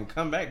flop and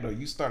comeback though.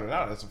 You started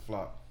out as a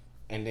flop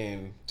and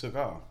then took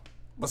off.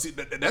 But see,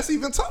 that's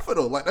even tougher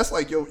though. Like that's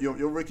like your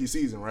rookie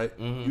season, right?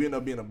 Mm-hmm. You end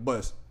up being a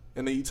bust,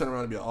 and then you turn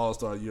around and be an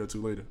all-star a year or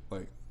two later.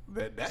 Like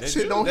that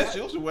shit don't. That's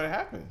usually what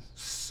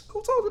happens.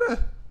 Who told you that?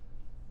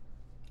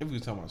 If we were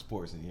talking about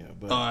sports, then yeah.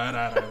 But All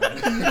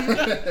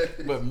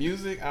right. but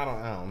music, I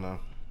don't know.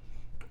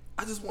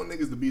 I just want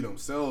niggas to be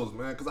themselves,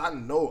 man, because I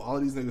know all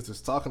of these niggas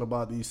is talking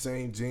about these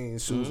same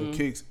jeans, shoes, and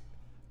kicks,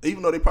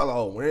 even though they probably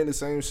all wearing the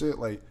same shit.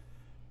 Like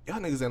y'all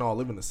niggas ain't all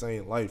living the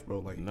same life, bro.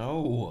 Like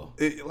no,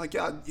 like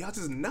y'all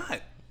just not.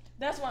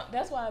 That's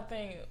why I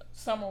think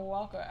Summer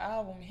Walker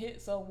album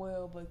hit so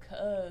well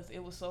because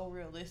it was so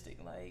realistic.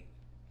 Like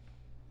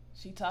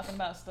she talking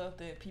about stuff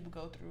that people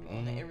go through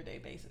on an everyday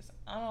basis.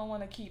 I don't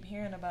want to keep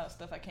hearing about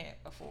stuff I can't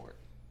afford.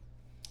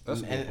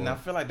 And I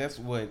feel like that's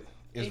what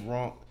is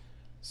wrong.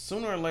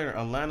 Sooner or later,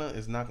 Atlanta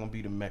is not gonna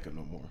be the Mecca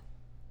no more.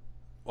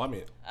 Well, I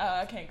mean,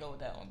 I can't go with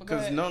that one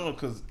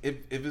because if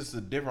it's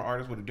a different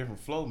artist with a different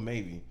flow,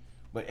 maybe.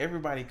 But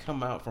everybody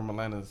come out from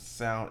Atlanta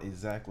sound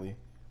exactly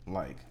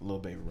like Lil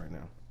Baby right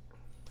now.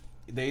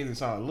 They either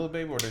sound like Lil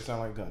Baby or they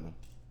sound like Gunna.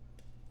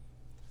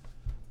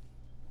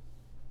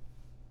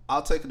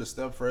 I'll take it a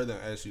step further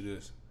and ask you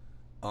this: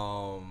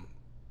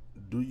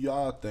 do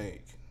y'all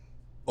think,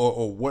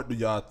 or what do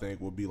y'all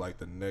think will be like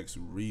the next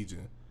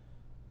region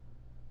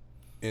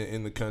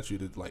in the country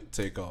to like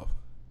take off?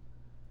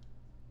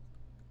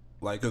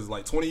 Like, cause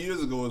like 20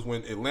 years ago is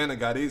when Atlanta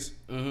got its,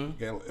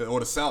 or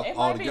the South it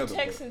all might together. be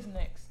Texas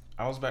next.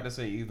 I was about to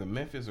say either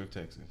Memphis or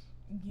Texas.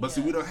 But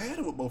see, we done had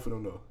it with both of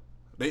them though.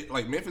 They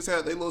like Memphis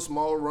had their little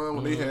small run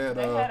when they had.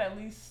 They had at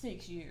least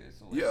 6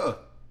 years. Yeah,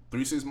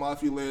 3-6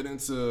 Mafia led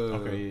into.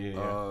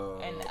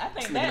 And I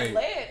think that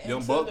led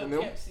into the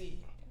Pimp C.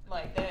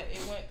 Like that,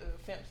 it went to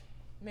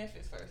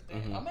Memphis first,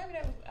 then, or maybe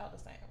that was out around the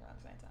same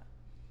time.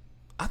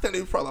 I think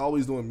they were probably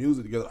always doing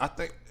music together. I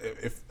think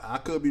if I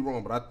could be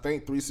wrong, but I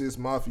think 3-6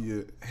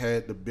 Mafia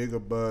had the bigger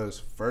buzz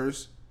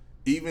first,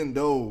 even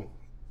though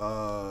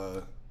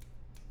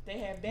they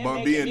had been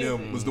Bun B and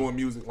them was doing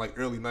music like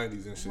early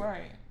 90s and shit.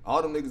 Right.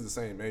 All them niggas the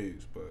same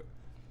age, but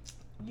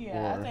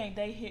yeah, I think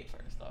they hit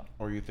first though.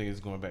 Or you think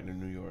it's going back to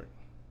New York?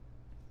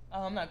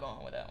 I'm not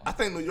going with that one. I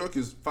think New York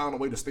has found a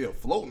way to stay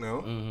afloat now,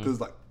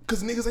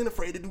 cause niggas ain't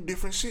afraid to do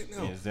different shit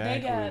now.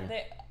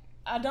 Exactly.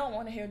 I don't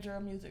want to hear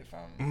drill music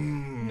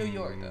from New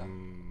York though,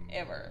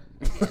 ever.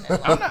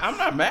 I'm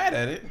not mad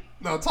at it.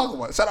 No, talk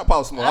about it. Shout out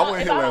Pop Smoke. I want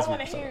to hear last week.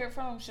 I don't want to hear it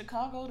from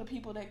Chicago, the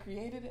people that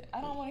created it. I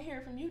don't want to hear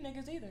it from you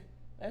niggas either.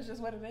 That's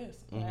just what it is.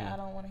 Like, I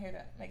don't want to hear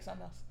that. Make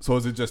something else. So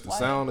is it just the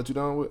sound that you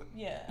done with?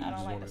 Yeah, I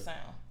don't like the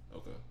sound.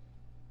 Okay.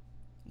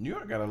 New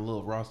York got a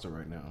little roster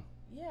right now.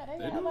 Yeah, they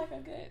got like a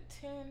good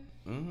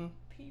 10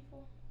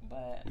 people,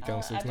 but I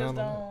just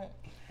don't.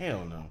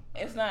 Hell no.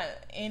 It's not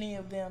any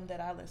of them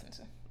that I listen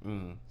to.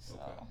 So.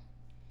 Okay.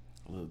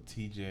 Little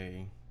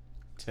TJ,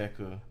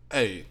 Tekka.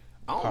 Hey,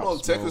 I don't know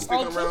if Tekka's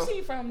sticking around.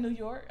 Tusi from New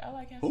York. I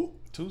like him. Who?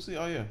 Tusi?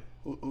 Oh yeah.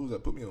 Who's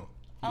that? Put me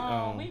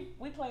on.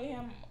 We played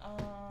him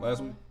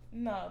last week.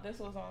 No, this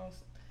was on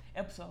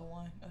episode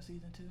 1 of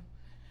season 2.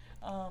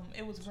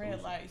 It was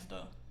Red Lights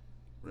though.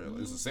 Red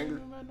Lights. Is a singer?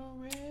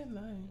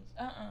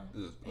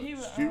 He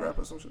was street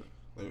rapper or some shit.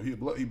 Like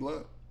he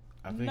blood.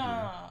 I think.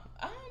 Nah,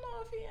 I don't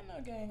know if he in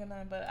no gang or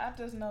nothing, but I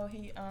just know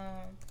he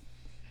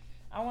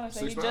I want to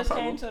say he 6ix9ine just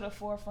probably? came to the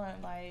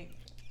forefront like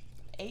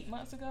 8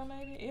 months ago,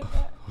 maybe. If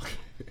that.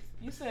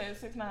 You said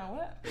 6ix9ine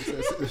what?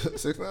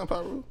 6ix9ine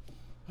Pyro.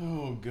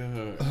 Oh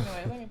god.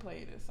 Anyway, let me play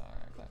you this song.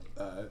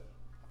 Alright.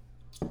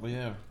 But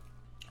yeah,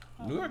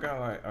 New York got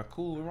like a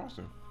cool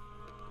roster.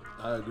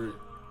 I agree.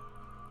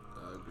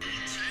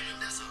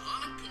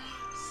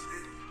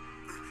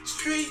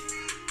 Street.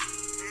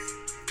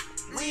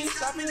 We ain't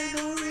stopping at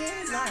no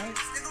red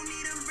lights.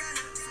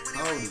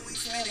 How old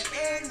is he? I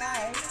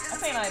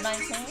think like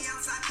 19.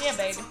 Yeah,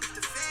 baby.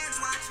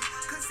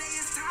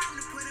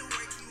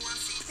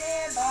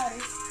 Dead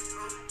body.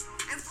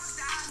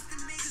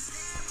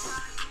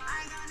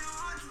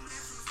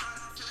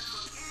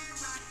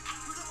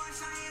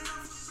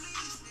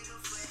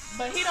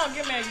 But he don't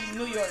give me a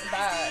New York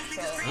vibe,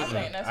 so I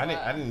think that's why.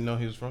 I didn't know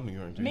he was from New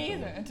York. Me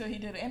either, until he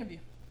did an interview.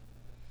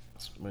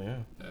 But yeah.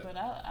 But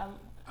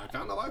I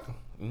kind of like him.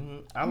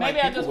 Maybe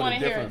I just want to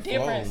hear a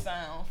different flow.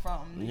 sound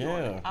from New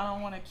York. I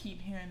don't want to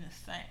keep hearing the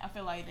same. I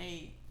feel like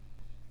they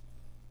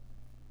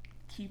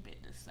keep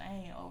it the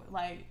same.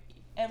 Like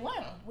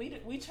Atlanta,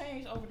 we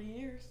changed over the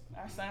years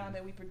our sound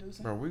that we produce.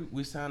 Bro,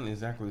 we sound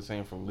exactly the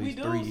same for at least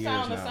 3 years now. We do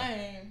sound the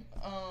same.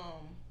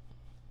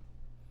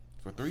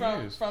 For 3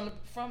 years. From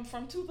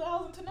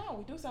 2000 to now,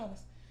 we do sound the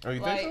same. Oh,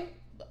 you like, think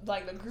so?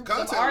 Like the groups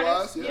Content of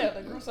artists, wise, yeah,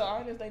 the groups of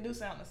artists, they do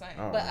sound the same.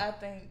 Oh. But I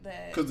think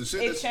that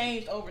it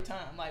changed over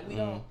time. Like we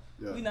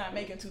we not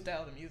making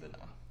 2000 music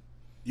now.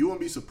 You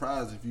won't be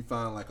surprised if you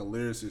find like a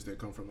lyricist that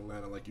come from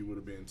Atlanta like you would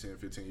have been 10,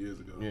 15 years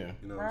ago. Yeah.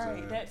 You know what I'm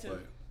saying? That too.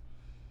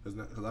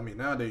 Because I mean,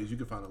 nowadays you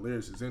can find a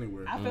lyricist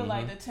anywhere. I feel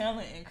like the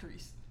talent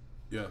increased.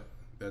 Yeah,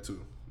 that too.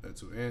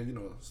 And you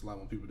know, it's a lot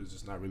more people that's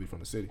just not really from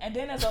the city. And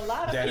then there's a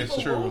lot of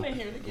people moving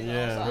here to get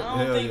on. So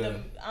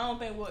I don't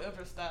think we'll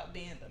ever stop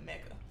being the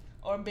Mecca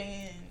or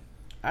being.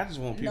 I just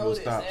want people to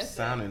stop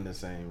sounding the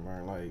same,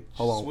 right? Like,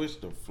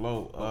 switch the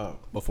flow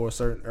up. Before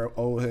certain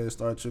old heads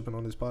start tripping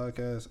on this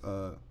podcast,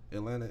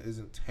 Atlanta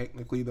isn't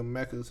technically the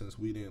Mecca since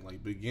we didn't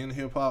like begin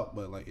hip hop,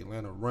 but like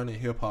Atlanta running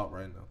hip hop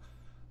right now.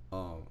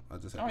 I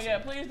just have to say.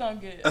 Please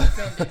don't get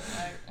offended.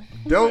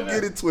 Don't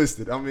get it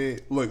twisted. I mean,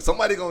 look,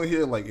 somebody gonna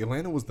hear like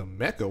Atlanta was the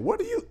Mecca. What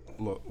do you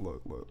look?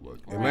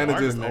 Atlanta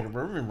just Mecca,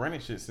 bro. We've been running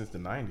shit since the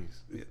 90s.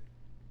 Yeah.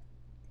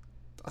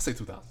 I say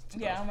 2000.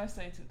 Yeah, I'm gonna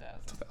say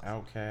 2000.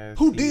 Outkast.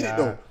 Who did it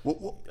though?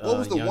 What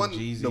was the one?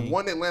 Jeezy. The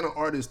one Atlanta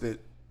artist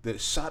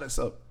that shot us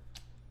up?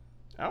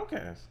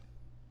 Outkast.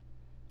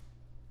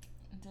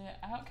 Did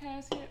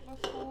Outkast hit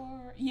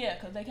before? Yeah,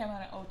 because they came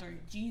out in 03.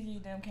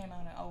 Jeezy them came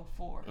out in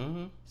 04.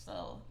 Mm-hmm.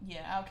 So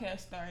yeah, Outkast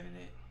started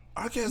it.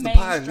 Outkast the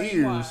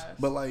pioneers,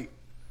 but like,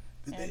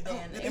 did they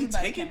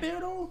take it there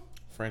though?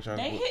 Franchise.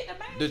 They hit the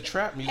mainstream. The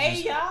trap music.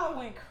 Hey, y'all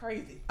went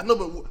crazy. I know,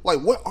 but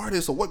like, what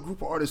artists or what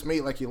group of artists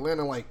made like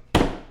Atlanta like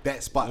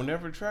that spot?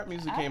 Whenever trap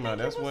music came out,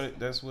 that's what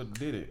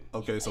did it.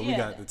 Okay, so we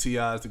got the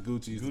T.I.'s, the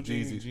Gucci's, the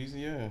Jeezys.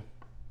 Jeezy, yeah.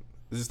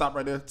 Does it stop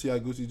right there? T.I.,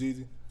 Gucci,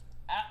 Jeezy?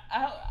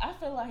 I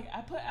feel like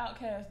I put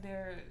Outkast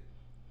there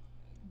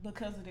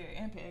because of their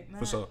impact.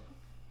 For sure.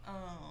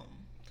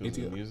 Because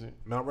of the music.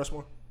 Mount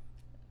Rushmore?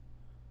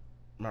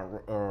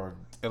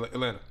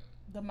 Atlanta.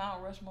 The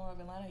Mount Rushmore of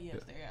Atlanta, yes,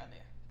 they're out there.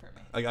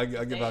 I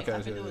give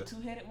Outkast. Do a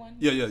two-headed one.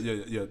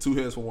 Yeah. 2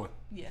 heads for one.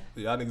 Yeah.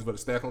 Y'all niggas better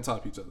stack on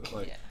top of each other.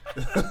 Like,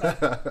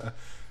 for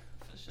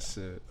sure.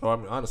 Shit. Or I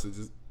mean, honestly,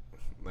 just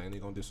I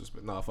ain't gonna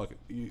disrespect. Nah, fuck it.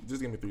 You just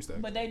give me 3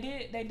 stacks. But they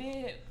did.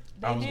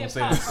 I was gonna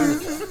say pop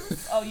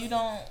that. Oh, you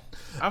don't.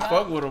 I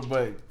fuck with him,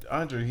 but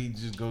Andre, he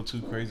just go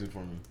too crazy for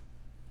me.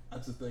 I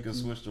just think he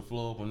switch the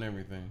flow up on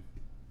everything.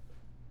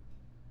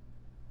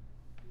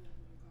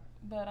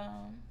 But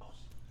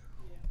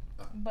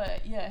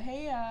yeah,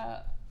 Hey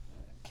Ya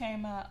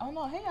came out. Oh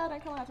no, Hey Ya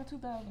didn't come out to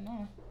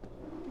 2009.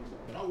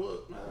 But I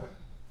would, man.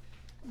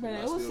 But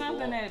it was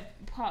something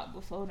that popped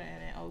before that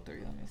in 03.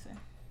 Let me see.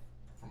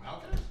 From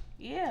Outkast?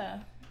 Yeah.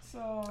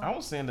 So I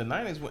was saying the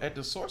 90s were at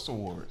the Source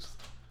Awards.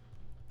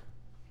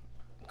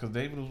 Because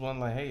David was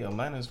one like, hey,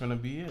 Atlanta's gonna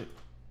be it.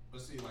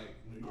 But see, like,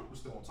 New York was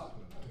still on top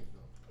of the 90s,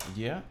 though.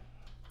 Yeah.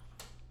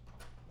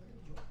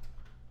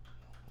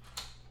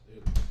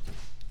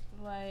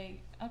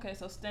 Like, okay,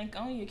 so Stank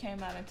On You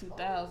came out in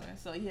 2000.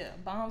 So yeah,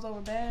 Bombs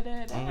Over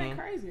Baghdad, that went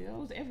crazy. It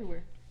was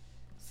everywhere.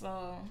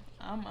 So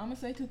I'm gonna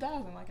say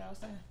 2000, like I was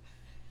saying.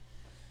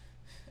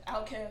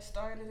 Outkast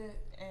started it,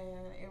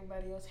 and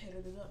everybody else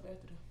headed it up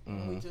after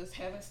them. We just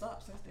haven't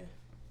stopped since then.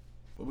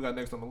 What we got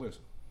next on the list?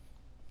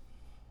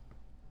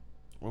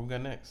 What we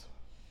got next?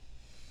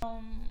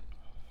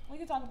 We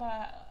can talk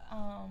about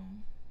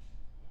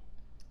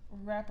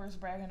rappers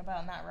bragging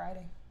about not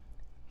writing.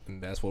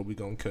 And that's what we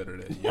gonna cut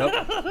it at.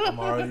 Yep, I'm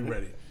already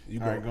ready. You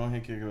go. All right, go ahead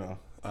and kick it off.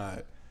 All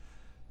right.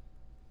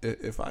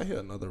 If I hear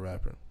another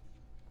rapper,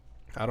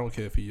 I don't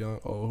care if he young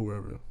or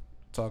whoever,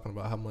 talking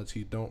about how much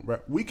he don't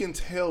rap, we can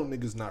tell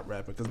niggas not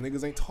rapping because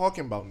niggas ain't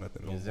talking about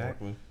nothing no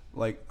exactly more.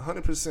 Like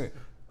 100%.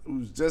 We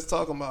was just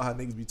talking about how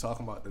niggas be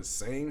talking about the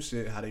same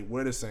shit, how they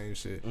wear the same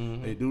shit,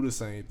 they do the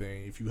same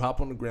thing. If you hop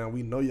on the ground,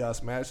 we know y'all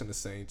smashing the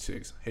same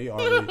chicks. Hey,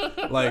 Ari,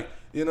 like,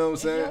 you know what I'm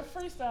saying? If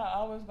your freestyle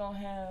always gonna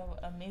have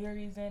a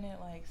Mary's in it,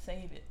 like,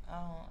 save it.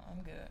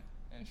 I'm good.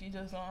 If you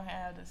just don't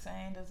have the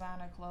same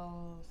designer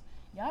clothes,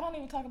 y'all don't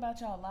even talk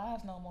about y'all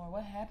lives no more.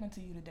 What happened to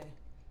you today?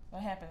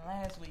 What happened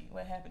last week?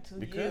 What happened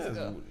 2 years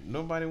ago? Because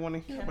nobody want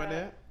to hear about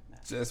that.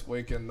 Just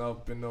waking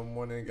up in the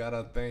morning,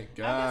 gotta thank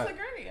God. I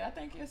disagree. I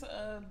think it's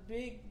a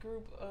big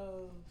group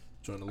of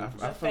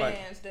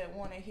fans that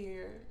want to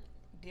hear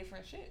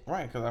different shit.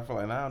 Right, because I feel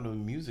like now the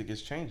music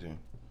is changing.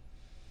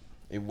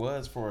 It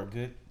was for a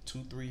good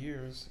 2-3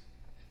 years,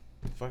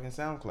 fucking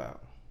SoundCloud.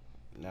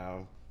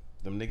 Now,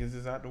 them niggas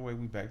is out the way.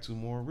 We back to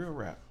more real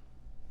rap.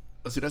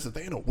 See, that's the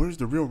thing though. Where's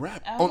the real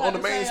rap on the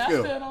main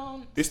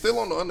scale? It's still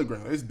on the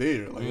underground. It's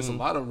there. Like it's a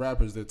lot of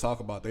rappers that talk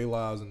about their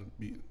lives and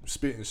be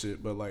spitting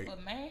shit, but like.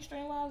 But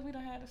mainstream wise, we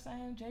don't have the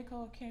same J.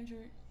 Cole,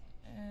 Kendrick,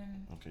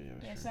 and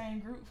that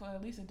same group for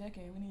at least a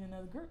decade. We need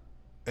another group.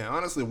 And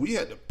honestly, we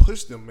had to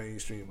push them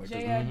mainstream. Like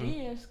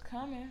JID is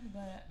coming,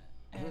 but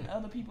and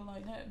other people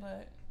like that,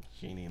 but.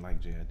 She ain't even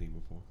like JID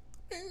before.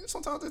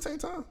 Sometimes it take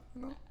time,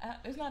 you know.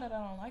 It's not that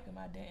I don't like him.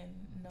 I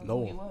didn't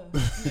know who he was.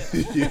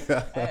 I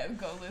had to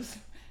go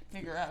listen.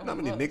 Figure out how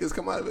many niggas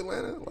come out of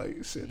Atlanta?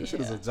 Like shit, this shit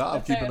is a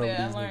job keeping up with these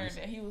niggas. I learned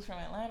that he was from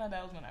Atlanta.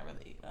 That was when I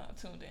really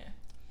tuned in.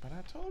 But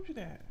I told you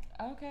that.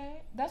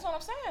 Okay, that's what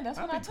I'm saying. That's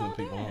what I told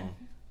him.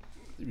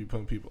 You be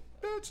putting people,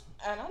 bitch.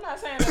 And I'm not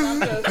saying that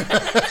I'm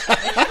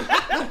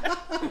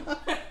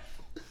just.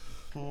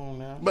 Come on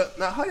now. But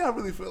now, how y'all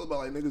really feel about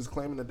like niggas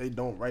claiming that they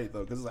don't write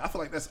though? Because I feel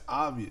like that's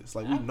obvious.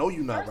 Like we know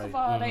you not right. First of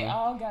all, they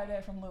all got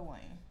that from Lil Wayne.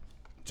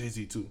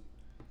 Jay-Z too.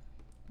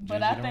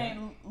 But I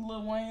think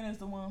Lil Wayne is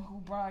the one who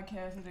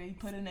broadcasted it. He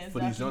put in that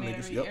documentary.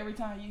 Niggas, yep. Every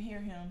time you hear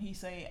him, he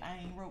say, "I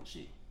ain't wrote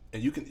shit."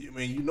 And you can, I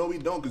mean, you know we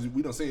don't because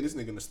we don't say this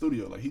nigga in the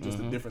studio. Like he just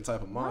a different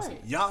type of monster.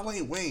 Right. Y'all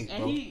ain't Wayne,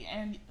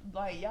 and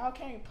bro. Like y'all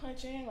can't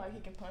punch in like he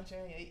can punch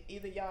in.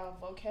 Either y'all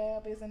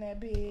vocab isn't that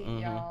big,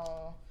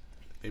 y'all.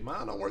 Hey,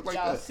 mine don't work like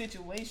y'all that.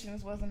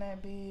 Situations wasn't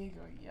that big,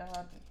 or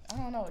y'all. I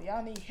don't know.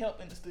 Y'all need help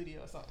in the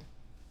studio or something.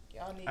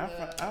 Y'all need.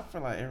 I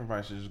feel like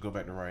everybody should just go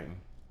back to writing.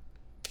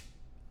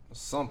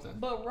 Something.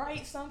 But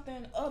write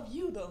something of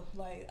you though.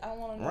 Like I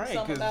want to know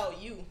something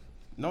about you.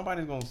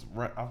 Nobody's gonna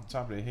right off the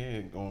top of their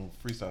head gonna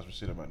freestyle some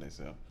shit about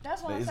themselves.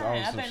 That's what I'm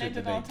saying. I think they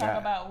just gonna talk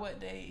about what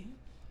they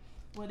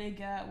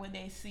got, what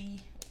they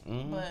see.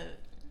 But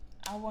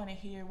I want to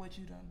hear what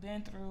you done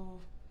been through,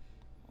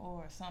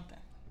 or something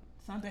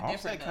different.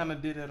 Offset kind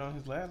of did that on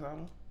his last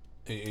album.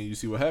 And you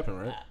see what happened,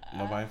 right?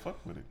 Nobody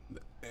fucked with it,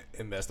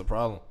 and that's the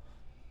problem.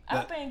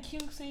 I think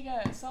QC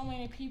got so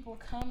many people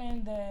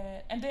coming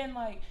that, and then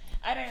like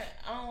I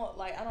don't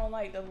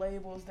like the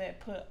labels that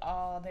put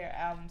all their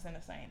albums in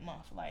the same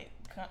month. Like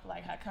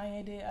how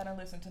Kanye did. I don't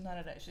listen to none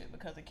of that shit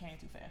because it came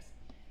too fast.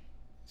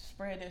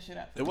 Spread that shit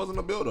out. It wasn't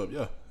a build up,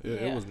 yeah.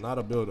 It was not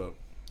a build up.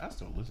 I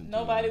still listen to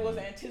Nobody was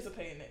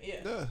anticipating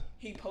it. Yeah.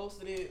 He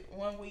posted it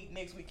one week,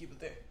 next week he was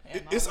there.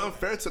 It's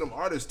unfair to them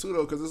artists too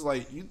though, because it's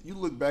like you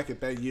look back at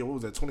that year, what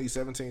was that,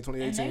 2017,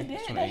 2018? And they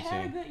did. They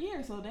had a good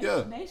year, so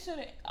they should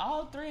have,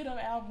 all three of them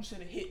albums should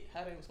have hit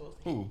how they were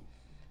supposed to hit.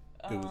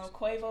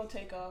 Quavo,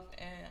 Takeoff,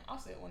 and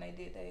Offset when they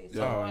did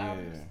their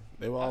albums.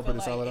 They were all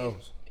pretty solid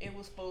albums. It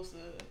was supposed to,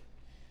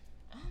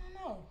 I don't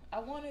know. I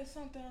wanted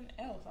something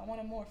else. I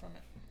wanted more from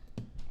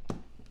it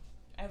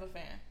as a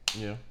fan.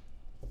 Yeah.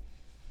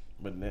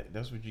 But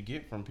that's what you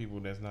get from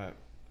people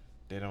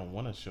they don't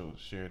want to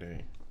share their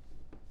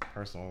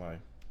personal life.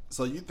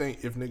 So you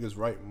think if niggas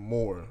write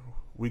more,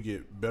 we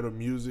get better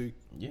music?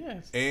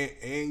 Yes.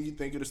 And you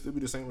think it'll still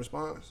be the same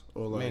response?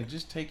 Or like, man,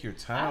 just take your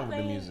time with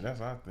the music. That's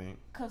what I think.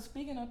 Because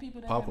speaking of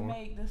people that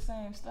make the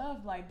same stuff,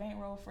 like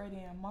Bankroll,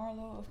 Freddie, and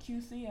Marlo of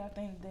QC, I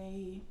think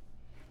they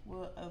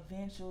will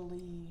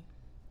eventually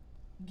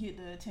get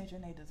the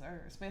attention they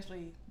deserve,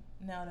 especially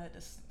now that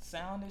the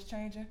sound is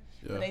changing.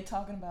 Yeah. They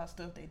talking about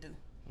stuff they do.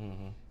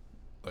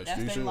 Like that's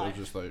street shit or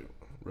just like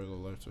regular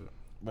life shit?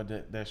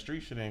 But that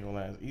street shit ain't gonna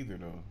last either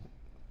though.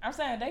 I'm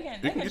saying they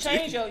can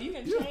change you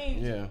can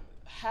change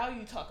how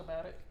you talk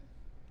about it.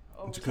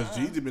 Because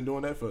Jeezy been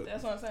doing that for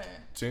that's what I'm saying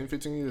 10,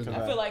 15 years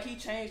now. I feel like he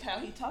changed how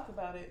he talk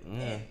about it.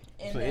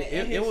 So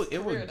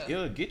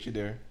it'll get you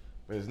there,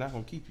 but it's not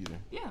gonna keep you there.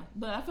 Yeah,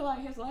 but I feel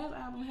like his last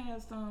album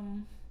has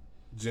some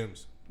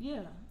gems.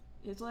 Yeah,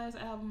 his last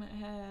album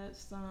had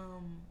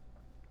some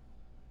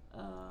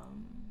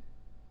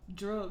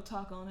drug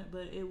talk on it,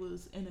 but it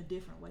was in a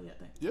different way, I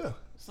think. Yeah.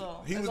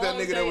 So he was that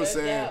nigga that was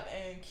saying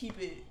and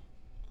keep it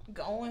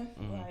going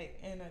like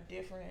in a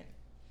different.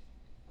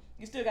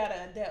 You still gotta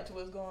adapt to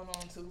what's going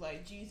on too.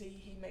 Like Jeezy,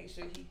 he makes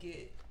sure he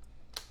get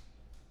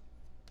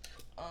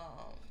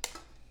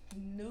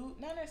new,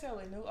 not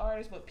necessarily new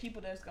artists, but people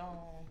that's gonna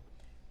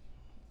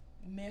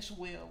mesh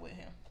well with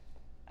him.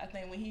 I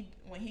think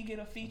when he get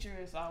a feature,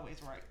 it's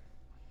always right.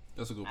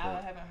 That's a good point.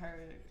 I haven't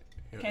heard.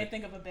 Can't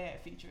think of a bad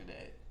feature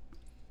that.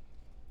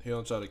 He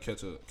don't try to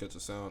catch a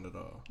sound at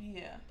all.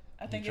 Yeah,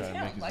 I think it's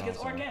him. Like it's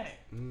organic.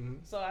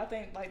 So I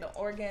think like the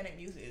organic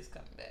music is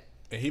coming back.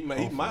 And he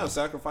might have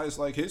sacrificed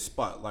like his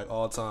spot like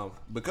all time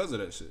because of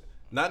that shit.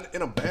 Not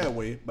in a bad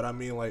way, but I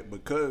mean like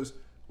because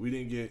we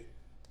didn't get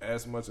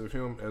as much of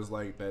him as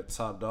like that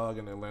top dog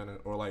in Atlanta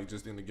or like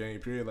just in the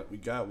game period like we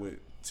got with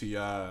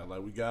T.I.,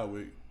 like we got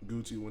with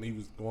Gucci when he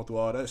was going through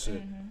all that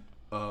shit.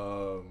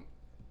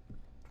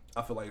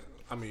 I feel like.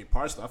 I mean,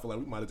 partially, I feel like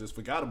we might have just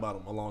forgot about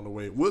him along the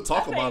way. We'll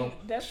talk about him.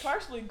 That's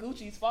partially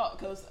Gucci's fault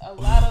because a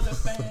lot of the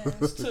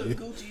fans took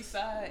Gucci's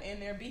side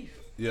in their beef.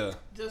 Yeah.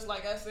 Just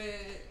like I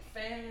said,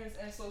 fans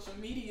and social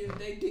media,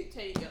 they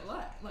dictate a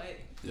lot.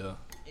 Like,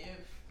 if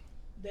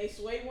they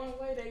sway one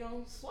way, they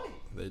gonna sway.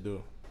 They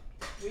do.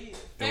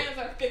 Fans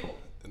are fickle.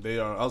 They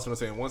are. I was gonna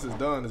say, once it's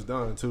done, it's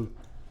done too.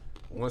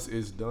 Once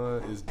it's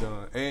done, it's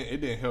done. And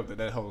it didn't help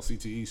that whole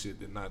CTE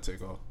shit did not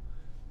take off.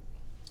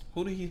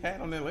 Who did he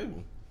have on that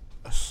label?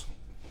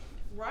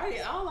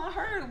 Right, all I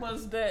heard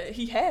was that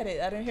he had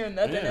it. I didn't hear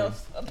nothing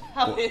else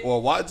about it.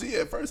 Well, YG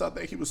at first, I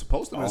think he was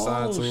supposed to be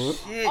signed to it.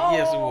 Shit,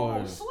 yes, it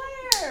was.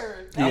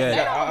 Swear. They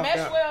don't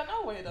mesh well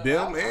no way though.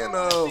 Them and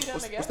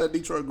what's that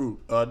Detroit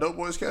group? Dope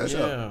Boys Cash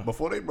Up.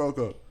 Before they broke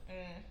up.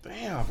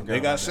 Damn, I forgot. They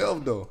got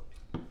shelved though.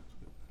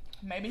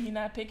 Maybe he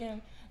not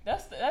picking.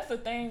 That's the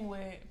thing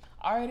with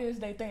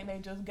artists. They think they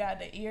just got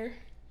the ear.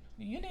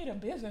 You need a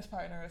business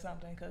partner or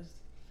something because.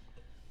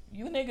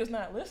 You niggas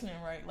not listening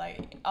right.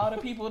 Like, all the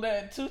people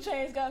that 2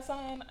 Chainz got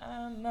signed,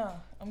 no,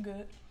 I'm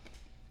good.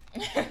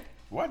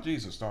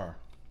 YG's a star.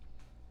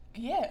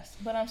 Yes,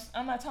 but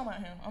I'm not talking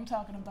about him. I'm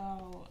talking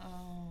about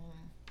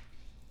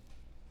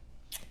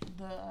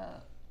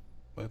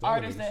the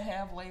artists that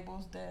have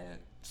labels that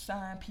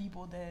sign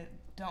people that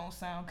don't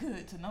sound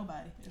good to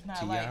nobody. It's not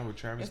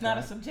it's not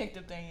a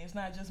subjective thing. It's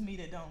not just me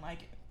that don't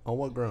like it. On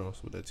what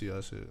grounds with that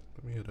T.I. shit?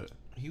 Let me hear that.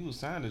 He was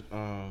signed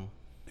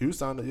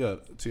to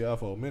T.I.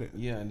 for a minute.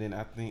 Yeah, and then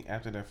I think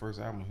after that first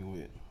album he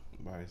went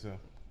by himself.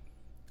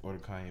 Or the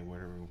Kanye,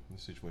 whatever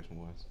the situation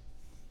was.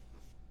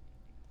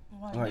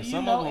 Like, do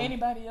you know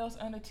anybody else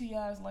under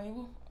T.I.'s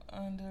label?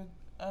 Other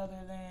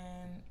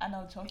than, I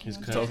know Tokyo. His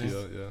cousin.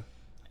 Tokyo,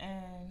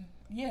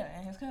 yeah.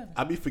 And his cousin.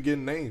 I be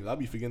forgetting names. I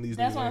be forgetting these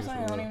names. That's what I'm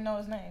saying. I don't even know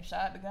his name.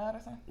 Shot the God or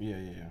something?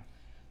 Yeah.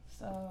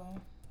 So.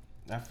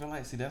 I feel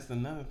like, that's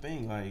another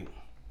thing. Like,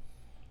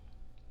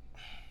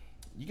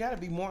 you got to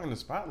be more in the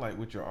spotlight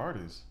with your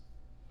artists.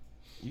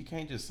 You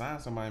can't just sign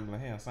somebody and be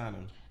like, hey, I signed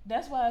him.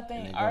 That's why I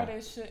think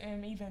artists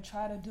shouldn't even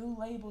try to do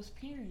labels,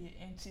 period,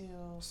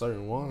 until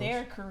certain ones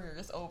their career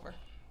is over,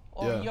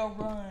 or your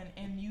run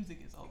in music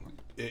is over.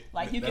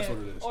 You that's can,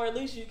 what it is. or at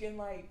least you can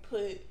like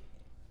put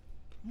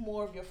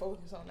more of your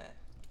focus on that.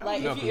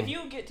 Like if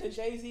you get to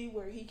Jay-Z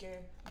where he can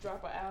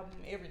drop an album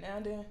every now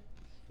and then,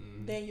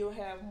 then you'll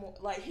have more.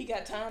 Like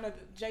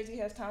Jay-Z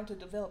has time to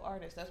develop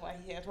artists. That's why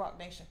he has Rock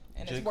Nation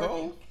and it's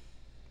working.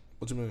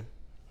 What you mean?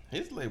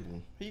 His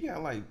label, he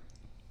got like.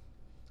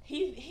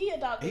 He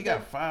adopted. He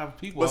got 5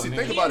 people. But see,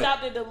 think about it. He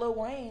adopted the Lil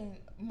Wayne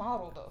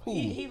model though.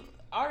 Who?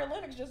 Ari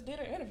Lennox just did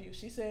an interview.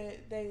 She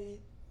said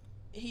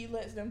he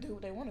lets them do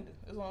what they want to do.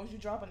 As long as you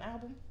drop an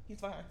album,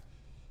 he's fine.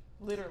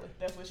 Literally,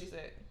 that's what she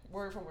said,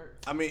 word for word.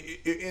 I mean,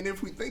 and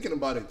if we thinking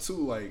about it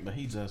too, like, but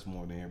he does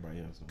more than everybody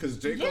else. Because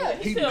J. Cole,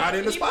 he's not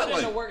in the spotlight. He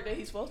put in the work that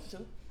he's supposed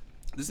to.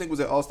 This thing was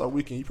at All Star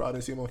Weekend. You probably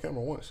didn't see him on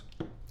camera once.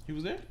 He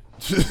was there.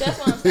 That's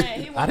what I'm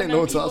saying. He was I didn't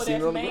know until I seen seen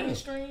it on the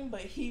mainstream,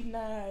 but he's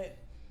not.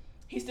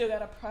 He still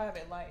got a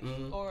private life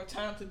or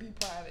time to be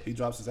private. He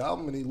drops his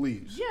album and he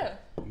leaves. Yeah.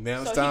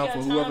 Now it's time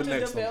for whoever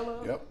next.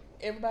 Yep.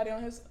 Everybody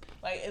on his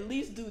at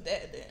least do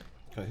that then.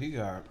 Cause he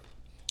got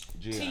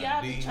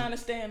T.I. be trying to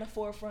stay in the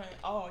forefront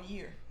all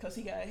year because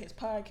he got his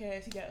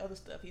podcast, he got other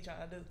stuff he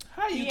trying to do.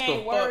 He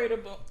ain't worried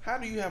about. How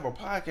do you have a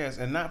podcast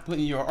and not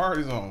putting your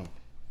artists on?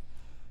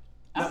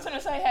 I was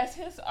gonna say, has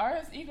his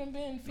artists even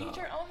been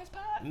featured on his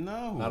pod?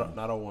 No,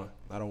 not on one.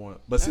 But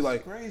that's see,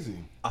 like, crazy.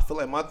 I feel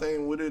like my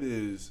thing with it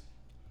is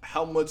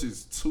how much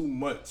is too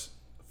much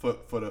for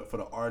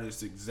the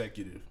artist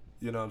executive.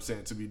 You know what I'm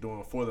saying, to be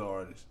doing for the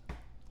artist.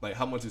 Like,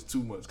 how much is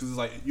too much? Because it's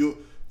like, you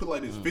put it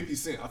like this, 50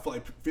 Cent. I feel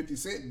like 50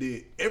 Cent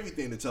did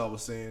everything that y'all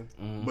was saying,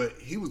 but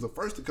he was the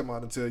first to come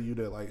out and tell you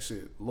that, like,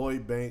 shit,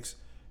 Lloyd Banks,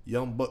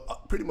 Young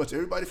Buck, pretty much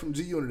everybody from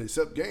G Unit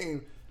except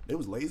Game, they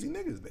was lazy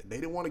niggas. They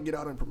didn't want to get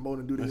out and promote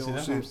and do their own shit.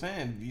 That's what I'm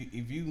saying.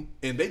 If you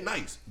and they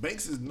nice.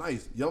 Banks is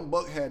nice. Young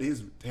Buck had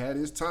his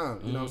time.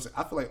 You know what I'm saying?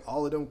 I feel like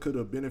all of them could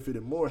have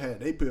benefited more had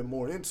they put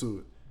more into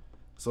it.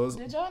 So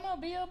did y'all know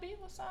B.O.B.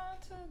 was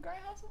signed to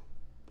Grand Hustle?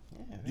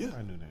 Yeah,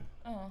 I knew that.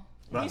 Oh,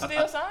 he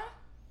still signed?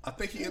 I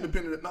think he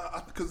independent.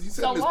 Nah, because he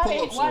said so in his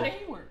pull-up. Why did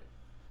he work?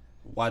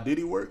 Why did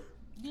he work?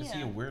 Cause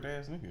he a weird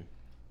ass nigga.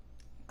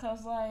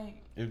 Cause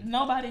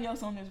nobody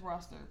else on this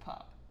roster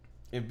pop.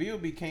 If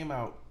B.O.B. came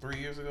out 3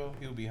 years ago,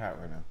 he would be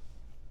hot right now.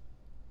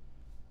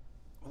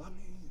 Well, I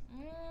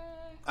mean,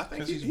 I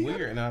think he's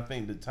weird, and I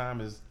think the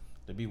time is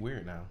to be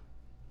weird now.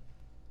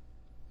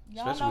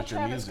 Y'all especially know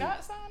Travis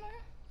Scott signed her?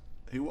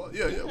 He was,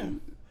 yeah.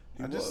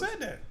 I just said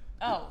that.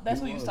 Oh,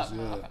 that's what you was talking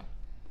about. Okay.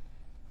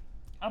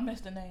 I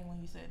missed the name when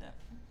you said that.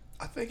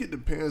 I think it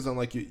depends on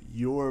like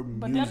your music.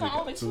 But that's the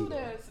only two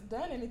that's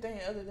done anything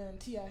other than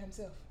T.I.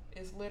 himself.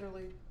 It's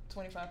literally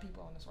 25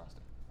 people on this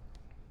roster.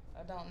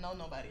 I don't know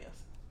nobody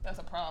else. That's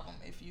a problem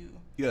if you.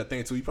 You gotta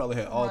think too. He probably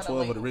had all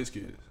 12 of the rich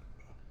kids.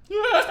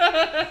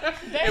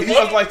 It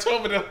was like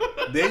 12 of them.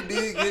 They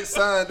did get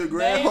signed to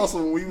Grand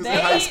Hustle when we was in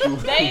high school.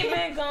 They've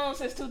been gone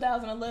since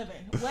 2011.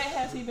 What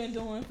has he been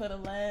doing for the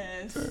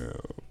last? Damn.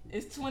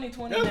 It's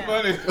 2020 That's now.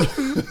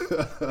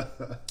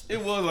 Funny.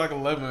 It was like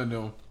 11 of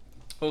them.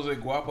 Jose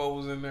Guapo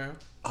was in there.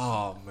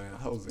 Oh man,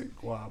 Jose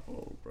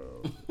Guapo,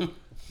 bro.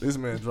 This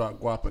man dropped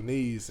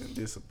Guapanese and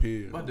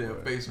disappeared. My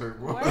damn face hurt,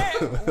 bro.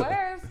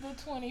 Where's the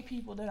 20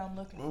 people that I'm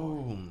looking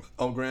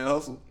for? On Grand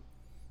Hustle?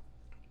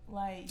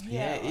 Like,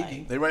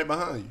 Iggy. They right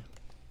behind you.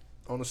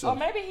 On the show. Or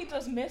maybe he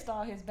just missed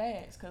all his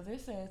bags because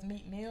it says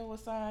Meek Mill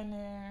was signed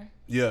there.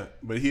 Yeah,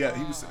 but he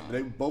was.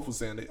 They both were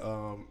saying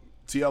that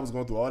T.I. was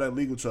going through all that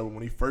legal trouble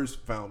when he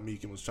first found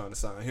Meek and was trying to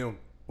sign him.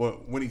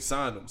 Well, when he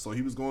signed him, so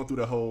he was going through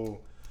the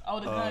whole. Oh,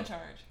 the gun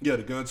charge. Yeah,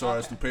 the gun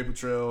charge through Paper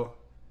Trail,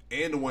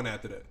 and the one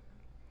after that,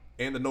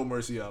 and the No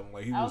Mercy album.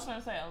 Like I was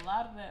gonna say a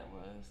lot of that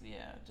was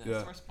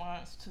just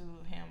response to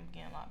him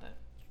getting locked up.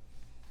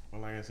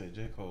 Well, like I said,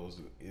 J. Cole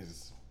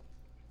is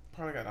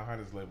probably got the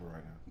hardest label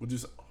right now. Would you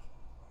say?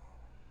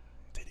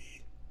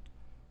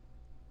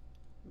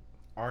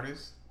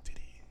 Artist?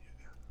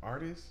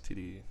 Artist?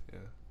 TDE, yeah.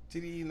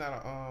 TDE not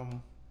a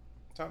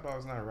Top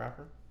Dog's not a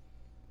rapper.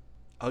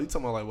 Oh, you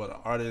talking about like what, an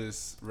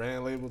artist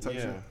ran label type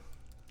shit?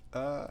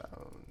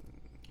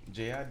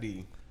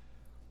 JID,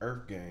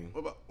 Earth Gang.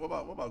 What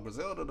about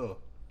Griselda though?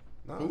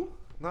 Nah. Who?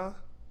 Nah.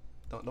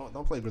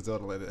 Don't play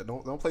Griselda like that.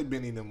 Don't play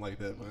Benny and them like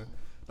that, man.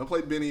 Don't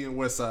play Benny and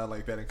Westside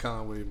like that in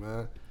Conway,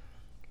 man.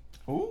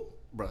 Who?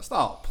 Bro,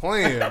 stop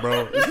playing,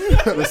 bro. You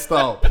gotta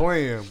stop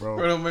playing, bro.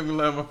 Bro, don't make me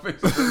laugh my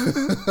face.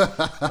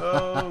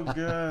 Oh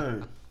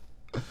god.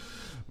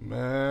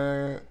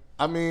 Man,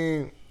 I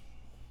mean,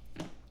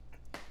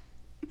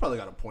 you probably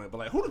got a point, but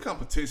like, who the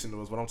competition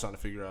was? What I'm trying to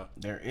figure out.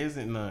 There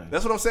isn't none.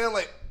 That's what I'm saying.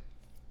 Like,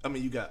 I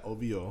mean, you got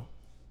OVO,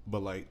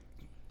 but like,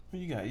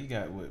 You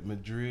got what?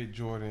 Madrid,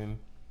 Jordan.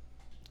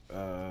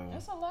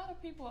 There's a lot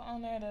of people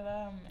on there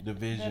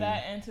Division.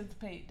 that I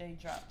anticipate they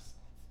drops.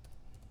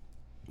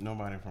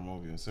 Nobody from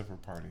OVO except for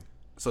Party.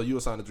 so you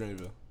assigned to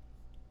Dreamville.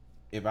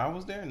 If I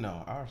was there,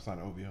 no, I would sign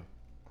OVO.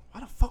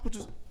 Why the fuck would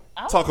you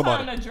I was talk about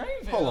signing it? to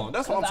Dreamville. Hold on,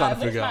 that's what I'm trying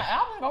to figure out. My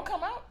album gonna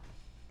come out.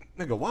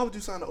 Nigga, why would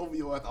you sign to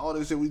OVO after all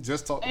this shit we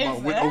just talked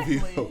about with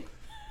Exactly. OVO?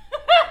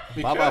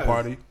 Bye bye,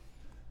 Party.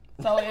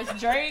 So it's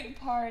Drake,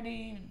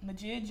 Party,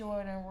 Majid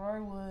Jordan,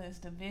 Roy Woods,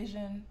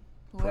 Division,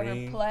 whoever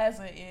Cream.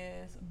 Plaza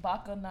is,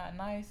 Baka Not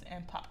Nice,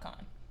 and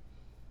Popcorn.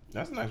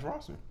 That's a nice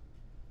roster.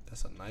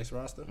 That's a nice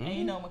roster. And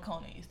you know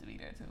McConaughey used to be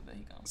there too, but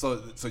he gone.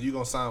 So you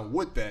gonna sign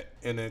with that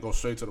and then go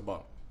straight to the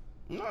bottom?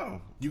 No.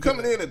 You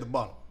coming in at the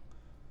bottom?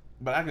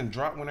 But I can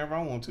drop whenever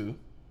I want to.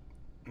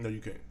 No, you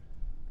can't.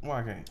 Why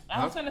I can't?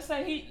 I was gonna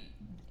say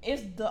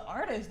it's the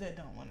artists that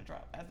don't want to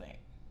drop, I think.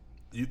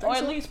 You think Or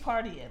so? at least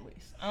Party, at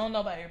least. I don't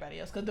know about everybody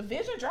else. Because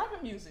Division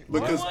dropping music.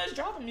 Because- Roy Woods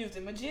dropping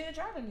music. Majid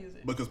dropping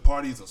music. Because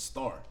Party's a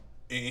star.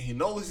 And he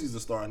knows he's a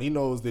star. And he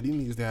knows that he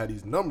needs to have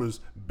these numbers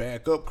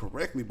back up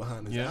correctly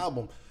behind his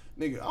album.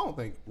 Nigga, I don't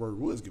think Roy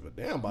Woods give a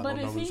damn about But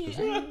no numbers.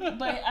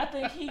 but I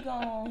think he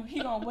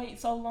gonna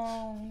wait so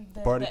long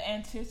that Party. the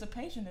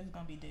anticipation is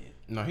gonna be dead.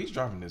 No, he's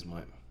dropping this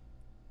month.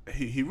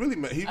 He really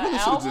should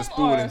have just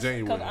threw it in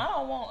January. Because I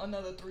don't want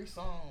another 3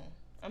 songs.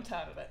 I'm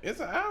tired of that. It's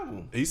an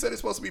album. He said it's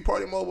supposed to be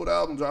Party Mobile, the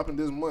album dropping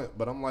this month.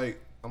 But I'm like,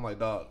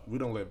 dog, we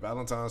don't let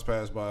Valentine's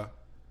pass by.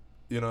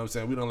 You know what I'm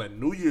saying? We don't let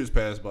New Year's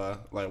pass by.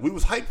 Like, we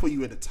was hyped for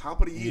you at the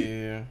top of the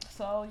year. Yeah.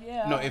 So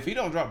yeah. No, if he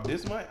don't drop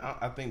this month,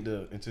 I think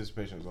the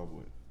anticipation is over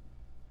with.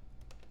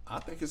 I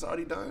think it's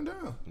already dying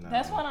down. Nah.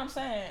 That's what I'm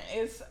saying.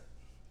 It's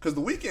Because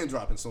the weekend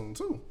dropping soon,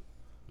 too.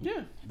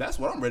 Yeah. That's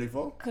what I'm ready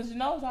for. because it's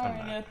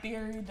already a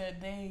theory that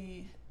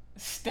they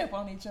step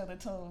on each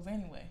other's toes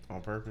anyway.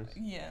 On purpose.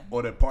 Yeah.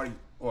 Or that Party,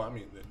 or I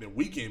mean, the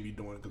weekend be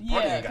doing it. Cause Party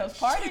Yeah, ain't got because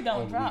Party shit don't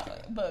on the drop.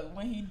 weekend. But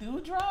when he do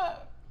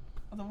drop,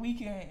 the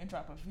weekend and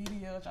drop a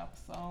video, drop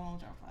a song,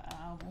 drop an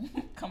album,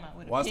 come out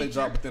with a Why they picture,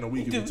 drop within a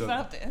week of do each other?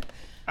 something.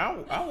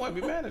 I wouldn't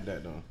be mad at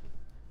that though.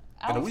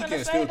 And the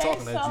Weeknd still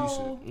talking that G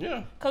shit.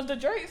 Yeah. Because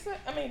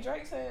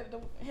Drake said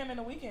him and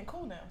the Weeknd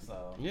cool now.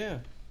 So Yeah.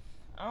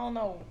 I don't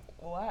know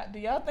why. Do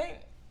y'all think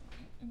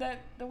that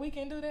the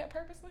Weeknd do that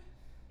purposely?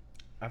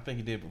 I think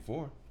he did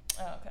before.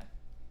 Oh, okay.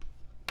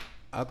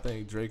 I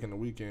think Drake and the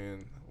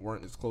Weeknd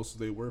weren't as close as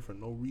they were for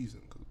no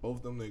reason. Because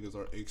both them niggas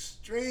are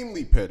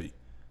extremely petty.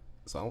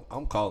 So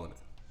I'm calling it.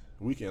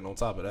 Weeknd on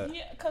top of that.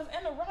 Yeah, because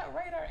in the Rock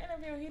Radar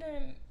interview, he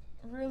didn't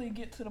really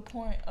get to the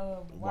point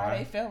of why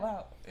they fell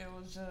out. It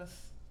was just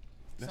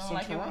That's sounded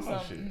like some it was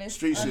Toronto some shit.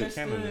 Street shit.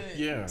 misunderstood.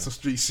 Yeah. Some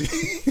street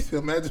shit.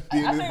 Imagine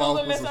being I think it was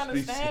involved a with some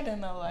street shit.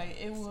 misunderstanding though. Like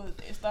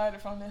it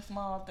started from this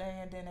small thing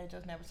and then they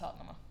just never talked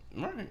no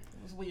more. Right. It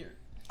was weird.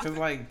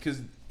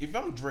 Cause if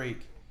I'm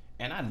Drake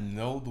and I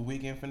know the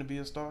Weeknd finna be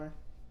a star,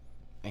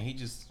 and he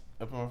just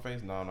up in my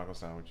face, no, I'm not gonna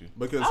sign with you.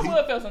 Because I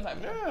would feel some type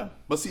of way. Yeah.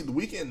 But see, the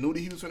Weeknd knew that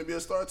he was going to be a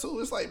star too.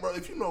 It's like, bro,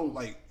 if you know,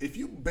 like, if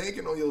you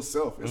banking on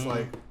yourself, it's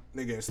like,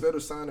 nigga, instead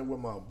of signing with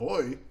my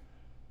boy,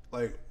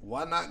 like,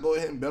 why not go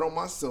ahead and bet on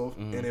myself?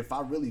 And if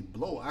I really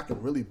blow, I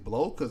can really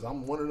blow because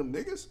I'm one of them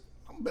niggas.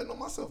 I'm betting on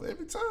myself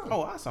every time.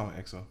 Oh, I saw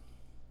EXO.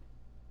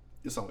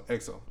 You're on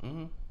EXO.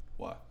 Mm-hmm.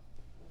 Why?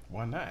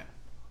 Why not?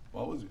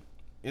 Why was you?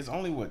 It's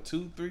only what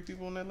 2-3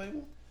 people on that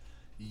label.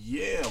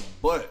 Yeah,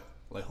 but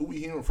like, who we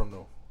hearing from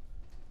though?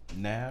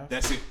 Now.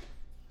 That's it.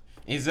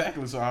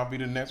 Exactly. So I'll be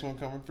the next one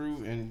coming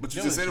through. And But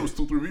you just said it was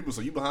 2-3 people,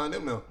 so you behind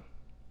them now.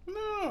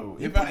 No.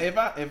 If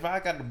I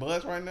got the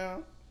buzz right now.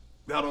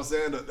 You know what I'm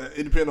saying?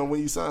 It depends on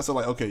when you sign. So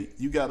like, okay,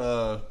 you got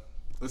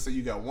let's say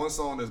you got one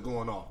song that's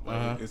going off.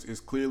 Like it's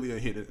clearly a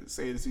hit.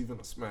 Say it's even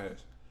a smash,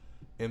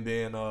 and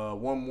then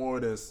one more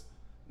that's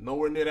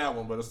nowhere near that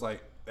one, but it's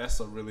like that's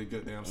a really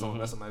good damn song.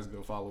 That's a nice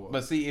good follow up.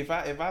 But see, if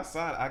I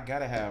sign, I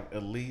gotta have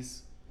at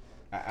least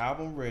an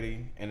album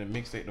ready and a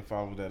mixtape to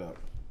follow that up.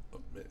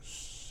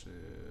 Shit.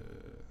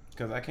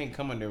 Cause I can't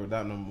come in there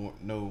without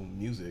no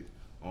music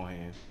on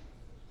hand.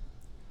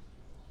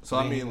 So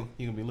I mean,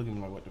 he gonna be looking at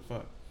me like, what the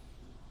fuck?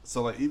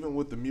 so like even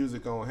with the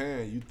music on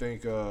hand, you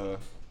think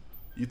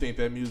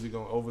that music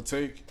gonna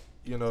overtake,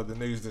 you know, the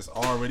niggas that's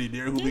already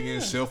there who been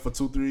getting shelved for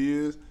 2-3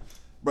 years?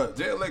 Bro,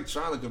 Jay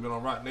Electronica been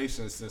on Rock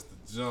Nation since the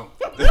jump.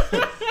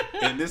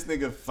 And this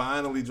nigga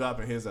finally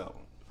dropping his album.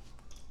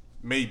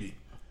 Maybe.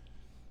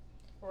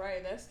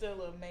 Right, that's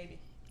still a maybe.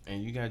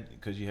 And you got,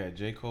 cause you had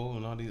J. Cole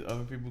and all these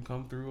other people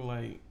come through,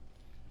 like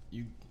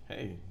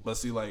Hey. But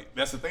see, like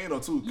that's the thing though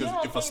too,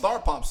 because if a star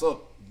pops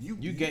up, you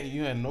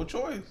had no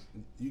choice.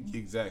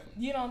 Exactly.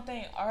 You don't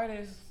think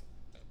artists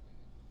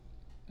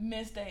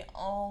miss their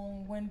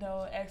own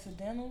window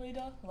accidentally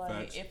though? Like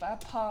Facts. if I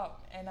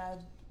pop and I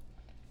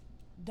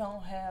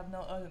don't have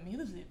no other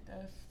music,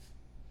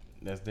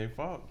 that's their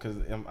fault. Cause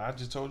I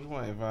just told you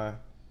one. If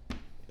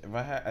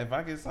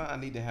I get signed, I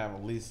need to have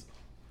at least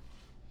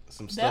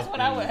some stuff. That's what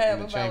I would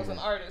have if I was an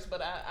artist.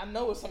 But I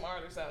know some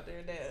artists out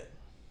there that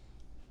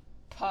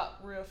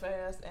pop real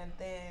fast and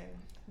then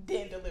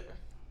didn't deliver.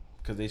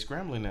 Cause they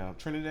scrambling now.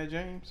 Trinidad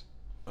James,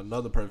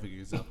 another perfect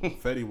example.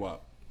 Fetty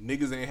Wap.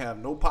 Niggas ain't have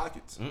no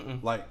pockets.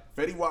 Like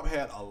Fetty Wap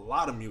had a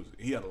lot of music.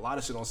 He had a lot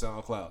of shit on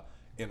SoundCloud,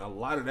 and a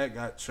lot of that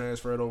got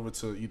transferred over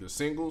to either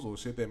singles or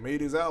shit that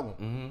made his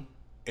album.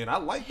 And I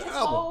like the album.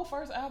 His whole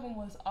first album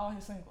was all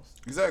his singles.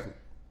 Exactly.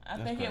 I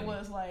think it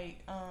was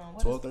like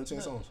 12,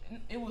 13 songs.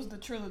 It was the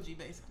trilogy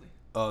basically.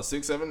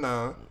 6, 7,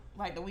 9.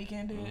 Like The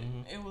Weeknd did.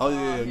 It was. Oh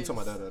yeah, you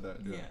talking about that?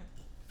 Yeah.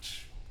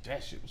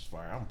 That shit was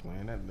fire. I'm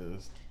playing that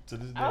to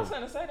this day. I was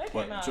gonna say that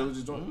came out.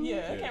 Trilogy joint?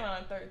 Yeah, it came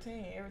out in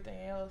 13.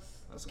 Everything else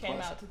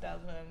came out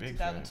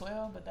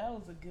 2012. But that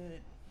was a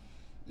good.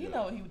 You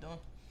know what he was doing.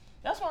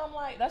 That's why I'm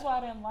like. That's why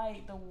I didn't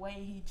like the way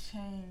he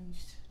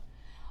changed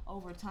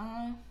over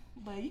time.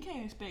 But you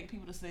can't expect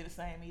people to stay the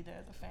same either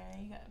as a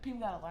fan. People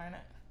gotta learn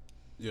it.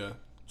 Yeah,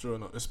 true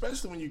enough.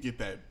 Especially when you get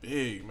that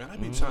big, man. I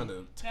be trying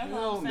to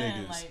tell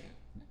niggas. Like,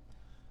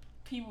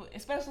 people,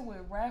 especially with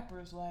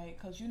rappers, like,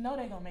 cause you know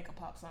they gonna make a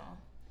pop song.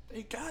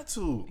 They got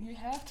to. You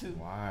have to.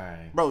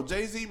 Why? Bro,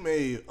 Jay-Z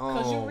made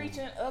cause you're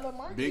reaching other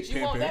markets. Big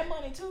you want Pimpin'. that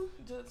money too.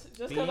 Just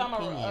cause I'm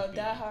a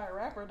diehard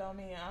rapper don't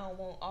mean I don't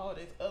want all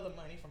this other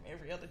money from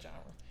every other genre.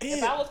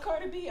 If I was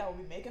Cardi B, I would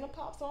be making a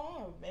pop song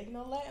or making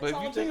a Latin song. But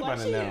if you think about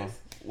it now,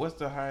 what's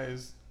the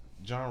highest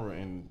genre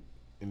in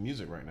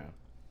music right now?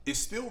 It's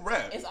still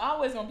rap. It's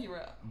always gonna be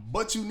rap.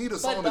 But you need a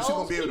song that you're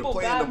gonna be able to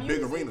play in them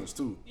big arenas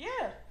too. Yeah.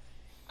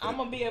 I'm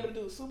gonna be able to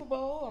do Super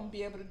Bowl. I'm gonna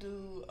be able to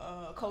do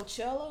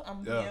Coachella.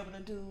 I'm gonna be able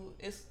to do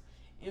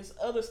it's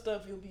other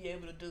stuff you'll be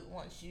able to do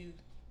once you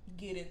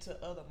get into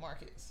other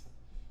markets.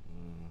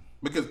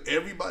 Because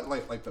everybody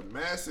like the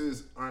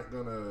masses aren't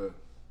gonna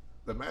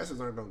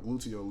glue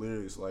to your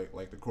lyrics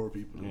like the core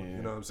people do.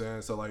 You know what I'm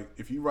saying? So like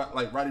if you write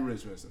like Roddy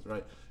Ricch for instance,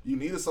 right? You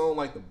need a song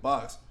like The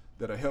Box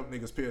that'll help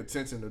niggas pay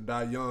attention to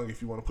Die Young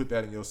if you want to put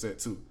that in your set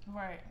too.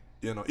 Right.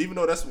 You know, even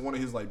though that's one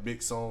of his like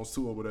big songs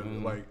too or whatever.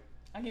 Like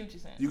I get what you're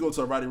saying. You go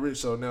to a Roddy Ricch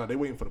show now, they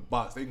waiting for The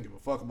Box. They can give a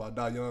fuck about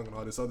Die Young and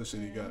all this other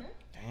shit he got.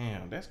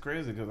 Damn, that's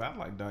crazy because I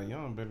like Die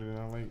Young better than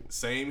I like.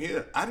 Same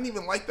here. I didn't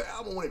even like the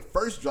album when it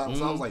first dropped,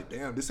 so I was like,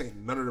 damn, this ain't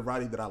none of the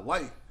Roddy that I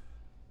like.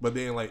 But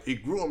then like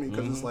it grew on me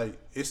because it's like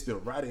it's still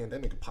Roddy and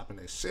that nigga popping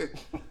that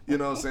shit. You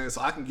know what I'm saying?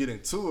 So I can get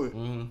into it.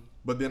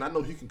 But then I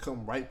know he can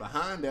come right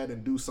behind that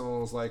and do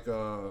songs like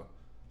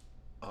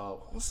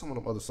what's some of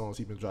them other songs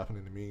he been dropping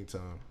in the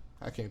meantime?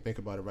 I can't think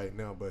about it right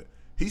now, but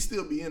he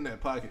still be in that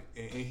pocket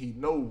and he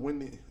know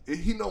when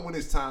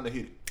it's time to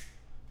hit it.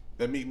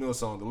 That Meek Mill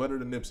song, The Letter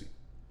to Nipsey.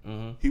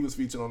 He was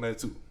featured on that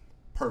too.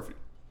 Perfect.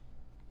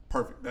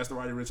 That's the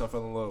Roddy Ricch I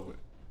fell in love with.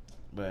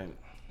 But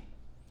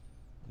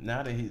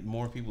now that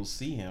more people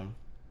see him,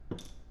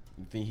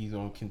 you think he's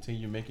gonna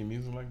continue making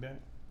music like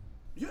that?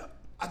 Yeah,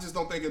 I just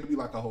don't think it'll be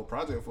like a whole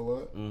project full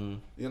of it. You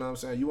know what I'm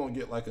saying? You won't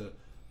get like a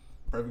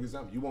perfect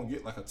example. You won't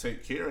get like a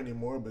Take Care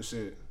anymore. But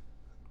shit,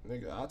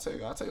 nigga, I'll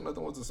take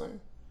Nothing Was the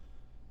Same,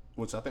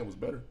 which I think was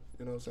better.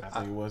 You know what I'm saying? I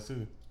think it was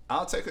too.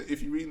 I'll take it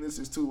if you're reading this.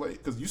 It's too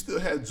late because you still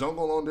had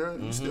Jungle on there.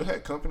 You still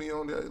had Company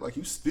on there. Like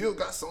you still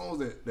got songs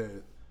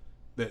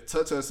that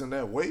touch us in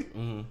that way.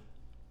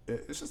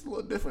 It's just a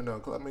little different now.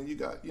 Cause I mean, you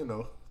got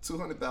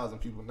 200,000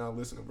 people now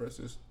listening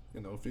versus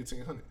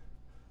 1,500.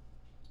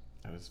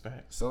 That is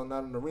fact. Selling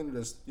out an arena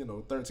that's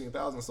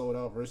 13,000 sold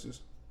out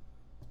versus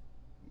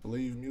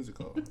Believe Music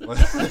Hall.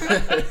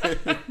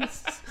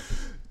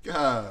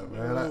 God,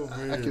 man,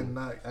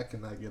 I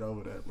cannot get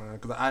over that, man.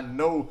 Because I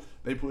know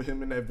they put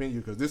him in that venue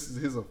because this is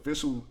his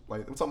official.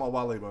 Like I'm talking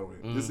about Wale, by the way.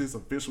 This is his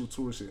official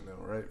tour shit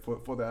now, right?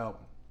 For the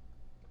album.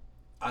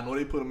 I know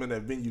they put him in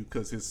that venue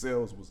because his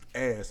sales was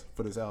ass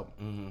for this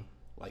album,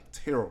 like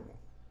terrible.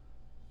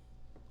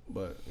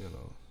 But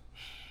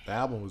the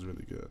album was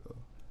really good though.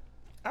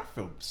 I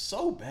felt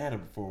so bad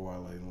for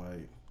Wale.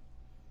 Like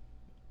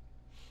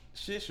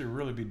shit should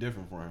really be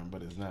different for him,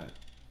 but it's not.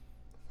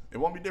 It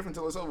won't be different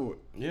till it's over with.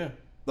 Yeah.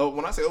 Though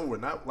when I say over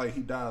with, not like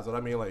he dies, but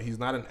I mean like he's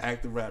not an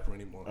active rapper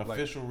anymore.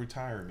 Official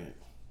retirement.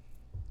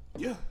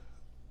 Yeah.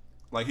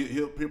 Like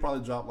he'll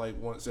probably drop like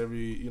once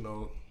every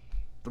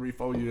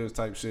 3-4 years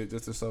type shit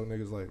just to show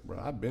niggas like, bro,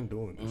 I've been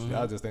doing this.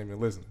 Y'all just ain't been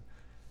listening.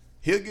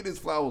 He'll get his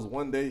flowers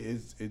one day.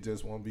 It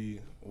just won't be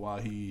while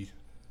he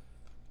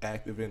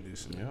active in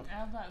this shit. Yep.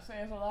 I was about to say,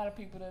 there's a lot of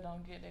people that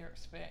don't get their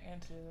respect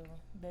until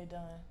they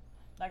done.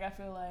 Like I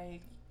feel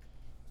like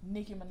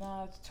Nicki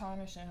Minaj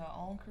tarnishing her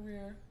own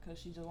career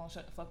because she just won't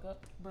shut the fuck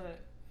up. But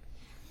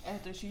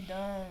after she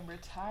done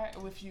retire,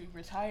 if you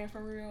retire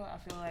for real, I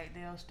feel like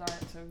they'll start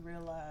to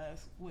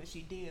realize what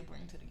she did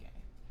bring to the game.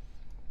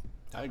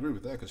 I agree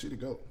with that because she the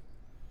GOAT.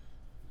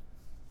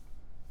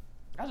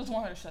 I just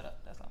want her to shut up.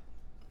 That's all.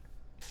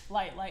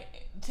 Like,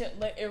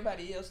 let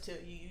everybody else tell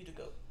you to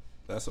go.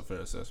 That's a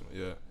fair assessment.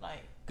 Yeah. Like,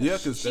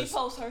 because she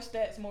posts her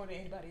stats more than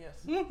anybody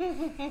else.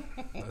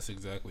 That's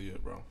exactly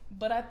it, bro.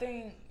 But I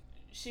think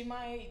she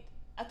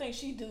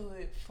do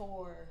it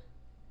for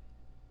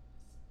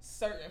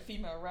certain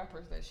female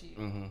rappers that she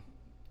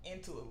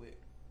into it with,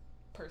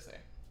 per se.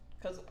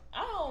 Cause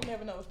I don't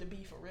never know if the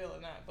beef for real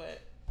or not,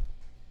 but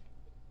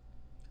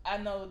I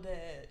know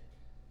that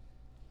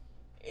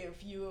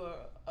if you're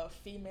a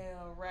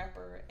female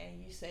rapper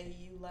and you say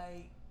you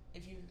like,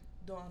 if you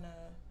doing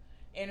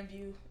a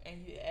interview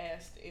and you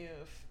asked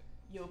if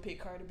you'll pick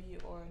Cardi B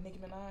or Nicki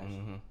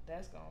Minaj,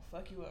 that's gonna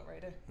fuck you up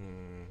right there.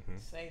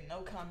 Say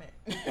no comment.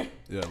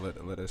 Yeah, let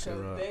that shit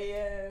ride. They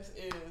ass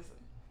is.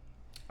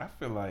 I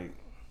feel like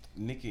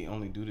Nicki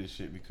only do this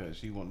shit because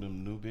she want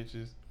them new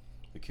bitches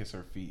to kiss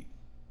her feet.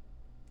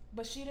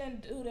 But she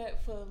didn't do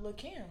that for Lil'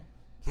 Kim.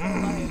 So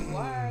like,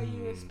 why are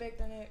you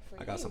expecting it for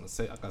I got you? something to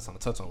say. I got something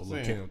to touch on with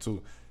Lil' Kim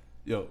too.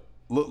 Yo,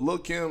 Lil'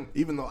 Kim,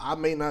 even though I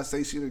may not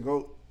say she the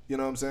GOAT, you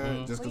know what I'm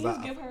saying? Just because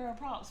Please give her a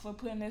props for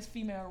putting this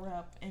female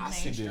rap in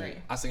mainstream.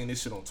 I seen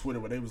this shit on Twitter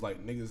where they was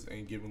like, niggas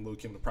ain't giving Lil'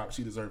 Kim the props.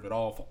 She deserve it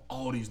all for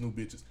all these new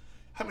bitches.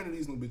 How many of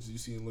these new bitches you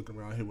seen looking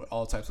around here with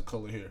all types of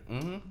color hair?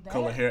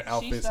 Color hair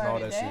outfits and all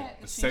that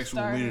shit. The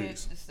sexual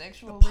lyrics. The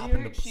sexual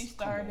lyrics. She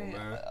started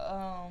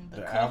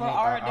the cover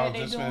art that they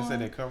doing. I was just going to say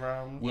that cover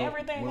album.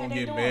 Everything that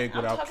they doing.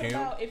 I'm talking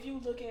about if you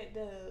look at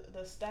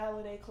the style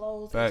of their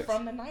clothes, it's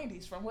from the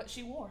 90s, from what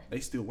she wore. They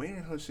still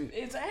wearing her shit.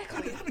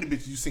 Exactly. How many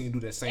bitches you seen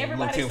do that same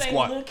Lil' Kim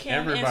squat? Lil'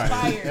 Kim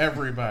inspired.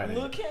 Everybody.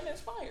 Lil' Kim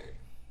inspired.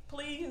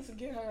 Please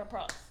give her a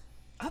props.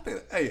 I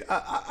think,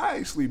 I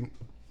actually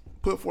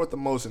put forth the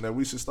motion that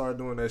we should start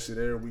doing that shit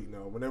every week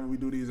now. Whenever we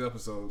do these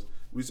episodes,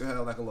 we should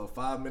have like a little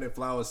 5-minute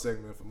flower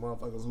segment for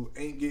motherfuckers who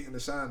ain't getting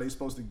the shine they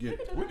supposed to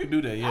get. We could do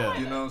that, yeah.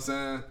 You know what I'm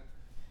saying?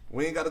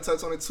 We ain't got to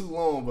touch on it too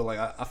long, but like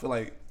I feel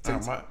like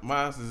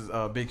mine is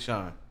Big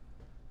Sean.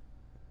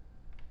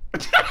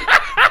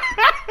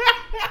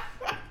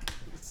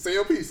 Say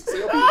your piece. Say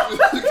your piece.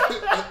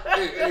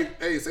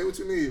 hey, say what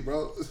you need,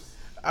 bro.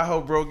 I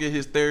hope bro get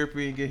his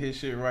therapy and get his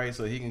shit right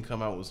so he can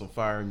come out with some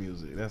fire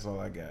music. That's all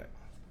I got.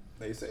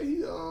 They say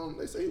he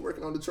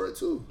working on Detroit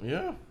too.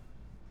 Yeah.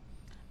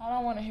 I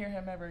don't want to hear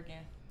him ever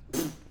again.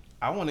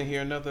 I want to hear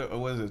another.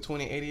 What is it?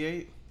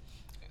 2088.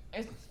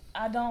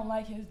 I don't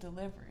like his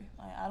delivery.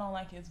 Like, I don't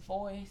like his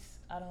voice.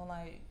 I don't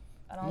like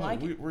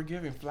it. We're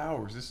giving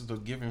flowers. This is the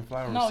giving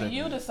flowers. No, segment.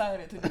 you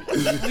decided to do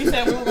it. We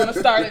said we were gonna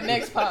start it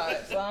next pod.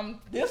 So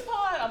this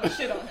pod, I'm gonna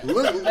shit on him.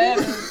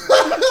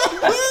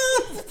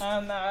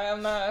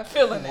 I'm not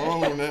feeling it.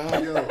 Wrong now,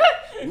 yo.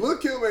 Lil'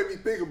 Kim made me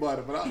think about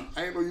it, but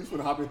I ain't know you was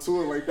gonna hop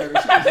into it like that. And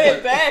she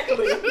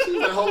Exactly. She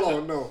was like, hold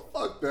on, no,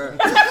 fuck that.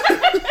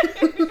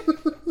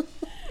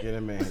 Get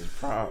that man his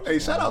props. Hey,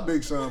 shout out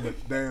Big Sean, but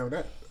damn,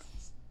 that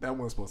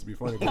wasn't supposed to be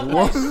funny. But it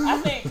like, was. I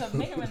think because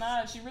Nicki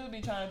Minaj, she really be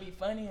trying to be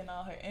funny in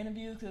all her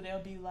interviews, because they'll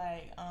be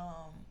like,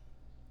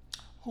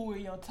 who are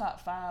your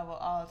top 5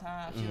 of all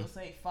time? She'll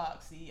say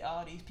Foxy,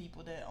 all these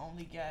people that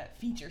only got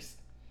features.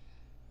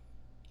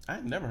 I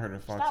ain't never heard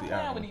of Foxy Stop playing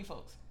album. with these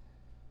folks.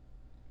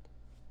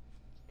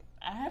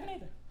 I haven't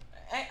either.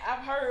 I've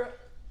heard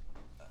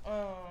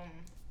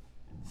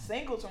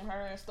singles from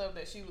her and stuff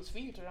that she was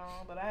featured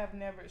on, but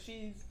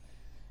she's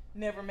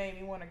never made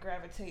me want to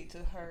gravitate to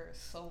her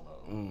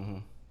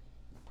solo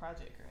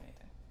project or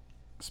anything.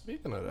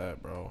 Speaking of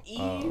that, bro,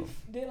 Eve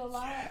did a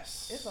lot.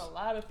 Yes. It's a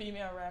lot of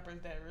female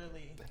rappers that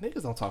really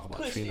niggas don't talk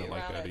about Trina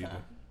like that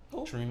either.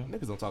 Who? Trina.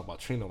 Niggas don't talk about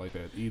Trina like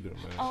that either,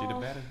 man. She the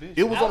baddest bitch.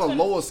 It was on a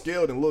lower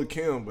scale than Lil'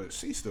 Kim, but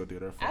she still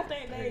did her. I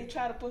think they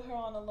try to put her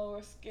on a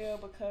lower scale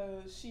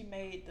because she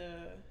made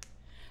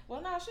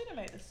she didn't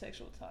make the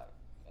sexual talk.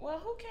 Well,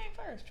 who came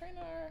first,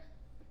 Trina or?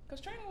 Because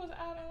Trina was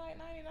out in like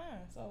 99.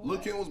 So Lil'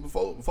 Kim was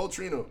before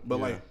Trina, but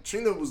like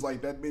Trina was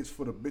like that bitch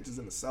for the bitches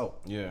in the South.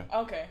 Yeah.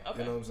 Okay.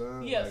 You know what I'm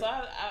saying? Yeah. Like, So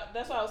I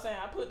that's what I was saying.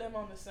 I put them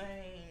on the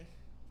same,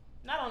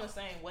 not on the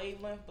same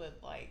wavelength, but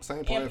like same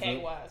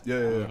impact wise.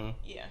 Yeah.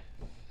 Yeah.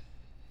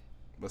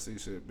 But see,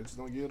 shit, bitches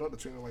don't get up to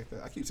Trina like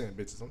that. I keep saying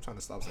bitches. I'm trying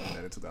to stop saying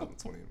that in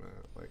 2020, man.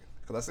 Like,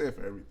 cause I say it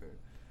for everything.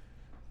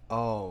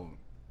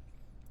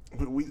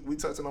 We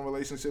touching on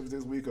relationships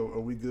this week, or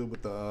are we good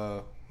with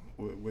the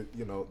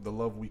with the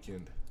love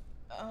weekend?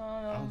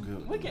 I'm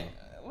good.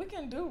 We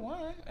can do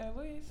one at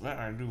least. All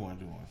right, do one.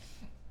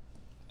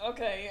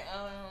 Okay.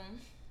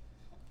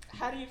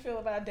 How do you feel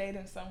about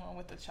dating someone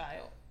with a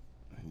child?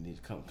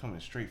 He's coming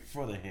straight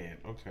for the head.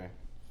 Okay.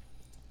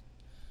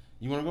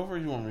 You want to go first or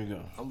you want me to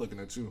go? I'm looking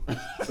at you. Are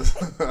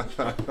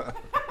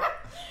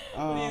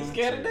you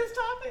scared of this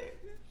topic?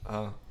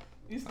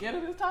 You scared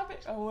of this topic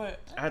or what?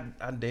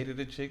 I dated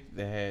a chick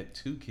that had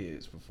 2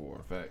 kids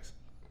before. Facts.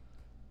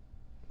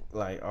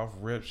 Like, off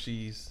rip,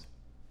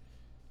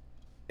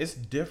 it's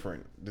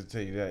different, to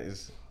tell you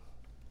that.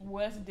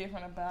 What's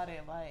different about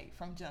it, like,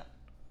 from jump?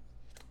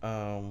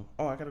 I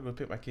gotta go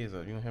pick my kids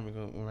up. You gonna have me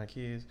go with my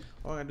kids?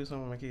 I gotta do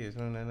something with my kids.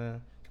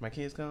 Can my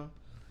kids come?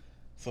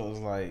 So it's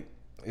like,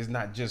 it's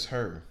not just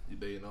her. You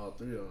dating all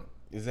 3 of them?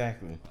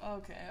 Exactly.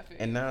 Okay, I feel.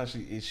 And now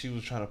she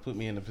was trying to put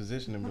me in a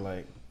position to be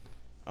like,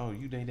 oh,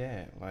 you they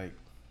dad, like,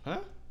 huh?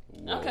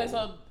 Whoa. Okay,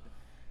 so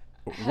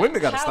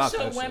women gotta stop that.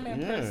 How shit. should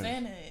women Yeah.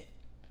 present it?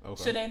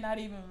 Okay. Should they not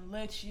even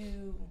let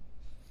you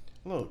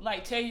Look,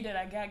 like tell you that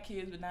I got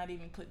kids, but not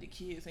even put the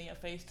kids in your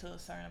face till a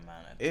certain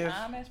amount of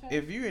time has passed?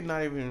 if you're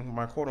not even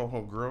my quote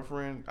unquote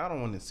girlfriend, I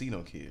don't want to see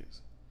no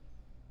kids.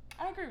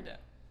 I agree with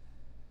that.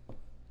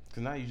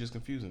 Cause now you're just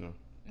confusing them.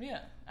 Yeah,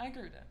 I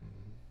agree with that.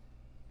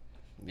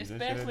 You just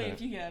Especially said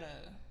if you got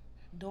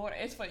a daughter.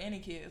 It's for any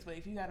kids, but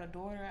if you got a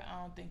daughter,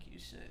 I don't think you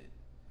should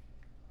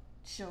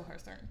show her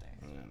certain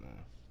things. No.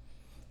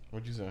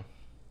 What'd you say?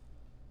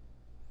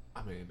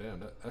 I mean, damn,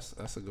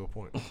 that's a good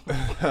point.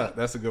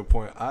 That's a good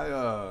point.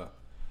 I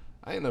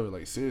ain't never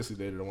like seriously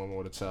dated a woman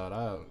with a child.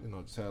 I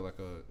just had like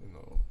a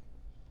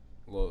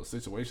little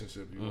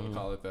situationship, if you want to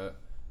call it that.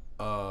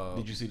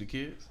 Did you see the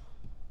kids?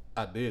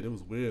 I did. It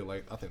was weird.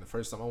 Like I think the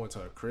first time I went to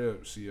her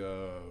crib, she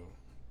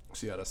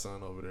had a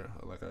son over there.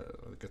 Like I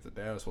guess the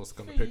dad was supposed to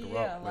come to pick her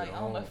up. Yeah, like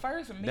on the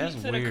first meet That's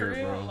to weird, the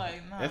crib, bro.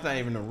 like nah. That's not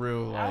even a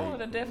real like. I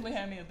would have definitely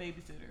had me a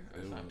babysitter or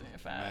It was something.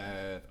 If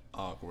mad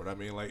awkward. I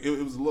mean, like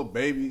it was a little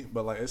baby,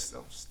 but like it's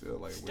still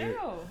like weird.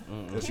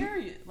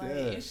 Period. Like yeah.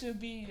 it should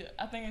be.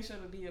 I think it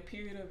should be a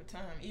period of a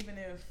time, even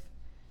if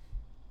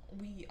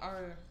we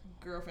are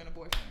girlfriend or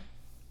boyfriend.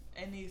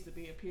 It needs to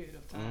be a period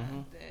of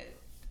time that.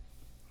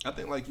 I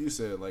think, like you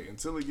said, like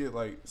until it get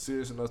like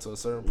serious enough to a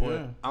certain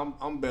point,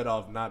 I'm better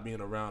off not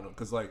being around them.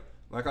 Cause like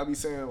I be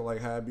saying,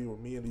 like how I be with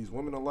me and these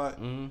women a lot.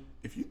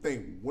 If you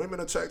think women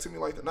attract to me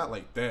like that, not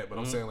like that, but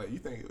I'm saying like you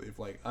think if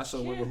like I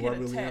show women who I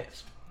really am,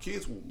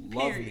 kids will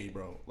love me,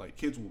 bro. Like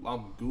kids will.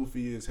 I'm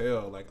goofy as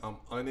hell. Like I'm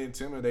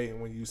unintimidating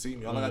when you see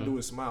me. All I gotta do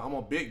is smile. I'm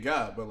a big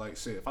guy, but like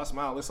shit, if I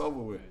smile, it's over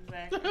with.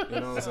 Exactly.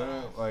 You know what I'm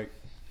saying? Like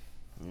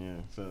Yeah.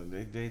 So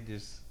they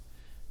just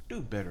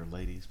do better,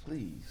 ladies,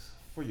 please.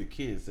 For your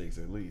kids' sakes,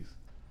 at least.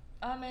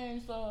 I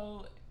mean,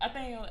 so I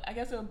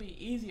guess it would be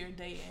easier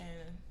dating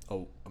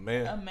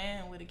a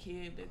man with a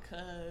kid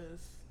because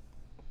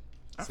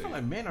I feel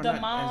like men are the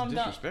not mom as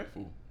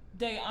disrespectful.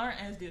 They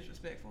aren't as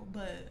disrespectful,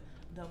 but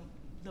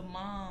the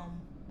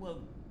mom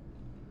will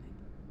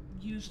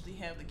usually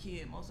have the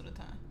kid most of the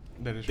time.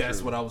 That's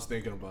true. what I was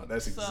thinking about.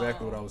 That's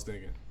exactly what I was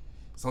thinking.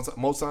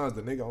 Most times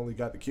the nigga only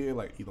got the kid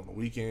like either on the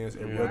weekends,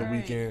 every other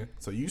weekend.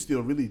 So you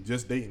still really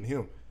just dating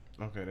him.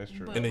 Okay, that's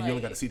true. But and then you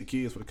only got to see the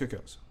kids for the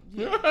cookouts.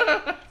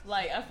 Yeah.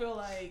 Like I feel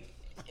like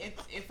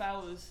if I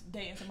was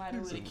dating somebody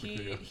with a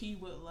kid, he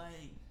would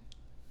like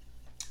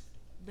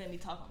let me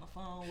talk on the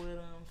phone with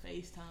him,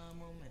 FaceTime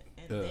him,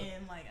 and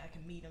then like I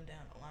can meet him down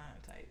the line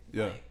type.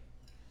 Yeah. Like,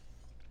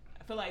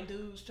 I feel like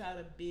dudes try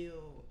to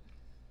build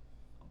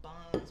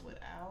bonds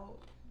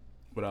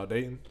without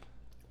dating,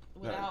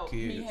 without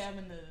me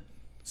having to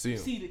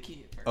see the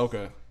kid first.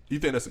 Okay. You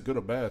think that's a good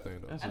or bad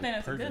thing, though? I think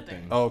that's a good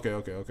thing. Oh, okay.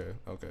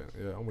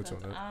 Yeah, I'm with you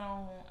on that.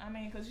 I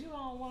mean, because you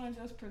don't want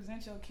to just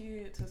present your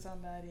kid to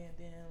somebody and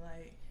then,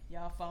 like,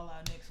 y'all fall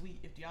out next week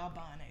if y'all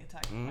bond that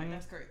type. Like,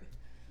 that's crazy.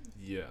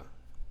 Yeah.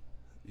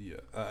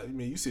 I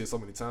mean, you see it so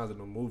many times in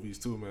the movies,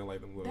 too, man.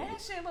 Like them little...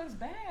 That shit looks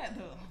bad,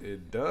 though.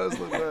 It does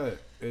look bad.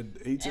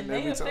 Each and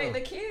every time. And they affect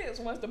the kids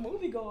once the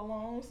movie go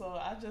along, so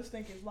I just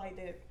think it's like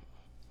that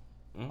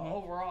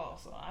overall.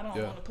 So I don't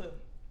want to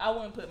I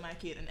wouldn't put my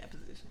kid in that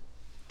position.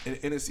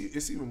 And it's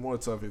even more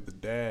tough if the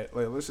dad,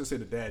 like let's just say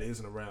the dad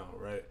isn't around,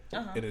 right?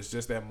 And it's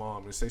just that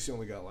mom, and say she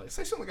only got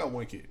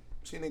one kid.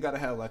 She ain't got to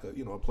have like a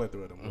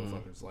plethora of them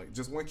motherfuckers, like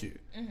just one kid.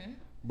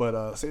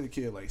 But say the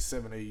kid like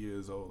 7, 8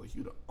 years old, like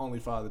you the only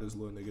father this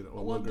little nigga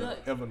or little girl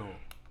ever known.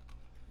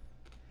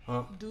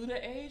 Huh? Do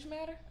the age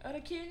matter of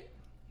the kid?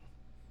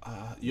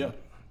 Yeah.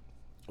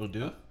 Will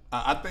do.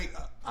 I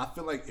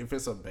feel like if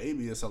it's a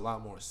baby, it's a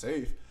lot more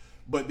safe.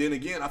 But then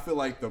again, I feel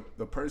like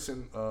the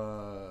person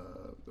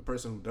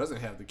who doesn't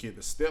have the kid,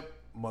 the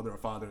stepmother or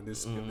father in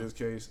this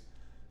case,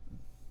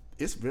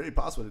 it's very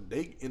possible that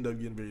they end up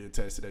getting very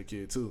attached to that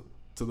kid too,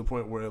 to the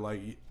point where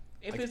like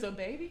if it's a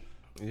baby,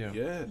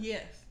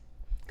 yes,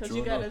 because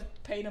you gotta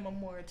pay them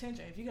more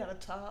attention. If you got a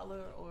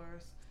toddler or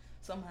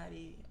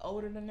somebody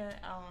older than that,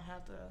 I don't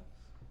have to.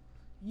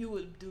 You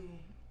would do.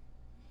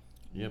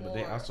 Yeah, but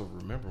they also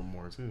remember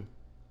more too.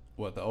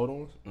 What, the older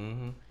ones?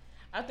 Mm-hmm.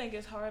 I think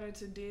it's harder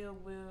to deal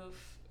with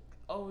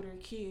older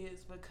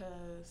kids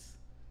because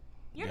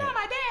you're not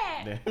my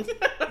dad.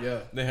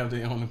 They have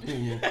their own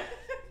opinion.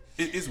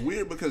 It's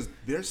weird because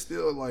they're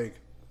still like,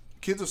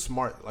 kids are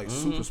smart, like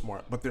super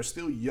smart, but they're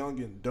still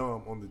young and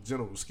dumb on the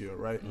general scale,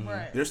 right?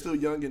 Right. They're still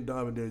young and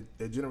dumb, and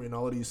they're generating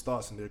all of these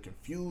thoughts, and they're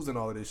confused and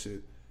all of this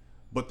shit.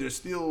 But they're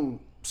still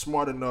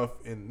smart enough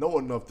and know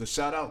enough to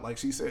shout out, like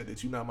she said,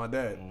 that you're not my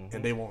dad,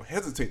 and they won't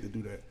hesitate to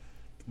do that.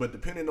 But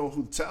depending on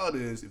who the child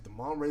is, if the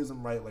mom raised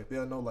them right, like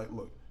they'll know, like,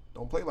 look,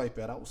 don't play like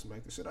that. I will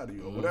smack the shit out of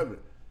you or whatever.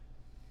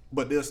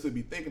 But they'll still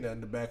be thinking that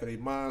in the back of their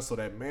mind. So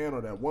that man or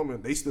that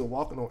woman, they still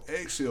walking on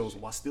eggshells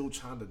while still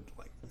trying to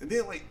like. And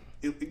then like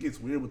it gets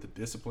weird with the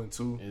discipline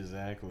too.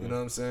 Exactly. You know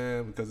what I'm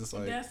saying? Because it's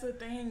like that's the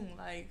thing,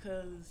 like,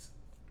 cause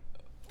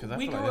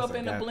we grew like up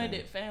in a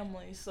blended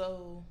family,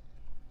 so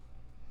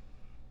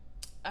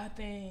I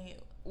think,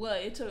 well,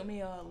 it took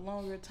me a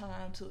longer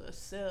time to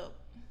accept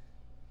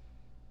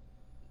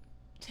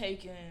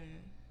taking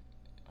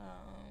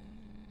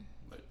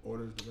like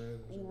orders,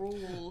 demands,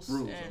 rules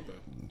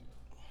and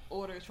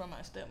orders from my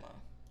stepmom.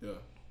 Yeah.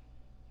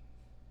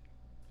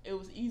 It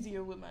was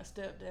easier with my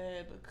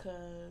stepdad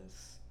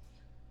because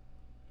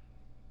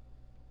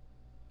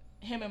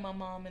him and my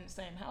mom in the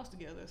same house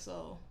together,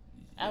 so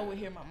I would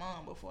hear my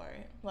mom before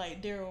it.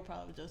 Like Daryl would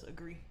probably just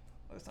agree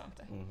or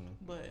something,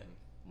 but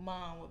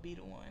mom would be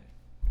the one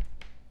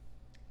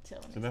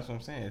telling me. So that's what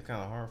I'm saying. It's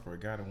kind of hard for a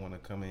guy to want to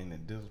come in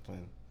and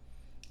discipline.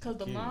 Because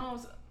the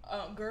moms,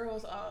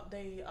 girls,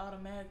 they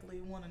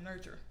automatically want to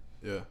nurture.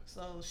 Yeah.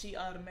 So she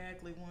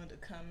automatically wanted to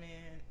come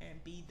in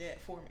and be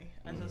that for me.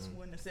 I just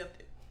wouldn't accept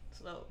it.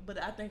 So,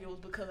 but I think it was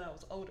because I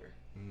was older.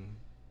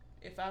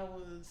 If I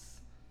was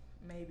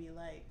maybe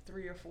like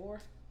 3 or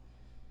 4,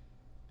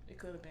 it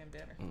could have been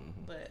better.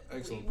 But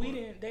we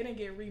didn't. They didn't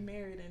get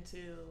remarried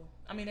until.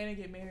 I mean, they didn't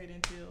get married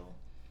until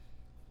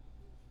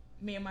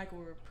me and Michael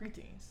were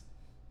preteens.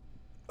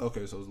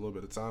 Okay, so it was a little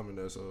bit of time in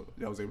there, so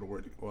y'all was able to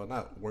work. Well,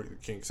 not work the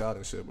kinks out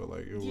and shit, but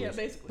like it was. Yeah,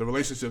 basically. The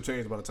relationship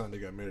changed by the time they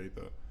got married,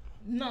 though.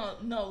 No,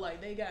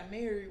 like they got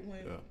married when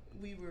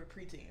we were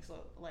preteens,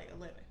 so like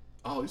 11.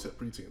 Oh, you said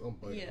preteen. Oh,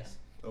 my yeah.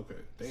 Okay,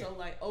 damn. So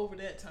like over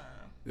that time.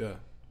 Yeah.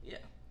 Yeah.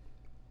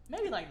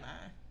 Maybe like 9.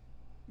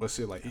 But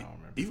shit, like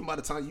even by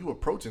the time you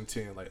approaching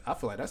 10, like I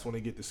feel like that's when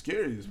they get the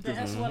scariest.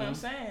 That's what I'm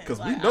saying. Because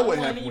like, we know what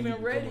happened. happened. I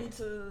wasn't even ready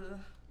to.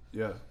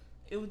 Yeah.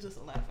 It was just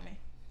a lot for me.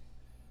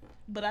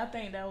 But I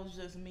think that was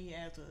just me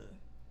as a.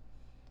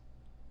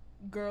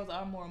 Girls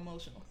are more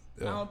emotional.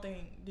 Yeah. I don't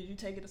think. Did you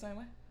take it the same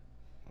way?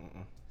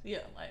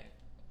 Yeah, like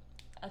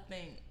I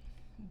think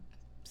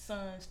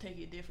sons take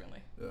it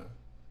differently. Yeah.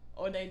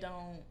 Or they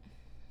don't.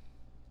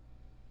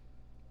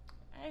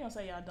 I ain't gonna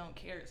say y'all don't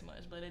care as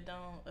much, but it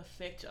don't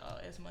affect y'all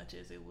as much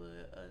as it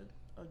would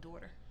a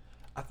daughter.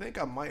 I think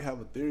I might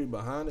have a theory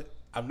behind it.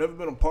 I've never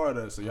been a part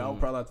of it, so y'all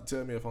probably have to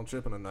tell me if I'm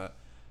tripping or not.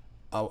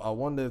 I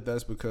wonder if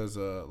that's because,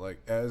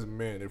 like, as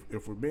men,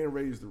 if we're being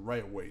raised the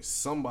right way,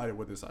 somebody,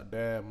 whether it's our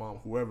dad, mom,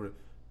 whoever,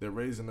 they're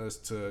raising us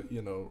to,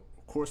 you know,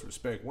 of course,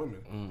 respect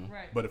women.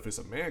 Right. But if it's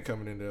a man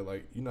coming in there,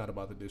 like, you're not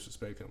about to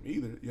disrespect him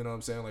either. You know what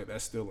I'm saying? Like,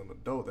 that's still an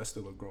adult. That's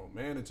still a grown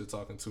man that you're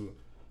talking to.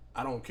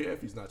 I don't care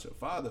if he's not your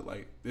father.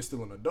 Like, there's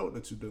still an adult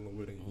that you're dealing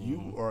with, and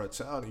you are a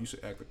child, and you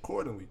should act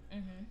accordingly.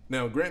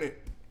 Now, granted,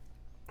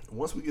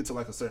 once we get to,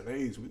 like, a certain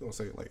age, we're going to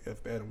say, like,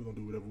 F that, and we're going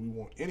to do whatever we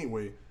want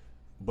anyway.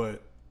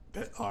 But,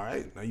 all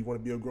right, now you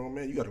want to be a grown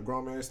man? You got a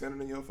grown man standing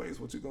in your face.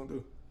 What you going to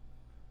do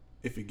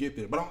if you get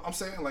there? But I'm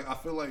saying, like, I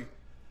feel like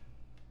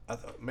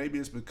maybe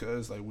it's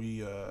because, like,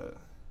 we I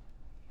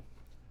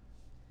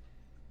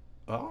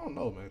don't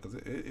know, man, because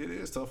it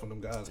is tough when them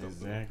guys come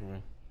through.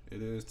 Exactly.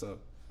 It is tough.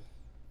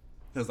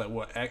 Because, like,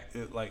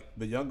 like,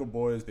 the younger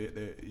boys,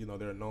 they you know,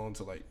 they're known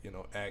to, like, you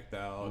know, act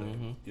out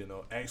and, you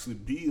know, actually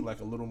be, like,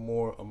 a little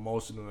more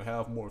emotional and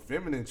have more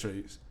feminine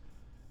traits.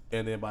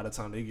 And then by the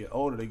time they get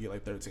older, they get,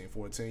 like, 13,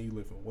 14, you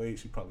lifting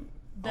weights, you probably...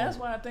 That's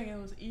why I think it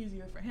was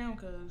easier for him,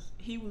 because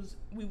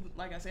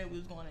like I said, we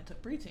was going into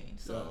preteen.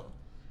 So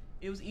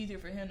it was easier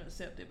for him to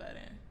accept it by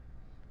then.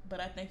 But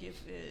I think I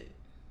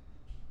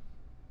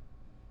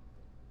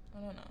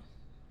don't know.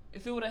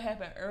 If it would have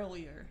happened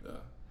earlier...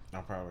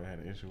 I probably had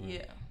an issue with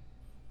it.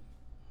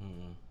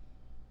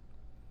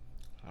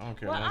 I don't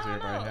care. Well, Once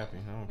everybody happy,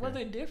 I don't care. Was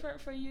it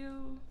different for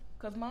you?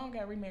 Because mom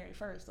got remarried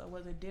first, so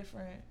was it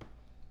different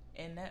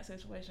in that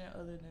situation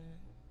other than...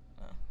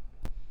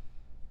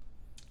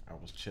 I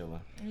was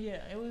chilling.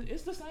 Yeah,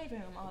 it's the same for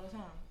him all the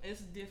time.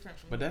 It's different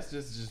for me. But that's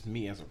just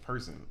me as a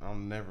person.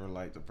 I'm never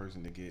like the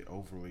person to get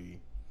overly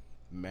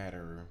mad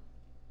or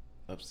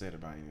upset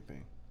about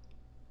anything.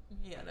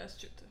 Yeah, that's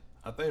true too.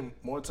 I think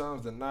more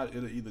times than not,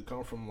 it'll either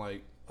come from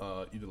like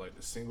either like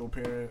the single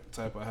parent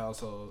type of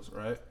households,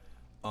 right?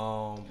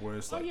 Where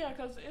it's like, yeah,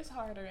 because it's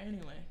harder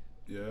anyway.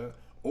 Yeah,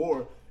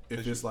 or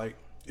if it's like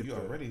if you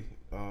already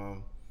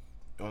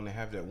only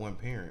have that one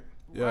parent.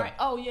 Yeah. Right.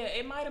 Oh yeah,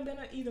 it might have been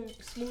an even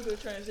smoother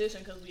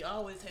transition because we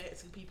always had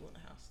 2 people in the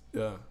house.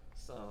 Yeah.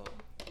 So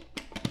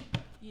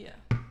yeah.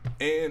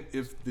 And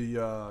if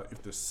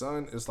the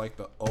son is like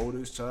the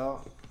oldest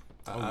child,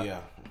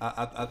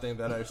 I think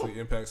that actually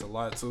impacts a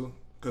lot too.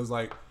 Cause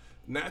like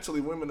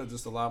naturally women are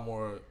just a lot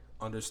more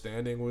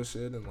understanding with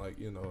shit and like,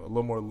 you know, a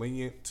little more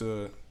lenient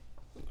to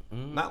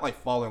not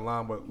like fall in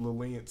line, but a little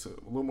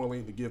more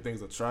lenient to give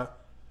things a try.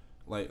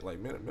 Like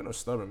men are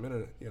stubborn. Men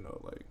are, you know,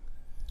 like.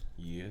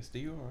 Yes,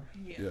 they are.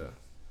 Yeah.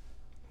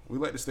 We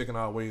like to stick in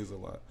our ways a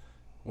lot.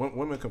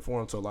 Women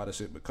conform to a lot of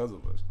shit because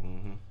of us.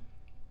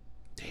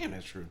 Damn,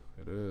 that's true.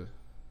 It is.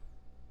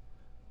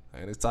 I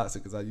ain't as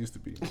toxic as I used to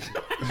be. Sure.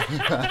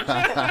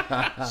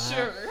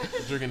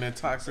 Drinking that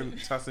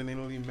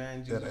toxicity,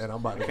 man. And I'm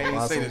about to can't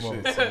even say this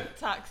shit.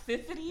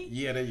 Toxicity?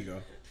 Yeah, there you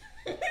go.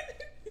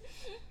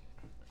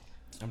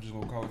 I'm just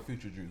gonna call it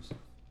future juice.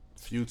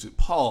 Future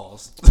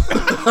pause.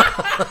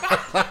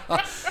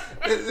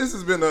 This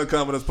has been the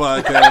Uncommonness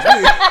Podcast.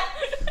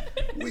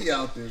 We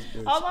out this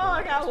bitch. Hold on,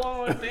 I got one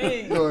more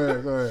thing. Go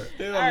ahead.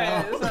 All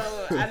right,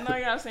 so I know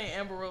y'all seen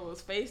Amber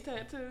Rose's face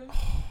tattoo.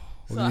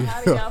 So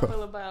how do y'all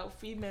feel about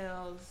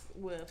females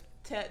with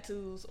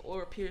tattoos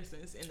or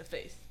piercings in the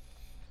face?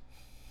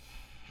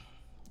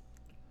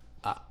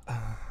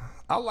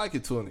 I like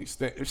it to an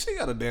extent. If she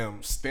got a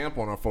damn stamp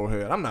on her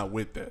forehead, I'm not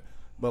with that.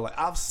 But like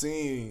I've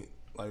seen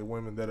like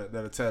women that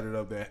are tatted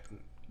up that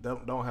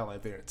don't have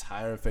like their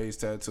entire face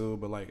tattooed,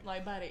 but like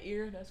by the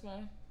ear, that's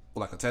fine.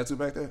 Like a tattoo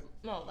back there?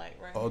 No,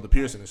 like right. Oh, the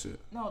piercing and shit.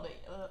 No,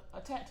 a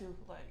tattoo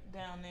like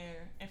down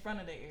there in front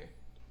of the ear,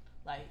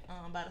 like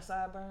by the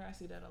sideburn. I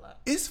see that a lot.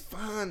 It's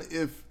fine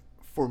if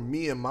for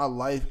me in my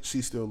life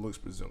she still looks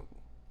presentable.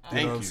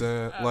 You know what I'm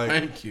saying? Like,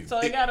 thank you. So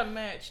it gotta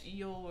match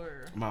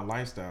my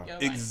lifestyle.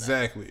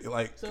 Exactly.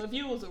 Like, so if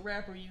you was a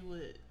rapper, you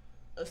would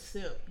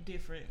accept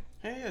different.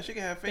 Hey, yeah, she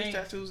can have face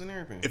tattoos and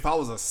everything. If I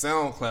was a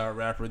SoundCloud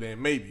rapper, then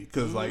maybe,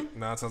 because like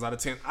 9 times out of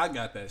 10, I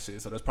got that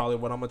shit. So that's probably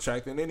what I'm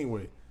attracting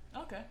anyway.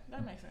 Okay,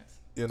 that makes sense.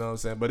 You know what I'm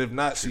saying? But if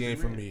not, she ain't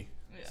for me.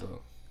 Yeah.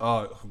 So,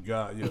 oh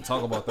God, yeah,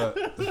 talk about that.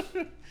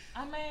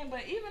 I mean,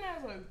 but even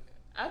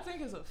I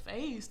think it's a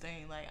phase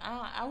thing. Like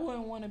I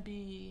wouldn't want to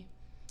be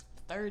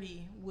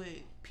 30 with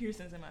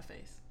piercings in my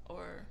face,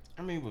 or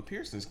I mean, but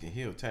piercings can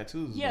heal.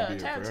 Tattoos, tattoo,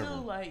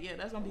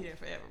 that's gonna be there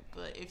forever.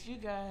 But if you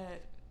got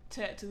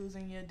tattoos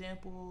in your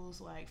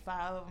dimples, like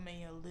 5 of them in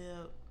your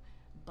lip,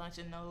 bunch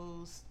of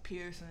nose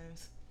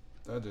piercings,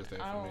 that just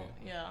ain't for me.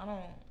 Yeah,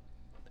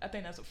 I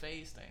think that's a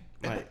phase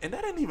thing. And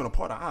that ain't even a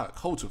part of our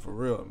culture for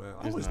real, man.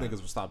 I wish niggas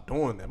would stop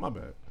doing that. My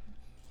bad.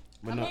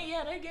 But I mean,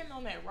 yeah, they're getting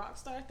on that rock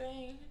star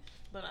thing,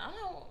 but I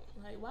don't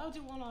like. Why would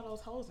you want all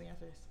those holes in your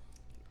face?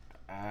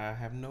 I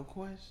have no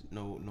question,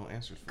 no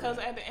answers for that. Because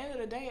at the end of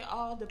the day,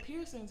 all the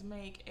piercings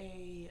make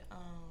they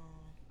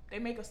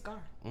make a scar.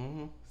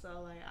 Mm-hmm.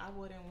 So like, I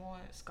wouldn't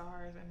want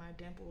scars in my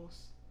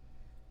dimples,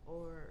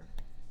 or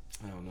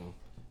I don't know,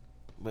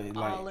 but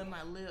all in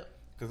my lip.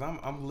 Because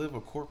I'm live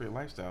a corporate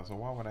lifestyle, so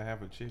why would I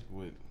have a chick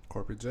with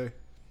corporate J?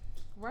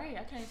 Right,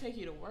 I can't take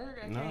you to work.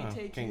 I can't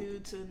take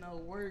you to no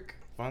work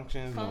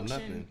functions, no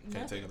nothing.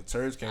 Can't take her to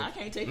church. I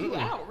can't take you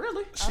out.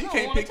 Really, she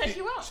can't take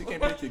you out. She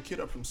can't pick your kid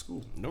up from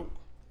school. Nope.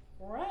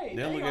 Right.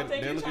 They'll look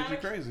at you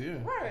crazy, yeah.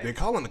 Right. They're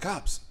calling the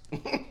cops. You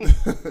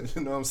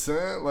know what I'm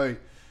saying?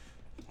 Like,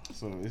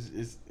 so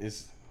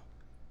it's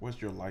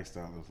what's your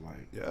lifestyle is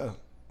like? Yeah.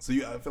 So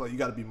I feel like you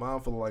got to be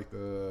mindful of like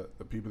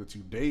the people that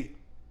you date,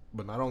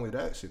 but not only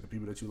that shit, the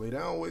people that you lay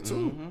down with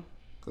too. Mm-hmm.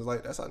 Cause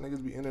like that's how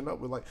niggas be ending up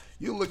with like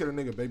you look at a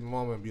nigga baby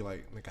mama and be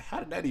like, nigga, how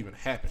did that even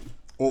happen?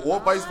 Or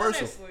vice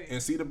versa,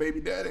 and see the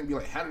baby dad and be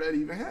like, how did that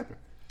even happen?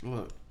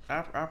 Look,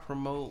 I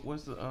promote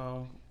what's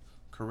the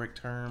correct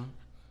term?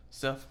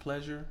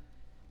 Self-pleasure.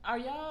 Are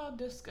y'all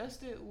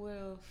disgusted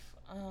with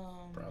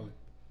Probably.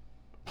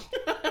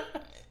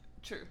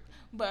 True.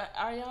 But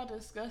are y'all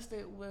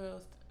disgusted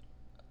with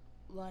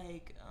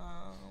like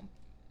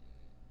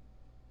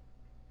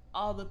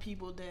all the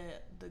people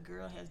that the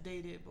girl has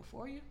dated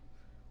before you?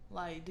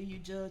 Like, do you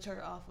judge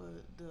her off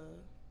of the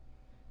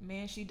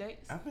men she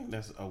dates? I think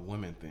that's a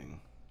woman thing.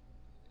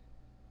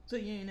 So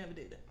you ain't never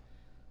did that?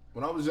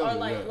 When I was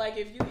younger, like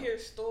if you hear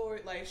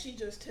story, like if she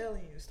just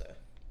telling you stuff.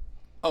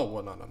 Oh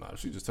well, no.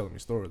 She's just telling me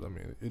stories. I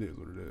mean, it is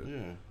what it is.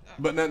 Yeah.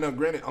 But now,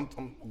 granted, I'm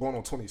going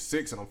on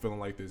 26 and I'm feeling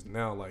like this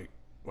now. Like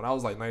when I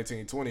was like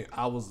 19, 20,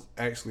 I was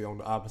actually on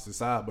the opposite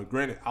side. But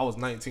granted, I was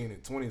 19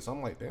 and 20, so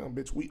I'm like, damn,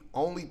 bitch, we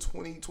only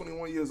 20,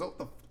 21 years old.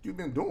 The fuck you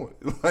been doing?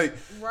 Like,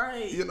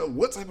 right? You know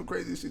what type of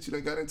crazy shit you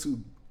done got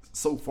into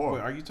so far?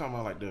 Wait, are you talking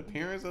about like the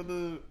appearance of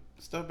the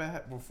stuff that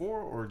happened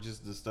before, or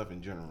just the stuff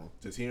in general?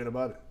 Just hearing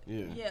about it.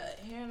 Yeah. Yeah,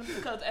 hearing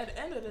because at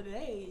the end of the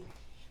day.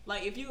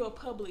 Like, if you're a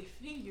public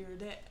figure,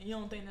 that you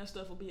don't think that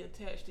stuff will be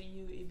attached to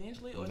you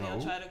eventually, or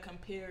they'll try to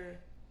compare.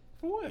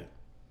 For what?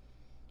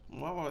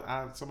 Why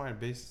would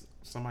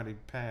somebody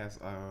pass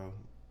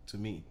to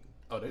me?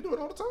 Oh, they do it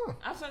all the time.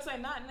 I was gonna say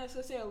not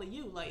necessarily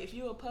you. Like, if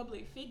you're a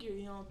public figure,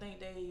 you don't think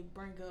they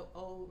bring up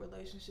old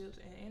relationships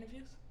in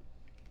interviews?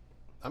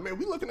 I mean,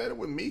 we looking at it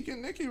with Meek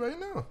and Nicki right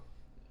now.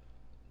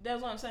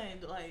 That's what I'm saying.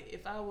 Like,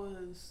 if I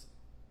was,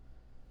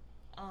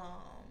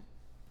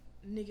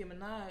 Nicki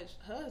Minaj's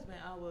husband,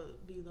 I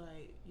would be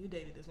like, you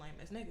dated this lame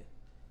ass nigga.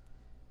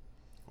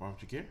 Why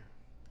don't you care?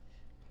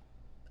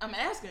 I'm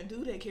asking,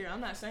 do they care? I'm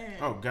not saying.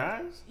 Oh,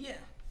 guys? Yeah.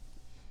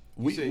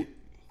 We say,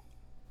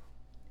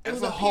 it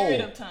was a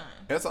period of time.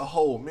 As a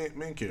whole,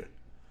 men care.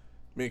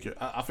 Men care.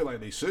 I feel like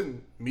they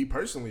shouldn't. Me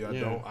personally, I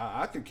don't.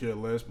 I could care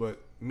less,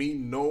 but me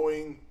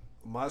knowing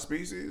my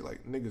species,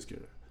 like, niggas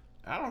care.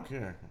 I don't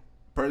care.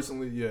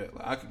 Personally, yeah,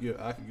 like, I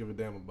could give a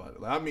damn about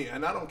it. Like, I mean,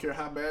 and I don't care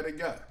how bad it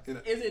got. You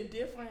know? Is it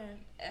different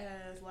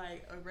as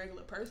like a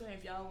regular person?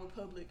 If y'all were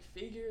public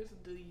figures,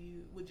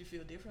 would you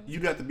feel differently?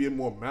 You'd have to be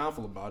more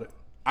mindful about it.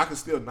 I could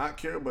still not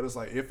care, but it's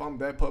like if I'm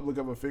that public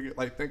of a figure,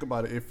 like think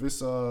about it. If it's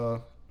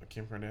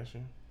Kim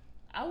Kardashian,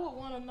 I would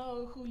want to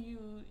know who you.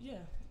 Yeah.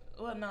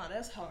 Well, no,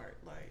 that's hard.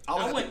 Like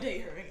I wouldn't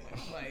date her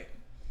anyway. Like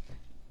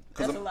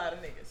That's a lot of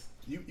niggas.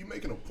 You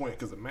making a point,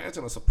 because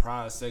imagine a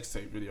surprise sex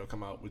tape video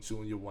come out with you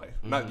and your wife.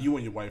 Not you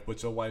and your wife,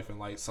 but your wife and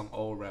like some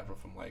old rapper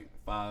from like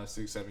 5,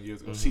 6, 7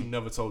 years ago. She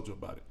never told you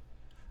about it.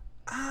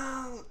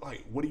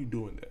 Like, what are you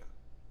doing there?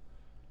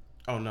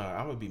 Oh no,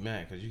 I would be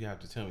mad because you have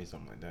to tell me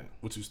something like that.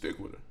 Would you stick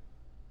with her?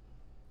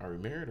 Are we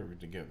married or are we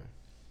together?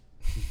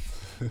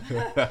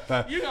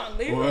 You gonna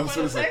leave her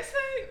for the sex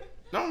tape?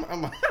 No,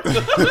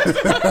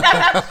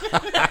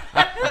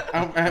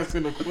 I'm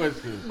asking a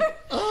question.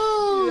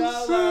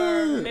 Oh, y'all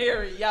are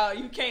married, y'all.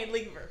 You can't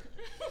leave her.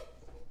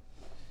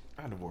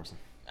 I divorce him.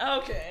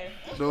 Okay.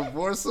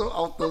 Divorce her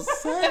off the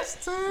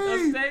sex tape.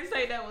 The sex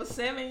tape that was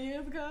 7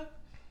 years ago.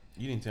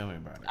 You didn't tell me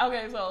about it.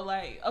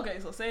 Okay,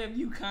 so say if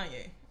you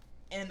Kanye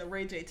and the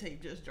Ray J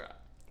tape just dropped.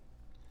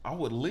 I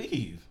would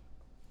leave.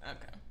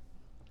 Okay.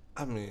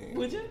 I mean,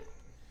 would you?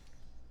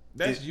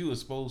 That's you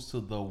exposed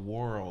to the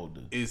world.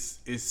 It's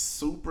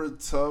super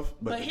tough,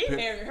 but he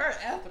married her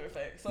after the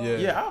fact. So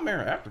yeah, I'll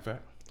marry her after the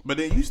fact. But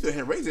then you still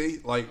had Ray J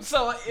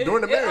so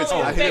during the marriage.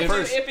 I hit it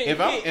first.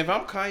 If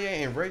I'm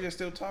Kanye and Ray J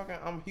still talking,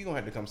 he gonna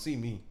have to come see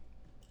me.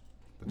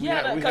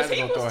 Yeah, because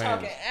he was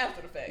talking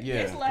after the fact.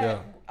 Yeah, it's like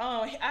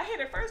I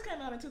Hit It First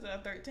came out in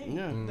 2013.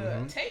 Yeah.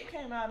 The tape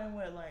came out in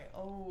what, like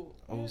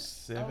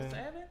 07?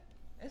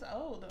 It's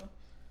old though.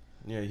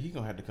 Yeah, he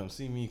gonna have to come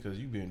see me because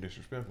you being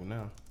disrespectful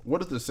now.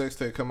 What if the sex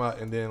tape come out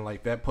and then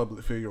like that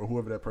public figure or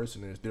whoever that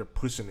person is, they're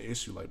pushing the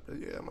issue like,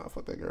 yeah, man, I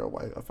fuck that girl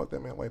white, I fuck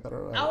that man white.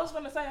 I was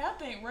gonna say, I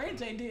think Ray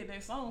J did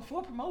that song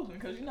for promotion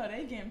because you know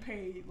they getting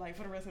paid like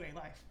for the rest of their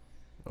life.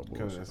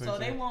 So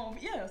they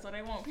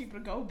want people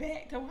to go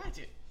back to watch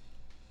it.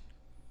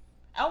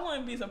 I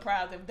wouldn't be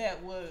surprised if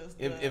that was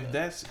if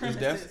that's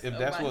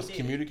what's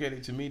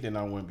communicated to me, then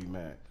I wouldn't be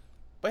mad.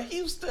 But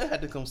he still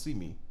had to come see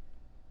me.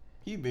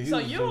 He was too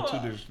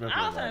disrespectful.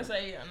 I was trying to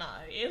say,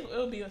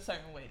 it'll be a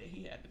certain way that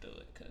he had to do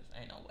it because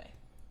ain't no way.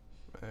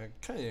 Man,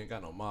 Kanye ain't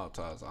got no mob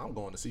ties. I'm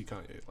going to see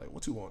Kanye. Like,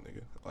 what you want,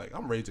 nigga? Like,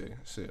 I'm Ray J.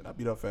 Shit, I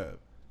beat up Fab.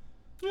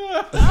 Okay.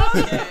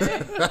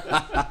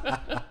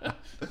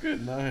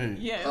 Good night.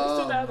 Yeah, it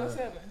was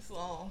 2007.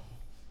 So,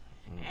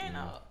 and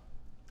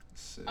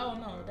shit, oh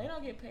no, they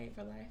don't get paid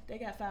for life. They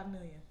got $5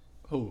 million.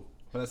 Who?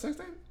 For that sex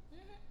tape?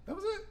 That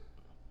was it.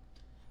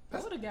 They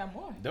would have got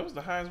more. That was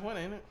the highest one,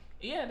 ain't it?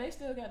 Yeah, they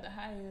still got the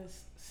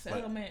highest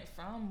settlement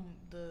from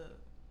the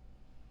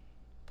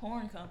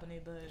porn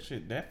company, but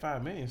shit, that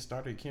 $5 million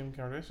started Kim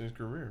Kardashian's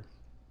career.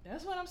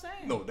 That's what I'm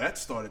saying. No, that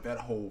started that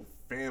whole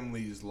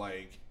family's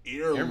like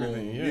heirloom.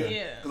 Everything,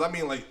 yeah. Because I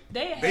mean, like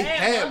they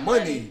had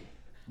money,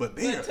 but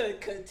to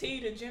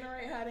continue to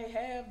generate how they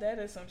have, that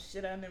is some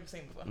shit I've never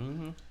seen before.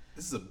 Mm-hmm.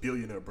 This is a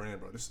billionaire brand,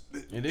 bro.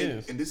 It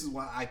is, and this is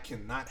why I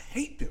cannot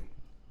hate them.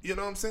 You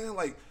know what I'm saying?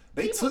 Like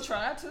people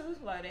try to,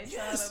 like they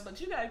try to, but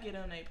you gotta get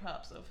on their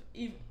props of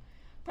even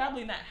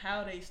probably not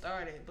how they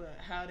started, but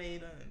how they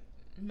done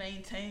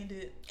maintained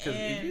it. Because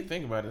if you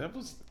think about it,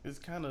 it's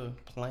kind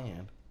of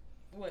planned.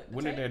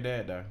 When did their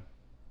dad die?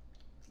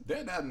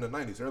 Dad died in the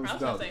 90s, early 2000s. I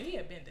was gonna say he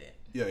had been dead.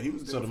 Yeah, he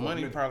was dead. So the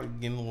money probably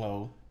getting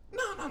low.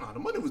 No. The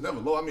money was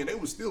never low. I mean, they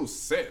was still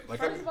set. Like,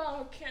 first of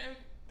all,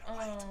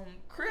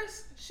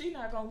 Chris, she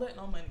not gonna let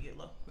no money get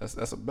low.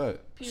 That's a bet.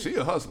 She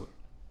a hustler.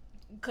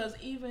 Because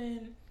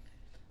even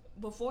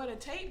before the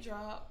tape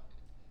dropped,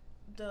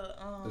 the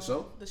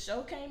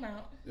show came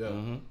out. Yeah.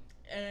 Mm-hmm.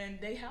 And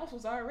their house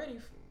was already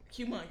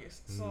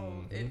humongous.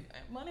 So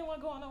money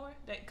wasn't going nowhere.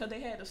 Because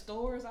they had the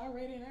stores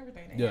already and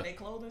everything. They had their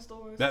clothing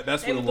stores.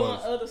 That's what it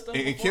was. Other stuff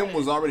and Kim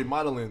was already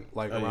modeling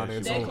like around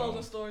there. Their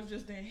clothing stores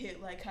just didn't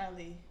hit like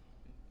Kylie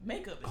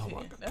makeup is hitting.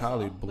 My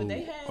God. Kylie blew. But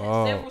they had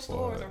several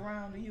stores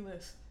around the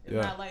U.S. It's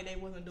not like they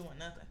wasn't doing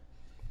nothing.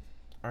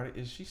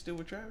 Is she still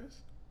with Travis?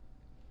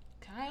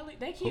 Kylie,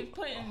 they keep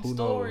putting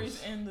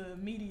stories in the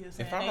media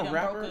saying if I'm a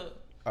rapper,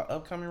 an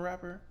upcoming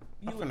rapper,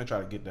 I'm gonna try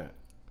to get that.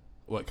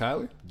 What,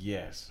 Kylie?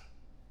 Yes.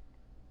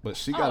 But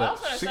she gotta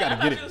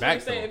get it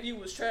back though. If you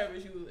was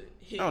Travis, you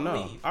would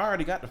leave. I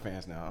already got the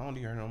fans now. I don't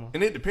need her no more.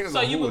 And it depends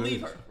on who it is. So you would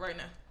leave her right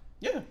now?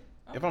 Yeah. Okay.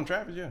 If I'm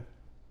Travis, yeah.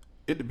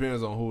 It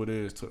depends on who it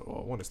is.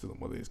 One is still the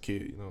mother of his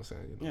kid. You know what I'm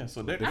saying? Yeah.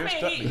 So they're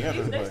stuck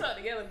together. They're stuck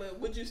together, but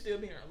would you still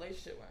be in a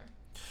relationship with her?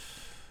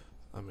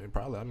 I mean,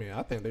 probably. I mean,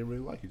 I think they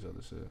really like each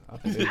other. Shit.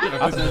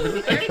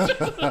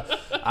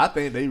 I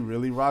think they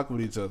really rock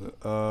with each other.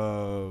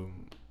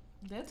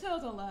 That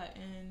tells a lot.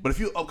 But if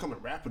you're an upcoming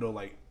rapper though,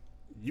 like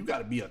you got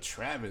to be a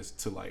Travis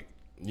to like.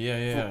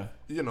 Yeah.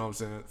 You know what I'm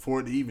saying? For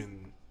it to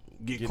even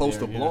get close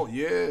to blown.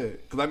 Yeah.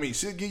 Because I mean,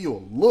 she'll give you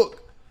a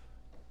look.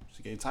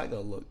 She gave Tiger a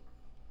look.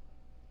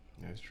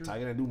 That's true.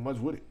 Tiger didn't do much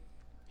with it.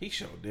 He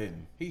sure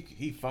didn't.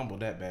 He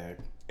fumbled that bag.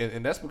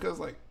 And that's because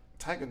like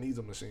Tiger needs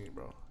a machine,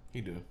 bro. He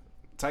do.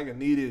 Tiger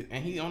needed,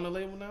 and he on the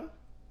label now.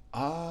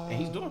 And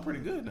he's doing pretty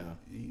good now.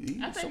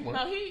 I think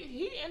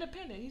he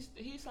independent.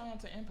 He signed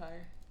to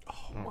Empire.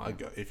 Oh my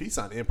God! If he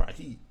signed to Empire,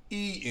 he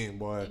eating,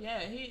 boy. Yeah,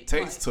 he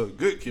took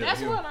good care of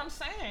him. That's what I'm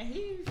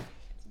saying.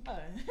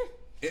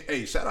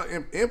 Hey, shout out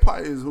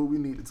Empire is who we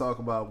need to talk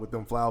about with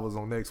them flowers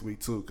on next week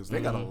too, because they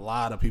got a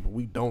lot of people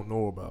we don't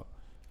know about.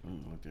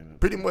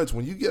 Pretty much,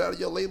 when you get out of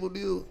your label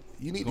deal,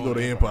 you need to go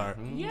to Empire.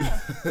 Yeah,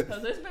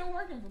 because it's been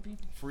working for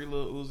people. Free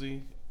Lil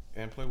Uzi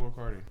and Playboy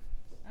Cardi.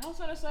 I was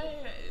gonna say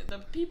the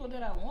people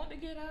that I want to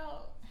get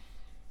out.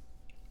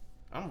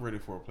 I'm ready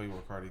for a Playboy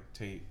Cardi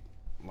tape.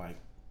 Like,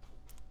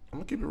 I'm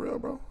gonna keep it real,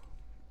 bro.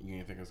 You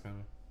ain't think it's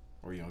coming,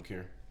 or you don't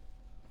care?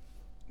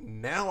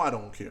 Now I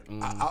don't care.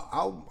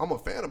 I'm a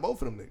fan of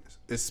both of them niggas,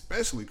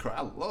 especially Cardi.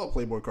 I love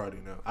Playboy Cardi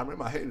now. I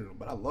remember I hated him,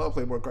 but I love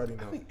Playboy Cardi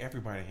now. I think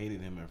everybody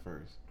hated him at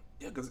first.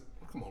 Yeah, because,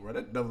 come on, bro.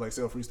 That Double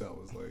XL freestyle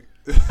was like,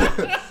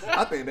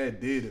 I think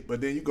that did it. But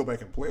then you go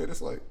back and play it,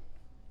 it's like,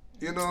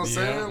 you know what I'm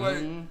saying?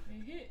 Like,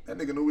 that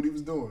nigga knew what he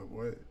was doing,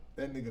 boy.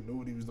 That nigga knew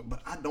what he was doing.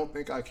 But I don't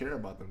think I care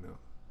about them now.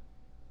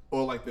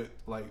 Or like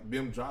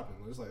them dropping.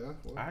 It's like,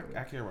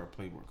 I care about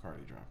Playboy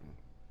Cardi dropping.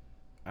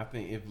 I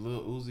think if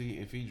Lil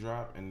Uzi, if he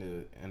drop and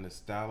the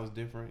style is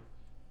different,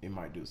 it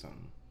might do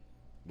something.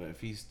 But if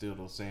he's still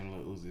the same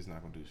Lil Uzi, it's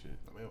not gonna do shit.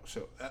 I mean,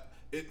 sure.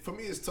 For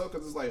me, it's tough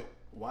because it's like,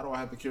 why do I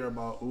have to care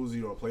about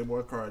Uzi or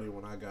Playboy Cardi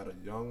when I got a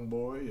Young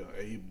Boy, or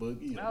A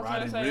Boogie, I was Roddy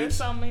gonna say Ricch, there's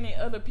so many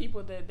other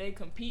people that they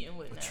competing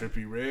with a now.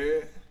 Trippie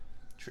Redd?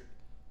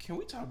 Can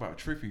we talk about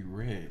Trippie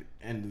Redd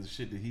and the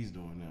shit that he's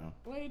doing now?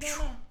 What are you doing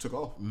now? Took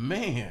off.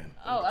 Man.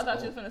 Oh, I thought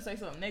you was gonna say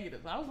something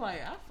negative. I was like,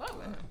 I fuck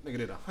with him. Nigga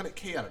did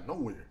 $100K out of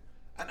nowhere.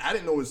 I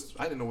didn't know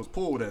his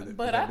pull with that.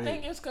 But I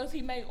think it's because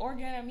he make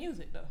organic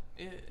music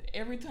though.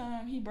 Every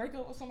time he break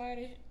up with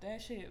somebody,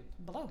 that shit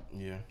blow.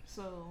 Yeah.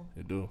 So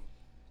it do.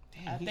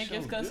 Damn, I think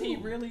it's because he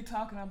really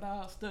talking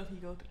about stuff he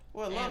go through.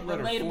 Well, Love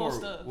Letter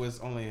 4 was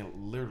only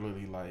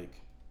literally like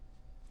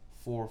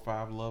 4 or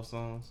 5 love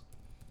songs.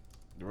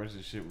 The rest of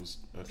the shit was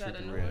a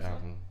Trippie Redd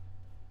album.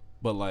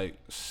 But like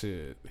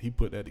shit, he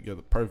put that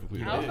together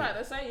perfectly. I was about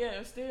to say, yeah,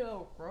 it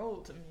still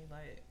rolled to me.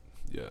 Like,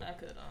 yeah, I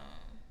could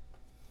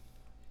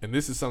And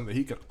this is something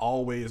he can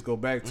always go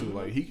back to. Mm-hmm.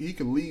 Like he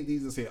can leave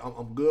these and say,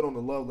 I'm good on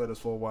the love letters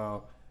for a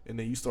while, and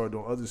then you start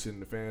doing other shit,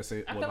 and the fans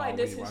say, I feel like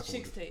this is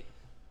Chick's tape.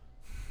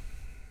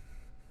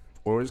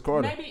 Or it's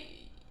Carter.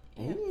 Maybe.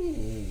 Yeah.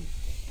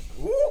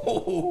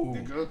 Ooh.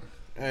 Nigga.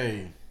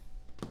 Hey.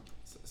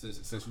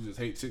 Since you just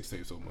hate Chick's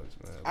tape so much,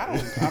 man. I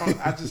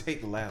don't. I just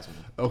hate the last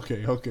one.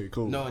 Okay,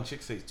 cool. No, and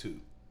Chick's tape 2.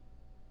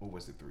 Or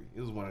was it 3?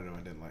 It was one of them I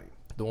didn't like.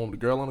 The one with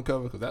the girl on the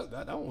cover, because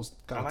that one was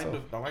kind of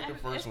tough. I like the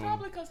first one. It's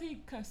probably because he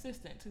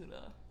consistent too,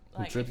 though.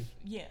 Like, Trippie?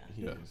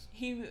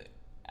 He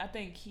I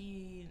think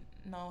he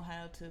know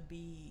how to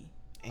be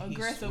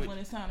aggressive when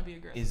it's time to be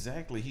aggressive.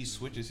 Exactly, he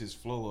switches his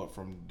flow up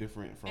from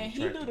different and he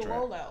do the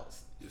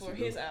rollouts for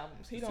his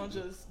albums. He don't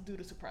just do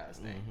the surprise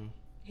thing. Mm-hmm.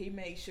 He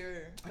makes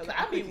sure, because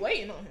I be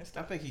waiting on his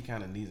stuff. I think he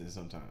kind of needs it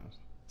sometimes.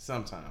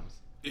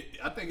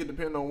 I think it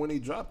depends on when he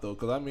dropped though,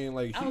 because I mean,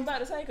 like I was about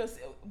to say, because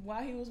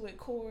while he was with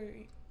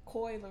Coy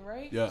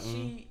Leray,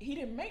 he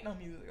didn't make no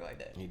music like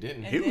that. He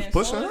didn't. And he was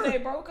pushing her. As soon as they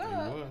broke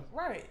up,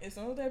 right? As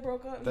soon as they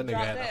broke up, that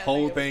nigga had the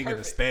whole thing in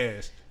the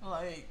stash.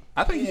 Like,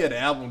 I think he had the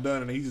album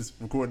done, and he just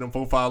recorded them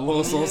 4-5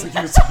 little songs that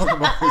he was talking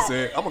about. He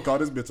said, "I'm gonna call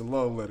this bitch a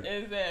love letter."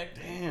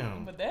 Exactly.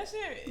 Damn. But that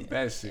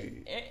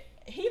shit.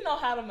 He know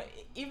how to,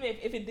 even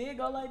if it did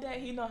go like that,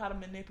 he know how to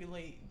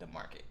manipulate the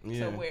market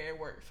to where it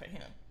worked for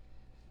him.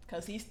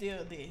 Cause he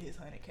still did his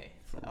 $100K.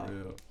 For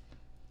real.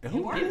 And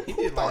he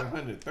did like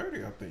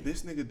 130, I think.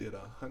 This nigga did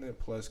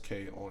 100+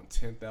 K on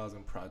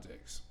 10,000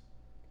 projects.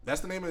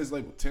 That's the name of his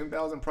label,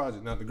 10,000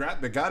 Projects. Now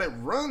the guy that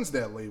runs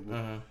that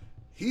label,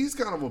 he's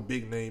kind of a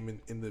big name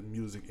in the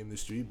music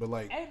industry. But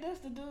like, ain't this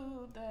the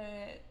dude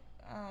that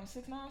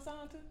 6ix9ine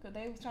signed to? Cause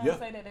they was trying to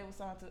say that they was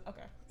signed to.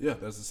 Okay. Yeah,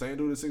 that's the same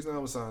dude that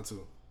 6ix9ine was signed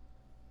to.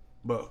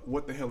 But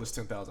what the hell is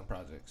 10,000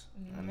 Projects?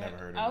 I never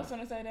heard of it. I was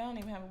gonna say they don't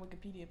even have a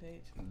Wikipedia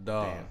page.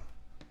 Dog.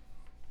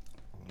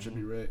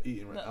 Trippie Redd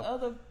eating right now. The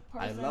other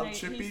person I love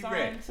Trippie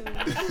Redd.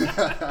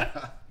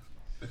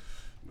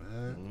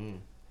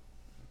 Man.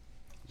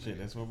 Shit,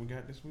 that's what we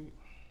got this week.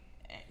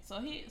 So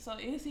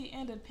is he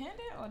independent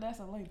or that's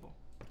a label?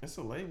 It's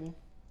a label.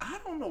 I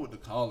don't know what to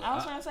call it. I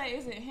was trying to say,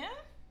 is it him?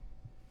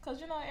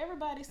 Because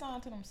everybody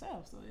signed to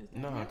themselves. So is that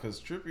him?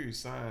 Because Trippie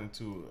signed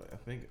to, I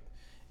think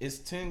it's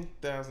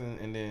 10,000,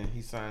 and then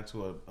he signed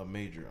to a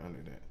major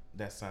under that.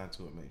 That's signed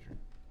to a major.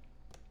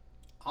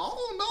 I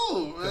don't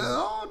know, man.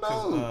 I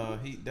don't know.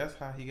 That's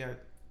how he got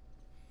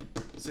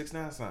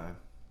 6ix9ine signed.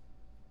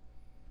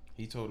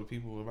 He told the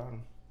people about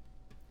him.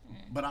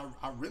 But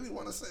I really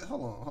want to say,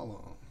 hold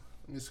on.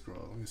 Let me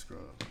scroll.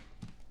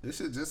 This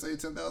should just say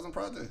 10,000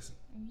 Projects.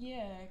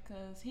 Yeah,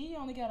 because he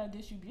only got a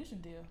distribution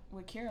deal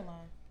with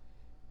Caroline.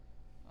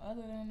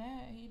 Other than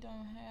that, he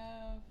don't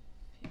have.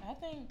 I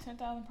think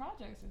 10,000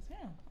 Projects is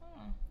him.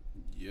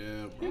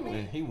 Yeah, bro.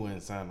 And he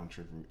wouldn't sign on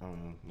Trippie.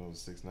 No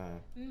 6ix9ine.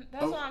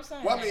 That's what I'm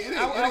saying. Well, I mean, it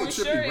ain't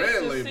Trippie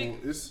Redd label.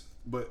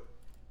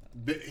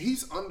 But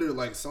he's under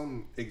like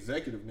some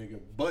executive nigga.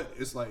 But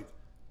it's like,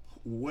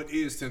 what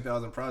is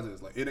 10,000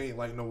 Projects? Like, it ain't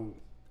no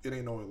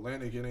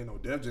Atlantic. It ain't no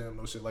Def Jam,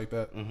 no shit like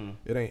that. Mm-hmm.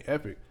 It ain't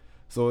Epic.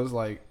 So it's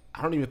like,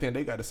 I don't even think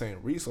they got the same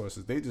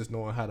resources. They just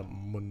knowing how to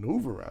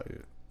maneuver out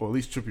here, or at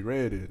least Trippie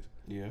Redd is.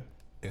 Yeah.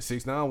 And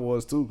 6ix9ine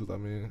was too, because I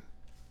mean.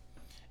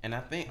 And I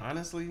think,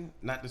 honestly,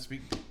 not to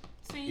speak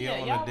See,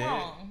 yeah, y'all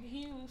wrong.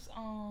 He was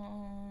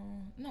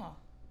no.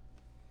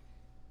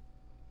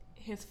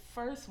 His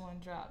first one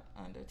dropped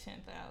under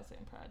 10,000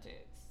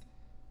 projects.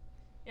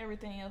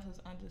 Everything else was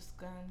under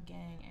Scum,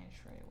 Gang, and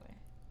Treyway.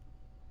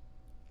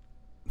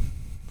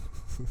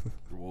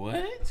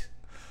 What?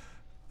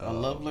 A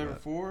Love Letter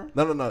 4?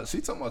 No.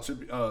 She talking about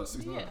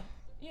 6ix9ine.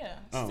 Yeah.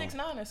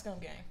 6ix9ine is Scum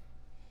Gang.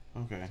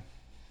 Okay.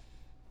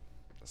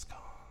 Let's go.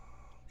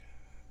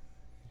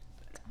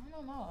 I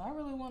don't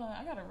know.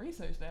 I gotta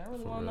research that. I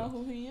really wanna know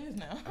who he is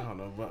now. I don't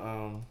know, but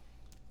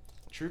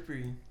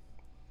Trippie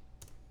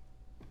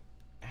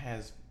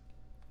has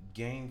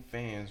gained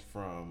fans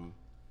from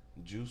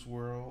Juice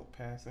WRLD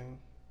passing,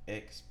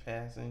 X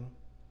passing,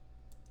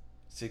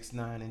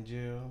 6ix9ine in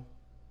jail.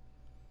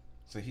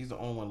 So he's the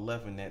only one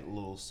left in that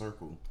little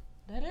circle.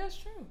 That is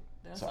true.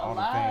 That's so all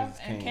alive the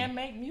fans and can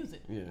make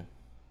music. Yeah.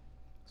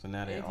 So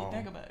now they all. If you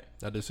think about it.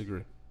 I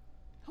disagree.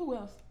 Who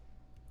else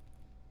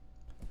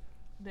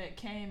that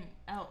came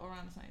out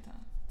around the same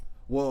time?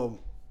 Well,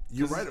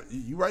 you're right.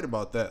 You're right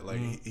about that.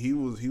 Like he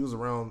was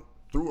around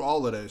through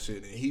all of that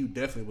shit, and he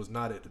definitely was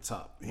not at the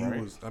top. He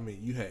was. I mean,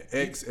 you had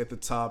X at the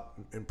top,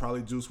 and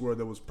probably Juice WRLD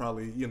that was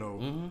probably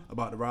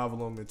about to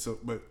rival him.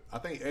 But I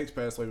think X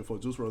passed away before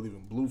Juice WRLD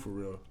even blew for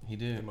real. He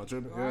did. Am I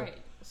tripping? Right.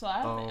 Yeah. So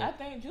I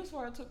think Juice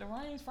WRLD took the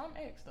reins from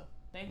X though.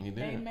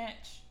 They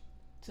match.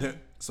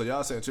 So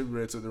y'all saying Trippie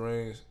Redd took the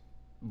reins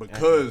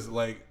because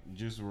like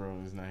Juice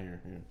WRLD is not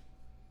here. Yeah.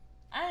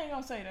 I ain't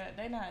gonna say that.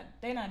 They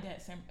not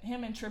that similar.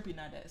 Him and Trippie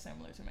not that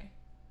similar to me.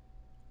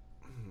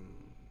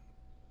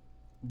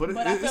 But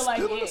I feel it's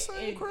like still in the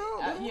same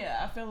crowd.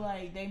 I feel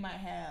like they might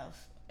have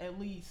at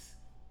least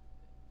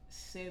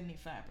 75%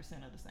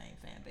 of the same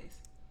fan base.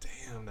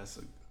 Damn, that's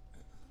a.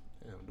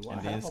 Damn,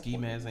 and then Ski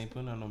Mask ain't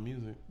putting out no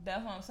music.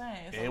 That's what I'm saying.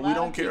 It's and a we lot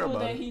don't of care people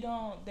about that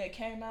it. that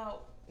came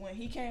out when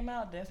he came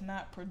out. That's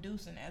not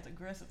producing as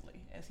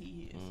aggressively as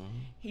he is.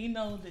 He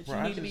knows that you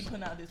need to be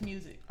putting out this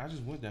music. I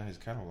just went down his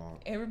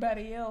catalog.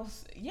 Everybody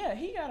else,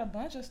 he got a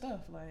bunch of stuff.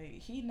 Like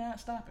he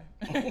not stopping.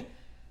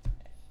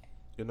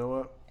 You know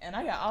what? And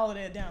I got all of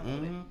that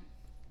downloaded.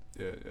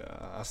 Yeah,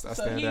 I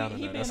stand down.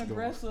 He been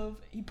aggressive.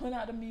 He put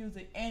out the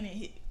music and it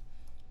hit.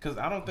 Cause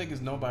I don't think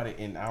it's nobody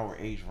in our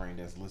age range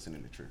that's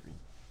listening to Trippie.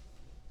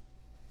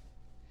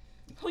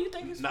 Who you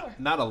think it's for?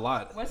 Not a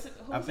lot. Who's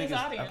his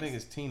audience? I think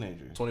it's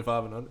teenagers.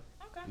 25 and under.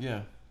 Okay.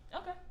 Yeah.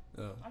 Okay.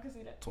 Yeah. I can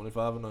see that.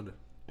 25 and under.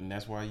 And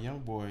that's why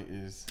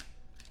Youngboy is.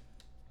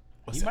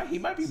 He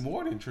might be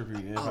more than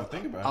Trippie if I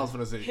think about it. I was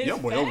gonna say his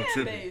Youngboy over Trippie. His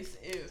fan base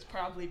is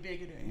probably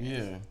bigger than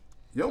his. Yeah.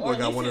 Youngboy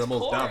got one of the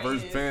most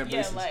diverse fan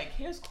bases. Yeah, like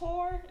his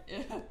core,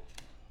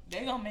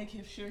 they gonna make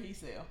sure he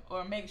sell,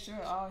 or make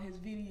sure all his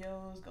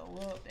videos go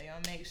up. They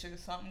gonna make sure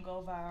something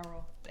go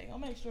viral. They gonna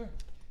make sure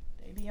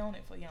they be on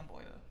it for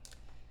Youngboy though.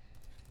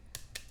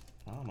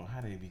 I don't know how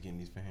they be getting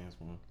these fans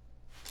from.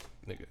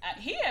 Nigga.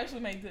 He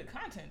actually made good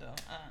content though.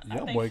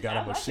 Youngboy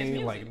got a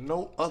machine like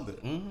no other.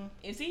 Mm-hmm.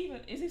 Is he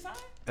signed?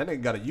 That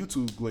nigga got a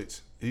YouTube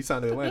glitch. He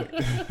signed to Atlantic.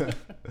 He is?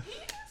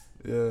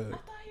 Yeah. I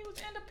thought he was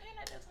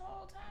independent this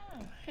whole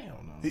time. Hell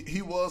no.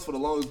 He was for the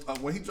longest.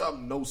 When he dropped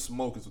No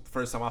Smoke is the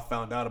first time I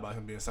found out about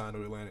him being signed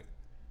to Atlantic.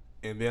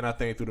 And then I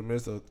think through the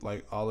midst of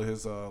like all of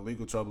his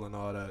legal trouble and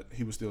all that,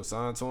 he was still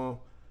signed to him.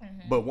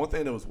 Mm-hmm. But one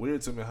thing that was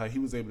weird to me, how he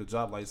was able to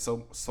drop like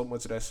so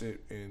much of that shit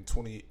in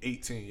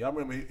 2018. Y'all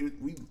remember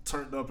we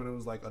turned up and it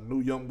was like a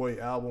new Youngboy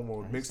album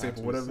or mixtape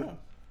or whatever.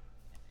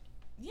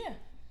 Yeah.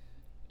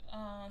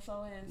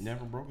 So it's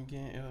Never Broken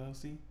Again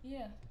LLC.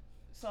 Yeah.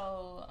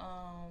 So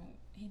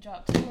he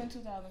dropped 2 in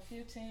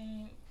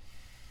 2015,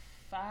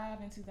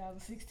 5 in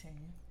 2016.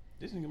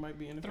 This nigga might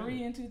be in the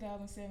 3 in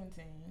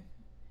 2017,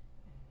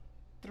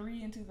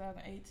 3 in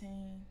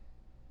 2018,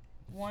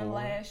 1 4.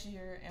 last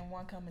year, and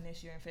 1 coming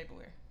this year in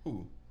February.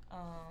 Who?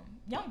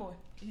 Youngboy.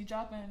 He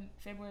dropping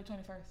February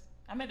 21st.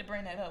 I meant to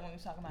bring that up when we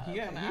was talking about he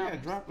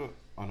had dropped a.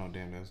 Oh no,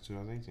 damn, that was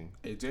 2018.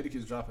 Hey,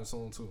 Jadakiss dropping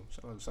soon too.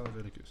 Shout out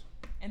Jadakiss.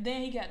 And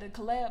then he got the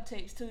collab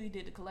tapes too. He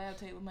did the collab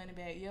tape with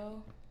Moneybagg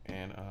Yo.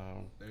 And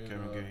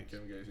Kevin Gates.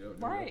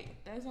 Right,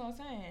 that's what I'm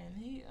saying.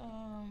 He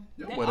all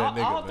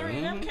three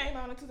of them came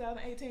out in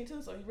 2018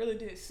 too. So he really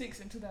did 6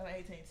 in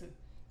 2018 too.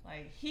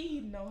 Like he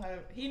know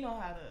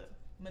how to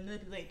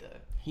manipulate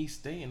he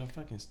stay in the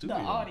fucking studio.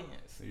 The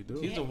audience. He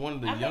do. He's one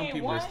of the young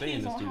people that stay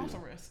in the studio. He's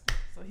on house arrest,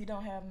 so he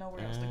don't have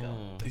nowhere else to go.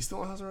 He's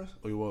still on house arrest?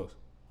 Oh, he was.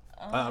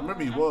 I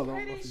remember he was. I'm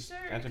pretty sure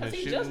because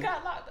he just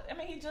got locked. I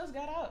mean, he just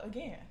got out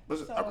again.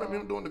 But I remember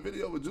him doing the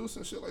video with Juice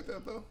and shit like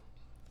that though.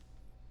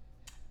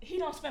 He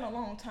don't spend a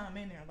long time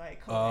in there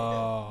like Kodak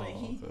does, but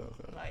he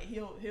okay. like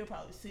he'll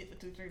probably sit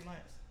for 2-3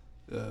 months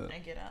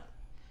and get out.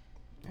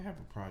 And have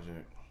a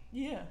project.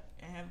 Yeah,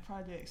 and have a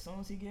project as soon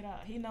as he get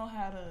out. He know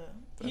how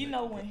to. He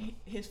know when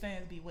his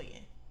fans be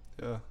waiting.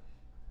 Yeah.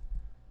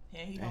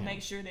 And he gonna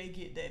make sure they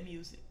get that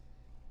music,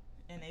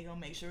 and they gonna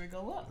make sure it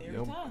go up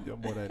every time. Your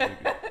boy that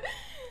nigga.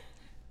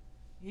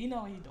 He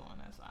know what he doing.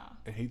 That's all.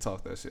 And he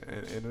talked that shit,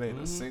 and it ain't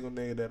a single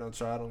nigga that done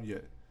tried him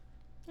yet.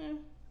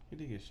 He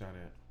did get shot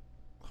at.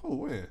 Who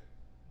when?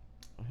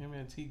 Him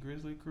and T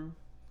Grizzly crew.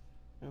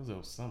 It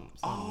was something.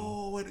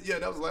 Oh, yeah,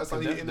 that was the last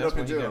time he That's ended up in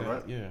when he jail, got right?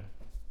 out. Yeah.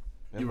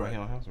 That's You why right. he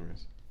on house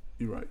arrest.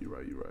 You're right.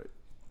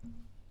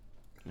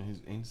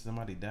 And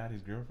somebody died.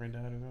 His girlfriend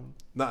died or something.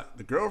 Nah,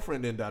 the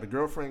girlfriend didn't die. The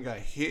girlfriend got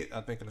hit,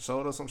 I think, in the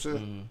shoulder or some shit.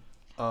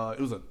 Mm-hmm. It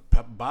was a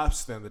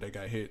bystander that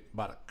got hit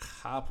by the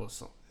cop or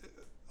something.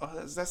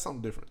 Oh, that's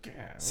something different. God,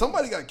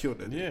 Somebody got killed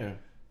that day. Yeah.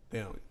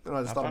 Damn.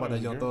 I just I thought thought about it that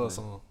was Young Thug girlfriend.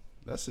 song.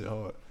 That shit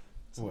hard.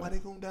 Somebody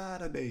What? gonna die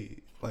today.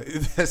 Like,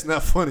 that's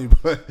not funny,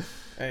 but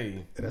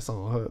Hey, that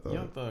song hurt though.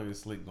 Young Thug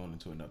is slick going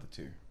into another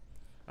tier.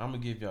 I'm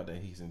gonna give y'all that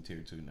he's in tier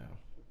 2 now.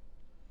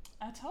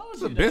 I told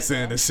I've you. been that,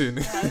 saying though. this shit.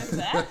 Yeah,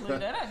 exactly.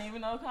 That ain't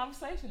even no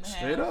conversation to have.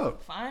 Straight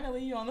up.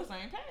 Finally, you on the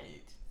same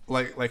page.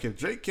 Like if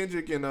Drake,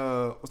 Kendrick, and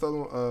what's the other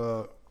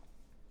one?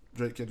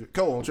 Drake, Kendrick,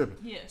 Cole, I'm tripping.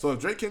 Yes. So if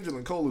Drake, Kendrick,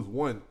 and Cole is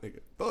one, nigga,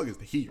 Thug is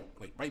the here,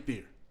 like right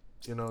there.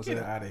 You know what I'm Get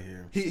saying? out of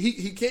here.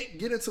 He can't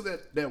get into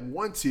that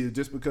one tier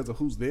just because of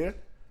who's there,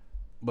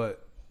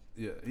 but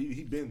yeah,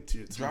 he been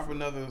tier 2. Drop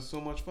another So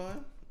Much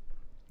Fun?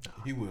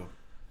 He will.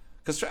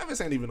 Cause Travis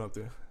ain't even up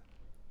there.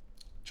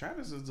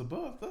 Travis is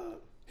above Thug.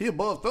 He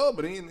above Thug,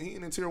 but he ain't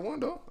in tier 1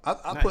 though.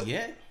 Not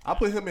yet. I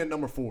put him at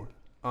number 4,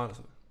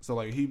 honestly. So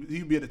like he'd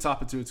be at the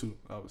top of tier 2,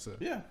 I would say.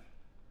 Yeah.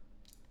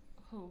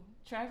 Who?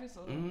 Travis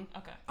or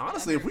okay.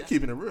 Honestly, I if we heard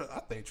keeping it real, I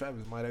think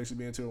Travis might actually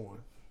be in tier 1.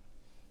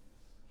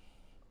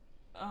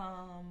 that.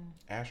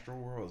 Astro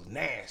World is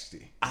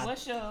nasty.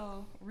 What's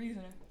your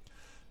reasoning?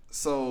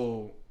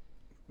 So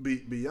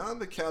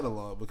beyond the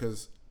catalog,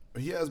 because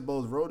he has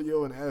both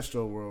Rodeo and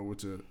Astro World,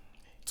 which are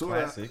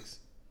Classics.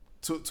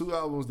 two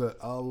albums that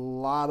a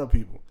lot of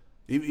people,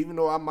 even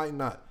though I might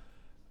not,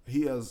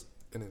 he has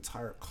an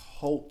entire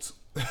cult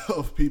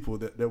of people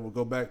that will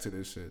go back to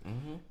this shit.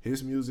 Mm-hmm.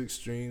 His music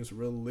streams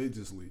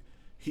religiously.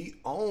 He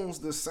owns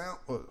the sound.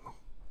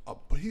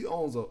 He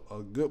owns a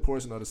good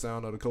portion of the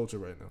sound of the culture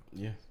right now.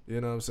 Yeah. You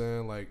know what I'm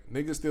saying? Like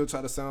niggas still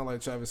try to sound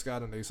like Travis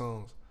Scott in their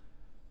songs.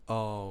 I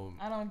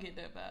don't get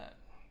that bad.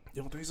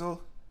 You don't think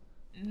so?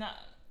 Not.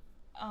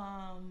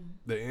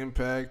 The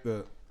impact,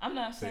 I'm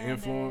not saying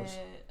influence.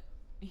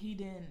 that he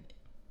didn't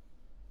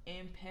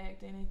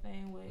impact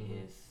anything with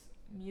his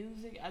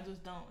music. I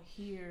just don't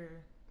hear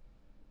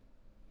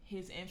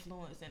his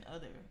influence in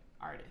other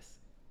artists.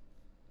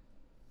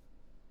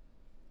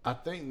 I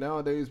think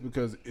nowadays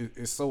because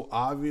it's so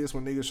obvious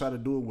when niggas try to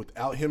do it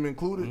without him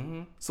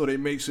included, so they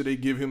make sure they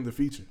give him the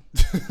feature.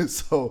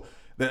 So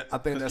that I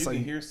think that's you like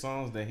can hear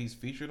songs that he's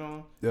featured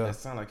on that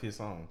sound like his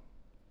song.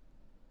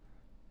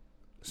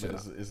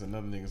 But it's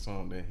another nigga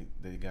song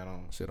that he got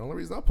on. Shit, the only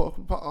reason I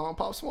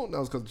Pop Smoke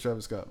now is because of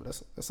Travis Scott. But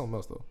that's something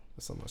else though.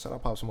 That's something else. Shout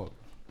out Pop Smoke.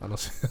 I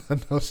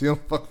know she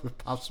don't fuck with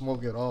Pop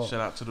Smoke at all.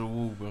 Shout out to the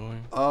Woo, boy.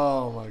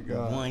 Oh my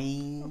god.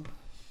 Boing.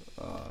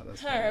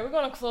 That's All right, we're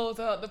gonna close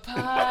out the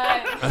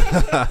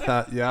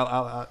pod.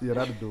 yeah,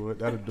 that'll do it.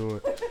 That'll do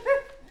it.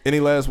 Any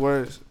last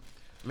words?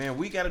 Man,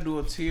 we got to do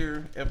a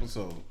tier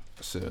episode.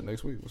 Shit,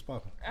 next week. What's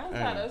poppin'? I was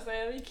about to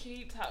say we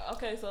keep talking.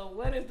 Okay, so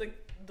what is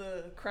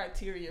the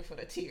criteria for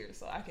the tiers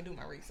so I can do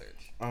my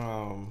research?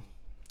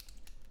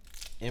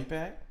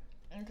 Impact,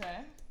 Okay.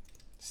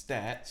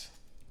 stats,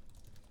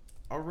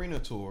 arena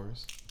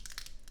tours.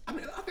 I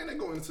mean, I think they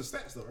go into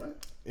stats though, right?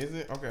 Is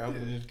it? Okay, I'm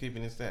just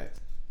keeping it stats.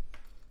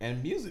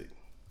 And music.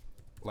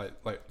 Like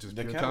just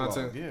The pure catalog,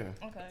 content.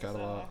 yeah. Okay.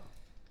 Catalog.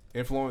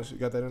 Influence, you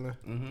got that in there?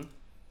 Mm-hmm.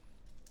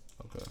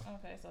 Okay.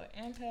 So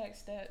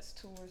impact, stats,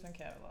 tours, and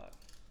catalog.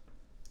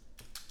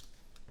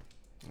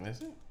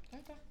 That's it.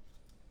 Okay.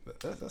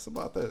 That's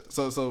about that.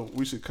 So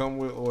we should come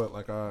with what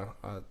like our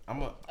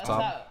I'm a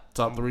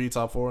top 3,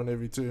 top 4 in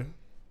every tier.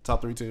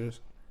 Top 3 tiers.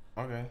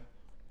 Okay.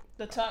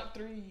 The top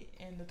 3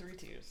 and the 3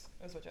 tiers.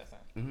 That's what y'all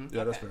saying. Mm-hmm.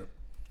 Yeah, that's fair.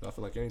 I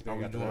feel like anything. Are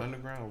we got doing that.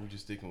 underground or are we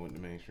just sticking with the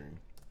mainstream?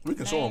 We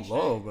can show them Mainstream.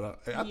 love,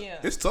 but Yeah.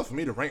 it's tough for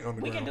me to rank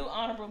underground. We can do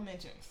honorable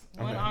mentions.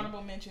 One Okay.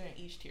 honorable mention in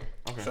each tier.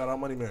 Okay. Shout out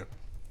Money Man.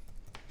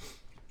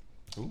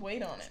 Ooh.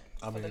 Wait on it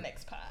for the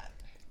next pod.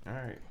 All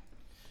right.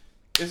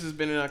 This has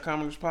been an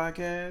Uncommoners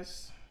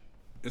podcast.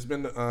 It's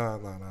been the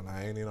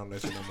I ain't in on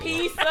that shit no more.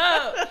 Peace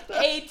up.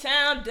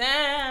 A-Town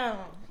down.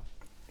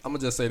 I'm gonna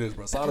just say this,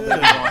 bro. Sada Baby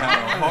gonna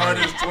have the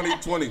hardest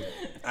 2020.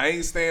 I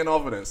ain't staying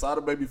off of that.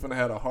 Sada Baby finna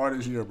have the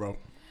hardest year, bro.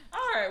 All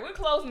right, we're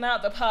closing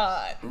out the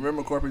pod.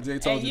 Remember Corporate J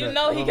told And you you that.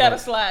 know he gotta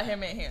slide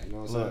him in here. You know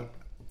what I'm Look, saying?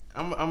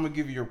 I'm gonna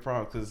give you your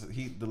props because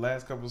the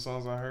last couple of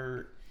songs I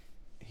heard,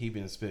 he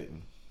been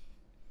spitting.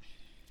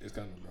 It's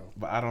coming, bro.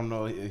 But I don't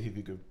know if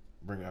he could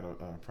bring out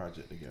a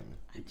project together.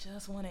 I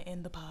just want to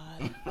end the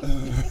pod.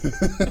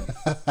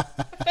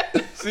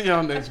 See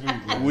y'all next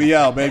week. Man. We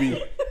out,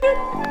 baby.